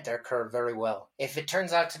has bent their curve very well. If it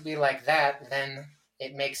turns out to be like that, then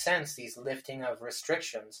it makes sense, these lifting of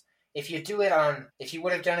restrictions. If you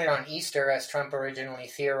would have done it on Easter as Trump originally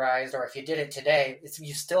theorized, or if you did it today,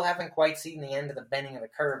 you still haven't quite seen the end of the bending of the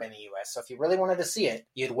curve in the U.S. So if you really wanted to see it,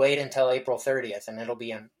 you'd wait until April 30th, and it'll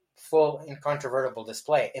be in full incontrovertible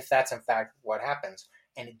display, if that's in fact what happens.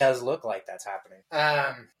 And it does look like that's happening.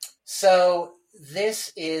 So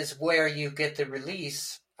this is where you get the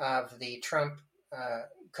release of the Trump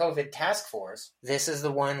COVID task force. This is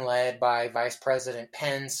the one led by Vice President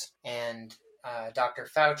Pence and Dr.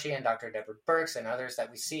 Fauci and Dr. Deborah Birx and others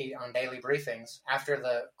that we see on daily briefings after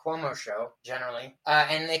the Cuomo show, generally.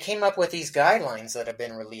 And they came up with these guidelines that have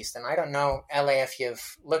been released. And I don't know, LA, if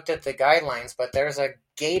you've looked at the guidelines, but there's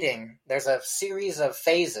a series of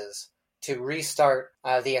phases to restart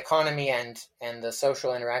the economy and the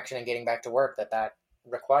social interaction and getting back to work that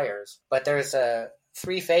requires. But there's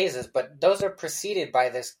 3 phases, but those are preceded by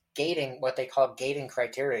this gating, what they call gating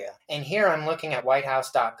criteria. And here I'm looking at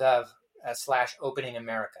whitehouse.gov/opening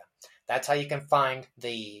America. That's how you can find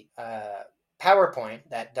the PowerPoint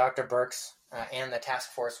that Dr. Birx and the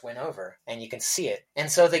task force went over, and you can see it.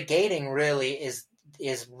 And so the gating really is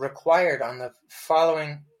required on the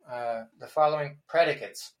following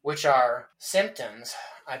predicates, which are symptoms,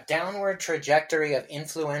 a downward trajectory of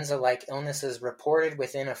influenza-like illnesses reported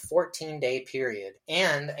within a 14-day period,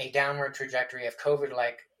 and a downward trajectory of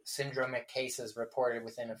COVID-like syndromic cases reported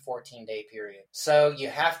within a 14-day period. So you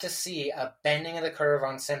have to see a bending of the curve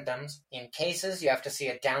on symptoms. In cases, you have to see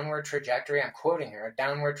a downward trajectory, I'm quoting here, a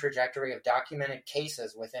downward trajectory of documented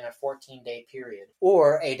cases within a 14-day period,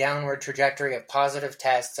 or a downward trajectory of positive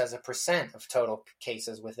tests as a percent of total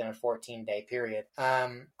cases within a 14-day period.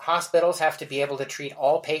 Hospitals have to be able to treat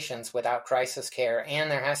all patients without crisis care, and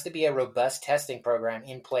there has to be a robust testing program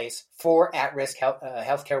in place for at-risk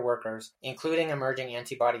healthcare workers, including emerging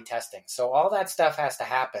antibody testing. So all that stuff has to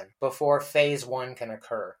happen before phase 1 can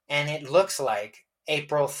occur. And it looks like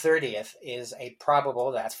April 30th is a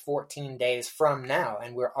probable, that's 14 days from now,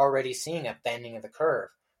 and we're already seeing a bending of the curve.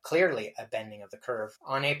 Clearly a bending of the curve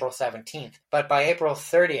on April 17th. But by April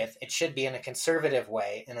 30th, it should be in a conservative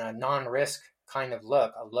way, in a non-risk kind of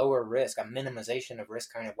look, a lower risk, a minimization of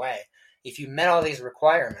risk kind of way. If you met all these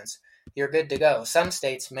requirements, you're good to go. Some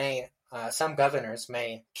states some governors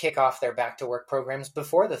may kick off their back-to-work programs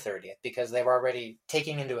before the 30th because they've already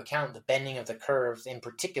taken into account the bending of the curves in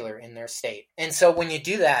particular in their state. And so when you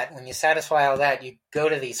do that, when you satisfy all that, you go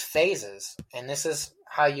to these phases, and this is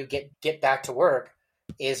how you get back to work,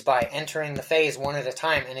 is by entering the phase one at a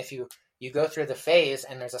time. And if you go through the phase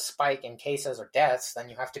and there's a spike in cases or deaths, then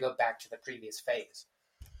you have to go back to the previous phase.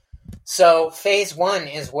 So phase 1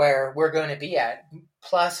 is where we're going to be at,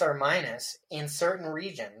 plus or minus, in certain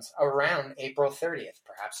regions around April 30th.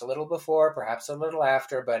 Perhaps a little before, perhaps a little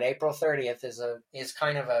after, but April 30th is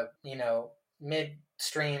kind of a,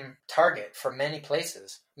 midstream target for many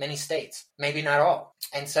places, many states, maybe not all.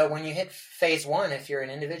 And so when you hit phase 1, if you're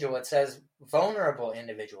an individual, it says vulnerable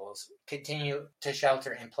individuals continue to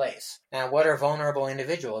shelter in place. Now, what are vulnerable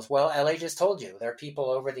individuals? Well, LA just told you. They're people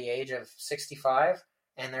over the age of 65,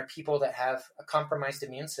 and they're people that have compromised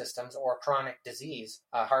immune systems or chronic disease,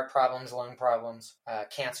 heart problems, lung problems,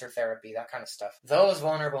 cancer therapy, that kind of stuff. Those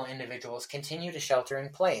vulnerable individuals continue to shelter in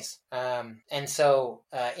place. And so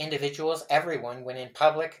individuals, everyone, when in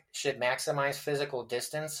public, should maximize physical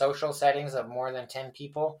distance. Social settings of more than 10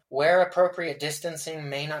 people, where appropriate distancing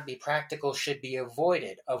may not be practical, should be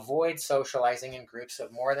avoided. Avoid socializing in groups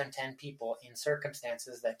of more than 10 people in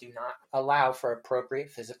circumstances that do not allow for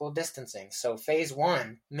appropriate physical distancing. So phase 1,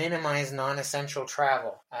 minimize non-essential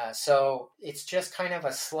travel. So it's just kind of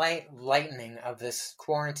a slight lightening of this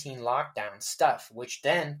quarantine lockdown stuff, which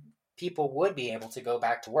then people would be able to go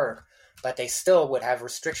back to work, but they still would have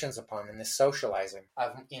restrictions upon them, this socializing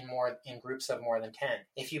in groups of more than 10.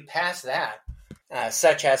 If you pass that,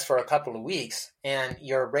 such as for a couple of weeks, and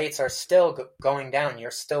your rates are still going down,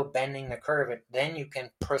 you're still bending the curve, then you can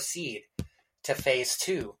proceed to phase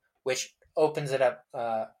 2, which opens it up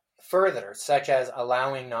further, such as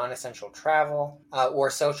allowing non-essential travel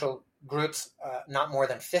or social groups not more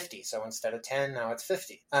than 50. So instead of 10, now it's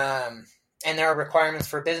 50. And there are requirements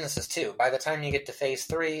for businesses too. By the time you get to phase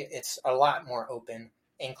 3, it's a lot more open,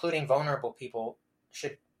 including vulnerable people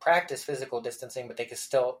should practice physical distancing, but they can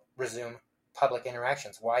still resume public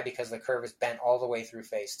interactions. Why? Because the curve is bent all the way through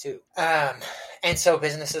phase 2. And so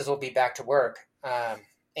businesses will be back to work.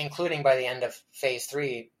 Including by the end of phase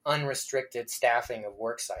 3, unrestricted staffing of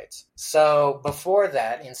work sites. So before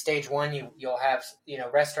that, in stage 1, you'll have,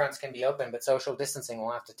 restaurants can be open, but social distancing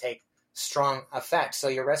will have to take strong effect. So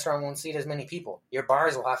your restaurant won't seat as many people. Your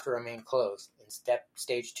bars will have to remain closed. In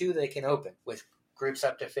stage 2, they can open with groups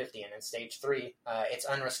up to 50. And in stage 3, it's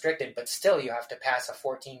unrestricted, but still you have to pass a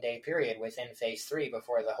 14-day period within phase 3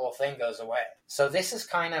 before the whole thing goes away. So this is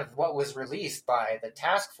kind of what was released by the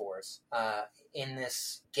task force in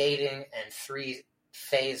this gating and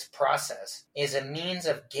 3-phase process, is a means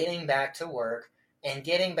of getting back to work and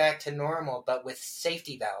getting back to normal, but with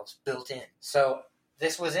safety valves built in. So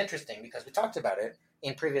this was interesting because we talked about it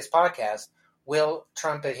in previous podcasts. Will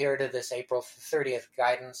Trump adhere to this April 30th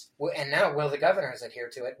guidance? And now, will the governors adhere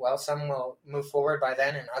to it? Well, some will move forward by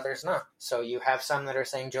then and others not. So you have some that are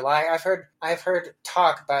saying July. I've heard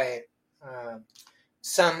talk by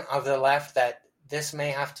some of the left that this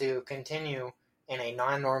may have to continue in a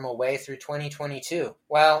non-normal way through 2022.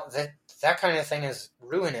 Well, that kind of thing is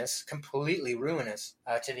ruinous, completely ruinous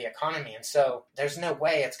to the economy. And so there's no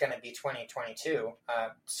way it's going to be 2022.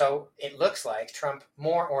 So it looks like Trump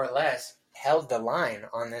more or less held the line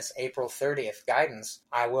on this April 30th guidance.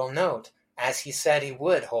 I will note, as he said he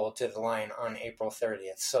would hold to the line on April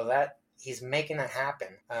 30th. So that he's making it happen,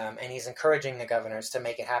 and he's encouraging the governors to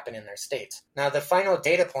make it happen in their states. Now, the final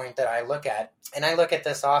data point that I look at, and I look at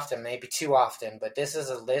this often, maybe too often, but this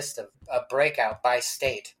is a list of a breakout by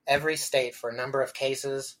state, every state for number of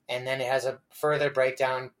cases, and then it has a further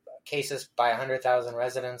breakdown, cases by 100,000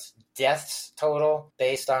 residents, deaths total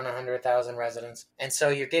based on 100,000 residents. And so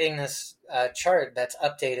you're getting this chart that's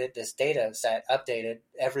updated, this data set updated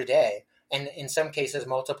every day, and in some cases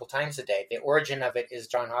multiple times a day. The origin of it is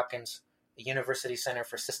Johns Hopkins University Center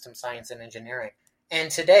for System Science and Engineering. And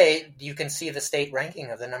today you can see the state ranking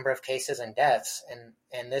of the number of cases and deaths.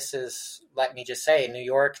 And this is, let me just say, New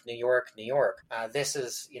York, New York, New York. This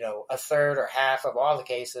is, a third or half of all the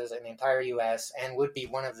cases in the entire U.S. and would be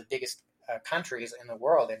one of the biggest countries in the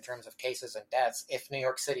world in terms of cases and deaths if New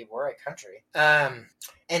York City were a country.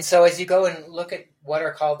 And so as you go and look at what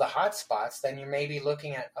are called the hot spots, then you may be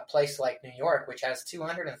looking at a place like New York, which has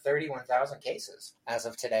 231,000 cases as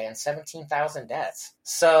of today and 17,000 deaths.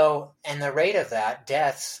 So, and the rate of that,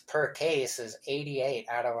 deaths per case, is 88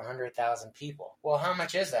 out of 100,000 people. Well, how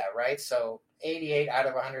much is that, right? So 88 out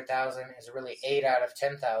of 100,000 is really 8 out of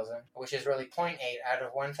 10,000, which is really 0.8 out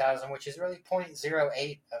of 1,000, which is really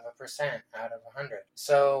 0.08% out of 100.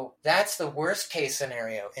 So that's the worst case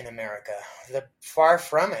scenario in America. Far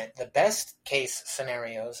from it, the best case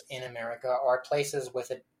scenarios in America are places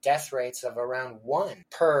with death rates of around 1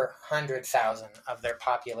 per 100,000 of their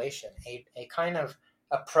population, a kind of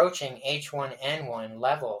approaching H1N1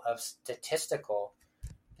 level of statistical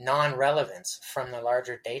non-relevance from the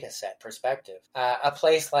larger data set perspective. A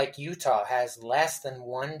place like Utah has less than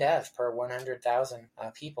 1 death per 100,000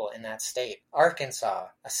 people in that state. Arkansas,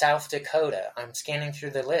 South Dakota, I'm scanning through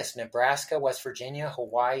the list, Nebraska, West Virginia,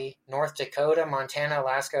 Hawaii, North Dakota, Montana,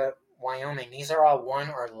 Alaska, Wyoming. These are all 1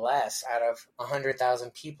 or less out of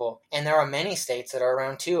 100,000 people. And there are many states that are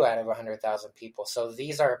around 2 out of 100,000 people. So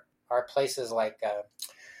these are places like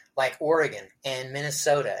Oregon and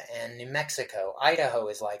Minnesota and New Mexico. Idaho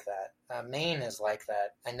is like that. Maine is like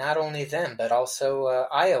that. And not only them, but also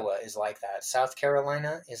Iowa is like that. South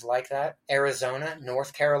Carolina is like that. Arizona,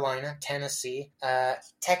 North Carolina, Tennessee,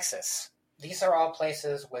 Texas. These are all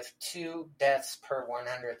places with 2 deaths per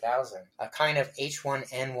 100,000, a kind of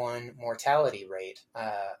H1N1 mortality rate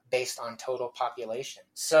based on total population.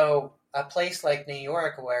 So a place like New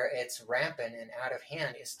York, where it's rampant and out of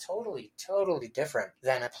hand, is totally, totally different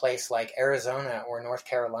than a place like Arizona or North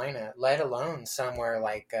Carolina, let alone somewhere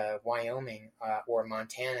like Wyoming or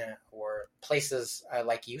Montana or places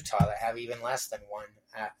like Utah that have even less than 1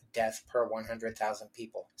 death per 100,000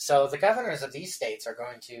 people. So the governors of these states are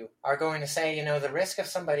going to say, the risk of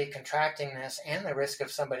somebody contracting this and the risk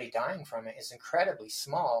of somebody dying from it is incredibly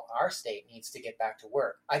small. Our state needs to get back to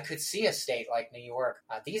work. I could see a state like New York.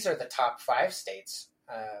 These are the top 5 states.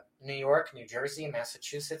 New York, New Jersey,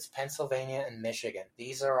 Massachusetts, Pennsylvania, and Michigan.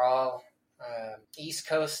 These are all East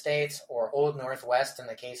Coast states, or Old Northwest in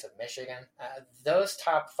the case of Michigan. Those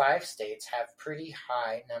top 5 states have pretty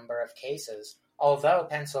high number of cases, although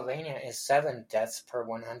Pennsylvania is 7 deaths per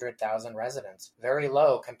 100,000 residents. Very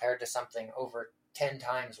low compared to something over 10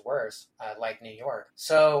 times worse, like New York.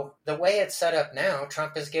 So the way it's set up now,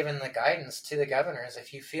 Trump has given the guidance to the governors: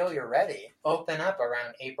 if you feel you're ready, open up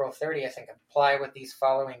around April 30th and comply with these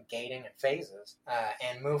following gating and phases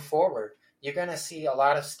and move forward. You're going to see a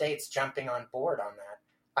lot of states jumping on board on that.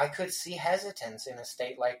 I could see hesitance in a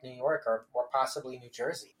state like New York or possibly New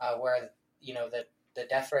Jersey, where the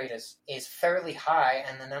death rate is fairly high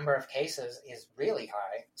and the number of cases is really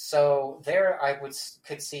high. So there I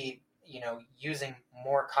could see using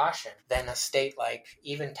more caution than a state like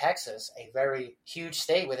even Texas, a very huge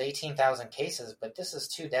state with 18,000 cases, but this is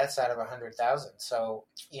 2 deaths out of 100,000. So,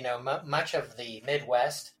 much of the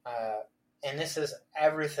Midwest, and this is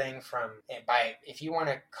everything from, if you want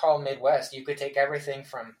to call Midwest, you could take everything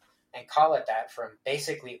from, and call it that, from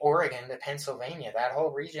basically Oregon to Pennsylvania. That whole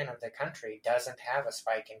region of the country doesn't have a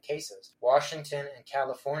spike in cases. Washington and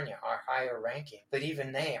California are higher ranking, but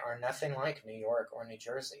even they are nothing like New York or New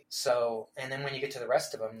Jersey. So, and then when you get to the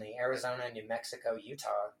rest of them, the Arizona, New Mexico, Utah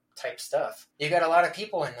type stuff, you got a lot of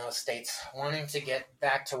people in those states wanting to get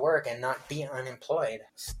back to work and not be unemployed.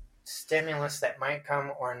 stimulus that might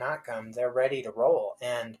come or not come, they're ready to roll.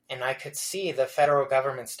 And I could see the federal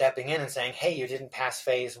government stepping in and saying, hey, you didn't pass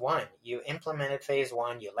phase 1. You implemented phase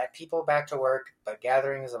 1, you let people back to work, but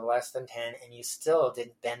gatherings of less than 10, and you still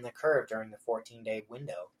didn't bend the curve during the 14-day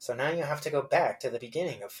window. So now you have to go back to the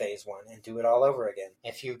beginning of phase 1 and do it all over again.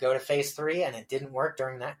 If you go to phase 3 and it didn't work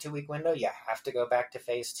during that 2-week window, you have to go back to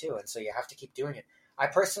phase 2, and so you have to keep doing it. I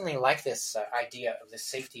personally like this idea of the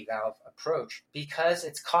safety valve approach because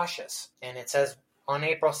it's cautious, and it says on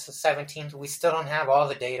April 17th, we still don't have all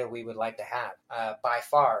the data we would like to have by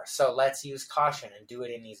far, so let's use caution and do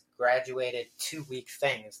it in these graduated 2-week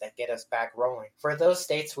things that get us back rolling. For those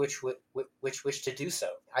states which wish to do so,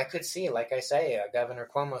 I could see, like I say, Governor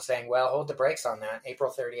Cuomo saying, well, hold the brakes on that.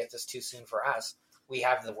 April 30th is too soon for us. We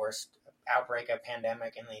have the worst outbreak of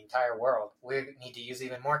pandemic in the entire world. We need to use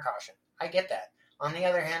even more caution. I get that. On the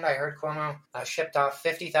other hand, I heard Cuomo shipped off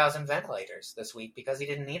 50,000 ventilators this week because he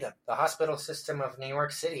didn't need them. The hospital system of New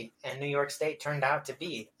York City and New York State turned out to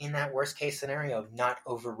be, in that worst case scenario, not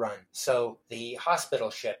overrun. So the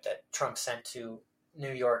hospital ship that Trump sent to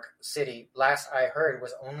New York City, last I heard,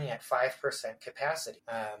 was only at 5% capacity.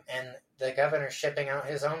 And the governor's shipping out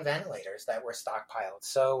his own ventilators that were stockpiled.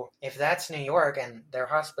 So if that's New York and their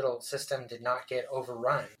hospital system did not get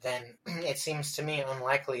overrun, then it seems to me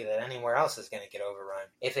unlikely that anywhere else is going to get overrun.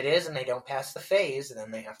 If it is and they don't pass the phase,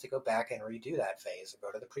 then they have to go back and redo that phase, or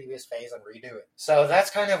go to the previous phase and redo it. So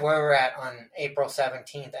that's kind of where we're at on April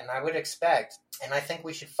 17th, and I would expect, and I think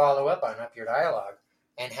we should follow up on Up Your Dialogue,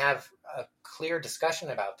 and have a clear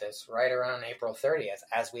discussion about this right around April 30th,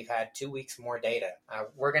 as we've had 2 weeks more data.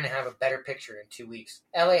 We're going to have a better picture in 2 weeks.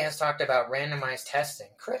 LA has talked about randomized testing,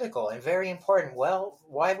 critical and very important. Well,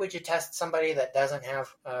 why would you test somebody that doesn't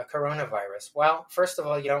have coronavirus? Well, first of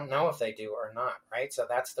all, you don't know if they do or not, right? So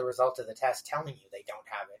that's the result of the test telling you they don't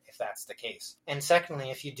have it, if that's the case. And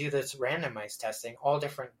secondly, if you do this randomized testing, all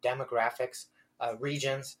different demographics,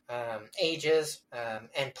 regions, ages,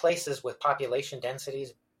 and places with population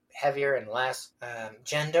densities heavier and less.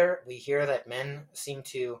 Gender, we hear that men seem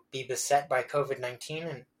to be beset by COVID-19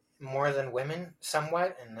 and more than women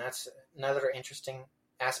somewhat, and that's another interesting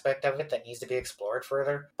aspect of it that needs to be explored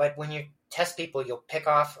further. But when you test people, you'll pick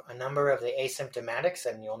off a number of the asymptomatics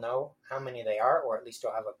and you'll know how many they are, or at least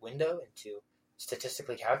you'll have a window into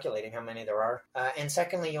statistically calculating how many there are. And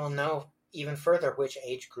secondly, you'll know even further which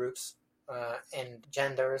age groups and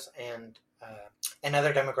genders and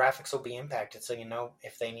other demographics will be impacted, so you know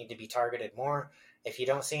if they need to be targeted more. If you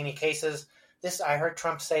don't see any cases, I heard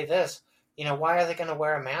Trump say this, why are they going to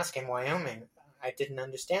wear a mask in Wyoming? I didn't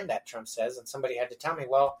understand that, Trump says, and somebody had to tell me,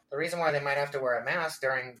 well, the reason why they might have to wear a mask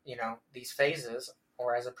during, these phases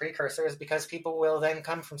or as a precursor is because people will then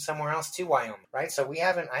come from somewhere else to Wyoming, right? So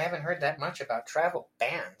I haven't heard that much about travel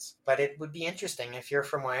bans, but it would be interesting if you're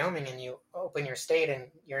from Wyoming and you open your state and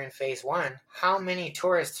you're in phase 1, how many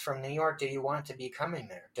tourists from New York do you want to be coming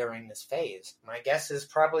there during this phase? My guess is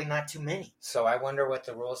probably not too many. So I wonder what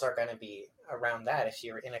the rules are going to be around that. If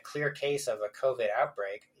you're in a clear case of a COVID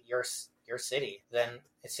outbreak, your city, then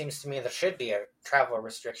it seems to me there should be a travel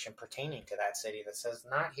restriction pertaining to that city that says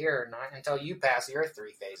not here, not until you pass your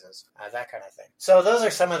 3 phases, that kind of thing. So those are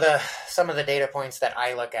some of the data points that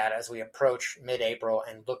I look at as we approach mid-April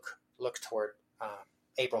and look toward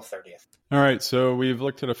April 30th. All right, so we've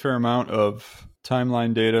looked at a fair amount of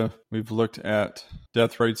timeline data. We've looked at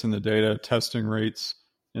death rates in the data, testing rates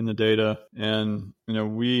in the data, and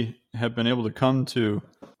we have been able to come to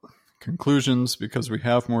conclusions because we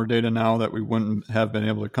have more data now that we wouldn't have been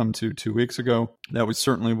able to come to 2 weeks ago, that we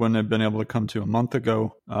certainly wouldn't have been able to come to a month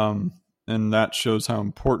ago. And that shows how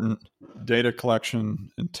important data collection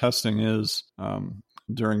and testing is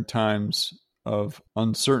during times of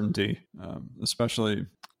uncertainty, especially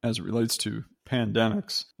as it relates to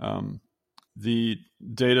pandemics. The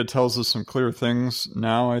data tells us some clear things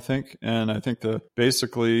now, I think, and I think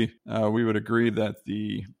basically we would agree that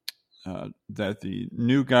the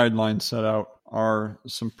new guidelines set out are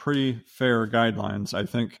some pretty fair guidelines, I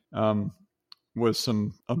think, with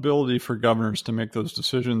some ability for governors to make those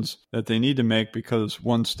decisions that they need to make because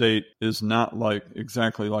one state is not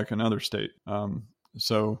exactly like another state.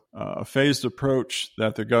 So a phased approach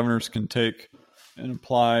that the governors can take and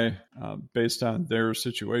apply based on their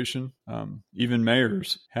situation. Even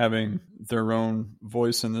mayors having their own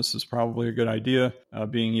voice in this is probably a good idea,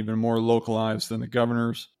 being even more localized than the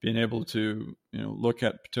governors, being able to look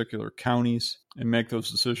at particular counties and make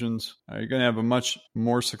those decisions. You're going to have a much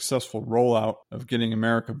more successful rollout of getting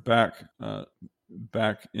America back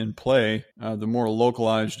in play the more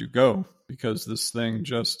localized you go, because this thing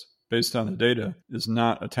just based on the data, is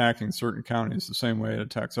not attacking certain counties the same way it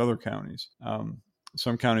attacks other counties.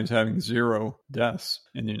 some counties having 0 deaths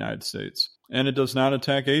in the United States. And it does not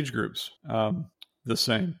attack age groups the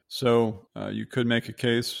same. So you could make a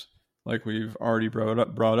case, like we've already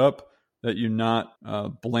brought up that you not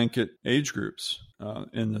blanket age groups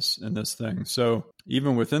in this thing. So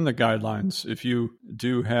even within the guidelines, if you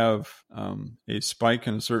do have a spike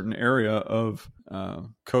in a certain area of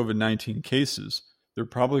COVID-19 cases, they're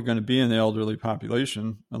probably going to be in the elderly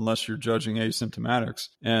population unless you're judging asymptomatics.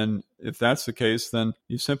 And if that's the case, then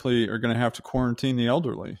you simply are going to have to quarantine the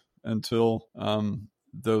elderly until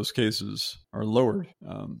those cases are lowered.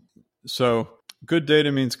 So good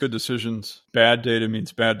data means good decisions. Bad data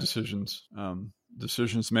means bad decisions.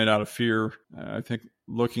 Decisions made out of fear. I think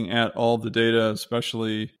looking at all the data,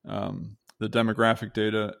 especially the demographic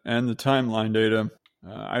data and the timeline data,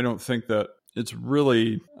 I don't think that it's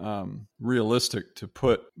really realistic to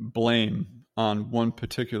put blame on one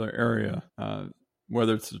particular area,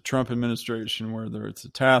 whether it's the Trump administration, whether it's the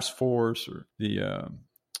task force or the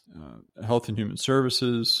Health and Human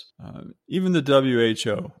Services, even the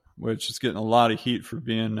WHO, which is getting a lot of heat for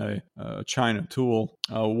being a China tool.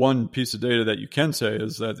 One piece of data that you can say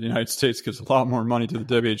is that the United States gives a lot more money to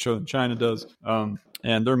the WHO than China does.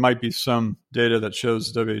 And there might be some data that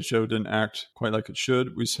shows the WHO didn't act quite like it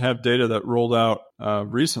should. We have data that rolled out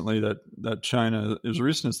recently that China, as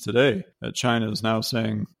recent as today, that China is now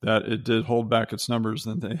saying that it did hold back its numbers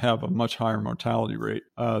and they have a much higher mortality rate.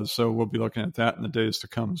 So we'll be looking at that in the days to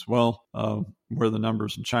come as well, where the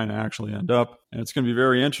numbers in China actually end up. And it's going to be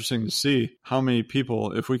very interesting to see how many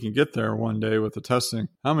people, if we can get there one day with the testing,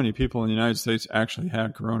 how many people in the United States actually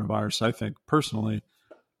had coronavirus. I think personally,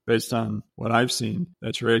 based on what I've seen,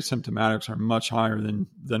 that your asymptomatics are much higher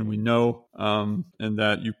than we know, and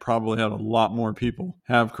that you probably had a lot more people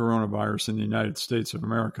have coronavirus in the United States of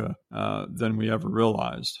America than we ever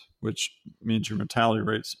realized, which means your mortality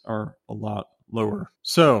rates are a lot lower.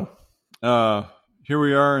 So here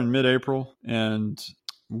we are in mid-April, and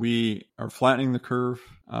we are flattening the curve.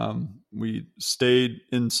 We stayed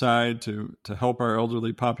inside to help our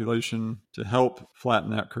elderly population, to help flatten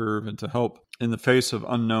that curve, and to help in the face of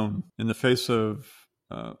unknown, in the face of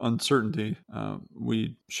uncertainty.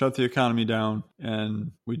 We shut the economy down,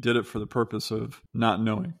 and we did it for the purpose of not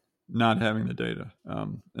knowing, not having the data.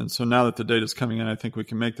 And so now that the data is coming in, I think we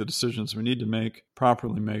can make the decisions we need to make,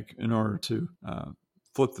 properly make, in order to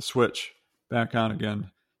flip the switch back on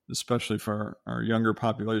again, especially for our younger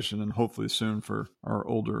population and hopefully soon for our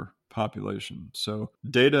older population. So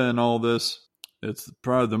data in all this, it's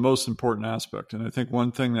probably the most important aspect. And I think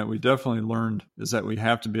one thing that we definitely learned is that we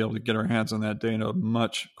have to be able to get our hands on that data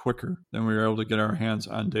much quicker than we are able to get our hands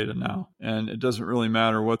on data now. And it doesn't really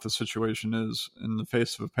matter what the situation is in the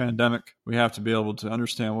face of a pandemic. We have to be able to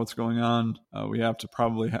understand what's going on. We have to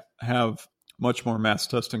probably have much more mass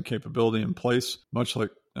testing capability in place, much like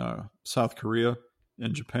South Korea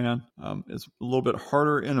and Japan. It's a little bit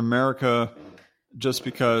harder in America just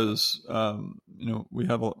because we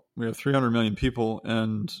have 300 million people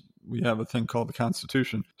and we have a thing called the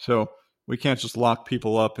Constitution. So we can't just lock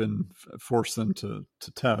people up and force them to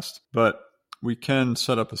test. But we can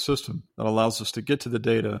set up a system that allows us to get to the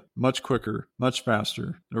data much quicker, much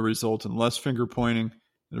faster. It'll result in less finger pointing.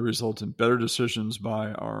 It'll result in better decisions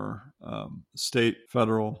by our state,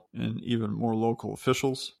 federal, and even more local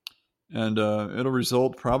officials. And it'll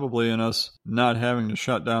result probably in us not having to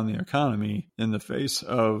shut down the economy in the face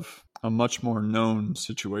of a much more known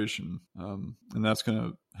situation. And that's going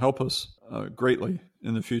to help us greatly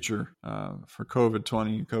in the future for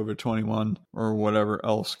COVID-20, COVID-21, or whatever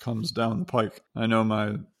else comes down the pike. I know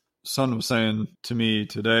my son was saying to me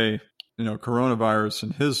today, coronavirus,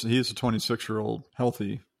 and he's a 26-year-old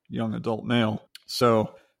healthy young adult male.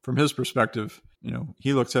 So from his perspective,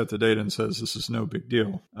 he looks at the data and says, this is no big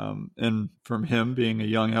deal. And from him being a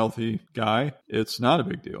young, healthy guy, it's not a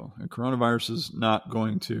big deal. And coronavirus is not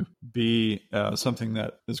going to be something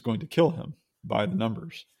that is going to kill him by the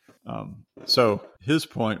numbers. So his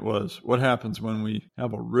point was, what happens when we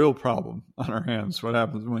have a real problem on our hands? What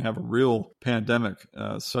happens when we have a real pandemic,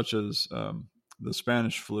 such as the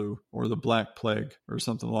Spanish flu or the Black Plague or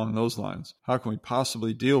something along those lines? How can we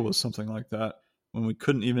possibly deal with something like that when we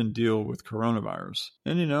couldn't even deal with coronavirus?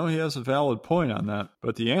 And, he has a valid point on that.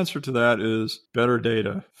 But the answer to that is better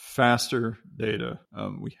data, faster data.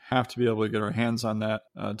 We have to be able to get our hands on that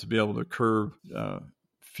to be able to curb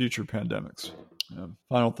future pandemics.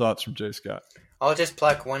 Final thoughts from J. Scott. I'll just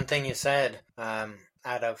pluck one thing you said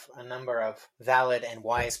out of a number of valid and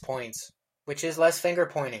wise points, which is less finger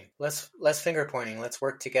pointing. Less finger pointing. Let's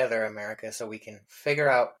work together, America, so we can figure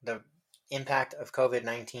out the impact of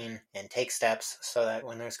COVID-19 and take steps so that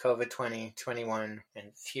when there's COVID-20, 21,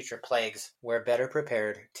 and future plagues, we're better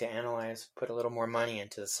prepared to analyze, put a little more money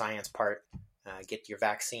into the science part, get your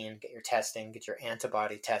vaccine, get your testing, get your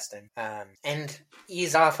antibody testing, and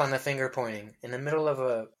ease off on the finger pointing. In the middle of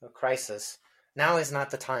a crisis, now is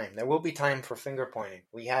not the time. There will be time for finger pointing.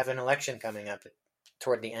 We have an election coming up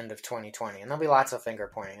toward the end of 2020, and there'll be lots of finger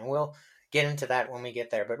pointing, and we'll get into that when we get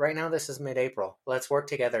there. But right now, this is mid-April. Let's work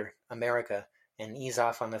together, America, and ease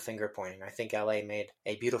off on the finger pointing. I think LA made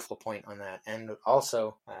a beautiful point on that. And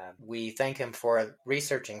also, we thank him for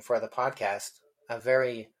researching for the podcast a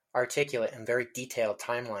very articulate and very detailed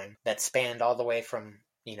timeline that spanned all the way from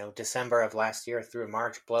December of last year through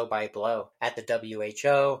March, blow by blow, at the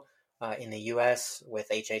WHO, in the U.S. with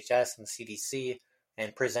HHS and CDC,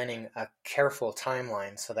 and presenting a careful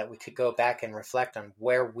timeline so that we could go back and reflect on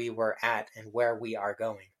where we were at and where we are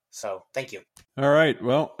going. So thank you. All right.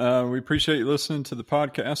 Well, we appreciate you listening to the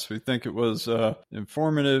podcast. We think it was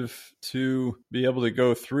informative to be able to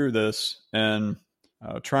go through this and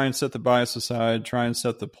try and set the bias aside, try and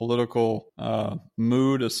set the political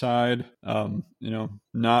mood aside,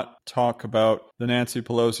 not talk about the Nancy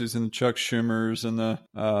Pelosi's and the Chuck Schumers and the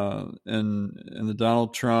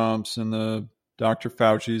Donald Trumps and the Dr.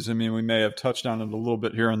 Fauci's. I mean, we may have touched on it a little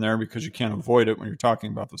bit here and there because you can't avoid it when you're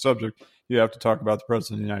talking about the subject. You have to talk about the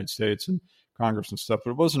President of the United States and Congress and stuff, but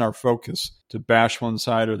it wasn't our focus to bash one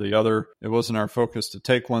side or the other. It wasn't our focus to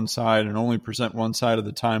take one side and only present one side of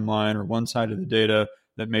the timeline or one side of the data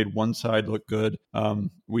that made one side look good.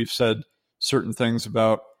 We've said certain things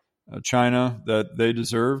about China that they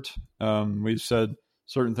deserved. We've said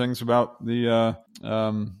certain things about the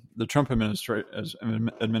Trump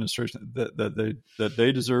administration that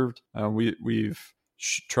they deserved. We've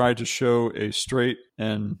tried to show a straight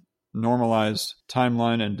and normalized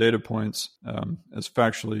timeline and data points as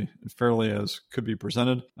factually and fairly as could be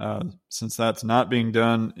presented. Since that's not being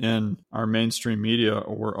done in our mainstream media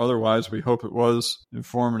or otherwise, we hope it was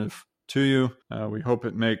informative to you. We hope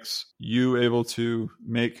it makes you able to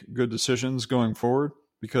make good decisions going forward,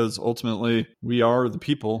 because ultimately we are the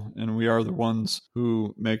people and we are the ones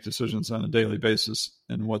who make decisions on a daily basis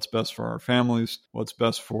and what's best for our families, what's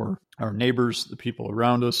best for our neighbors, the people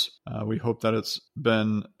around us. We hope that it's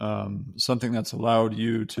been something that's allowed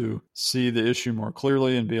you to see the issue more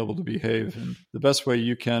clearly and be able to behave in the best way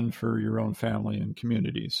you can for your own family and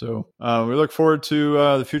community. So we look forward to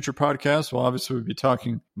the future podcast. We'll obviously be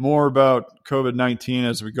talking more about COVID-19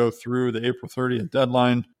 as we go through the April 30th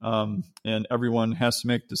deadline, and everyone has to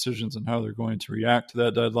make decisions on how they're going to react to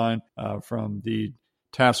that deadline from the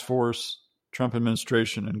task force, Trump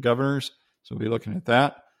administration, and governors. So we'll be looking at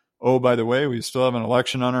that. Oh, by the way, we still have an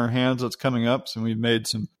election on our hands that's coming up, so we've made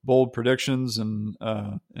some bold predictions and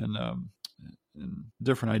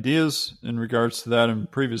different ideas in regards to that. In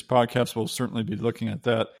previous podcasts, we'll certainly be looking at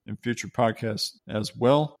that in future podcasts as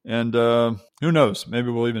well. And who knows?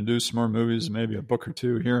 Maybe we'll even do some more movies, maybe a book or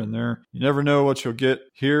two here and there. You never know what you'll get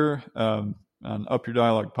here on Up Your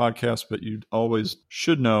Dialogue podcast, but you always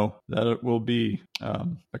should know that it will be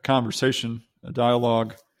a conversation, a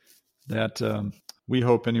dialogue that we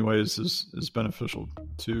hope anyways is beneficial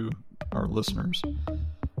to our listeners.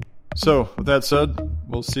 So with that said,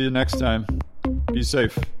 we'll see you next time. Be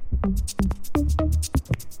safe.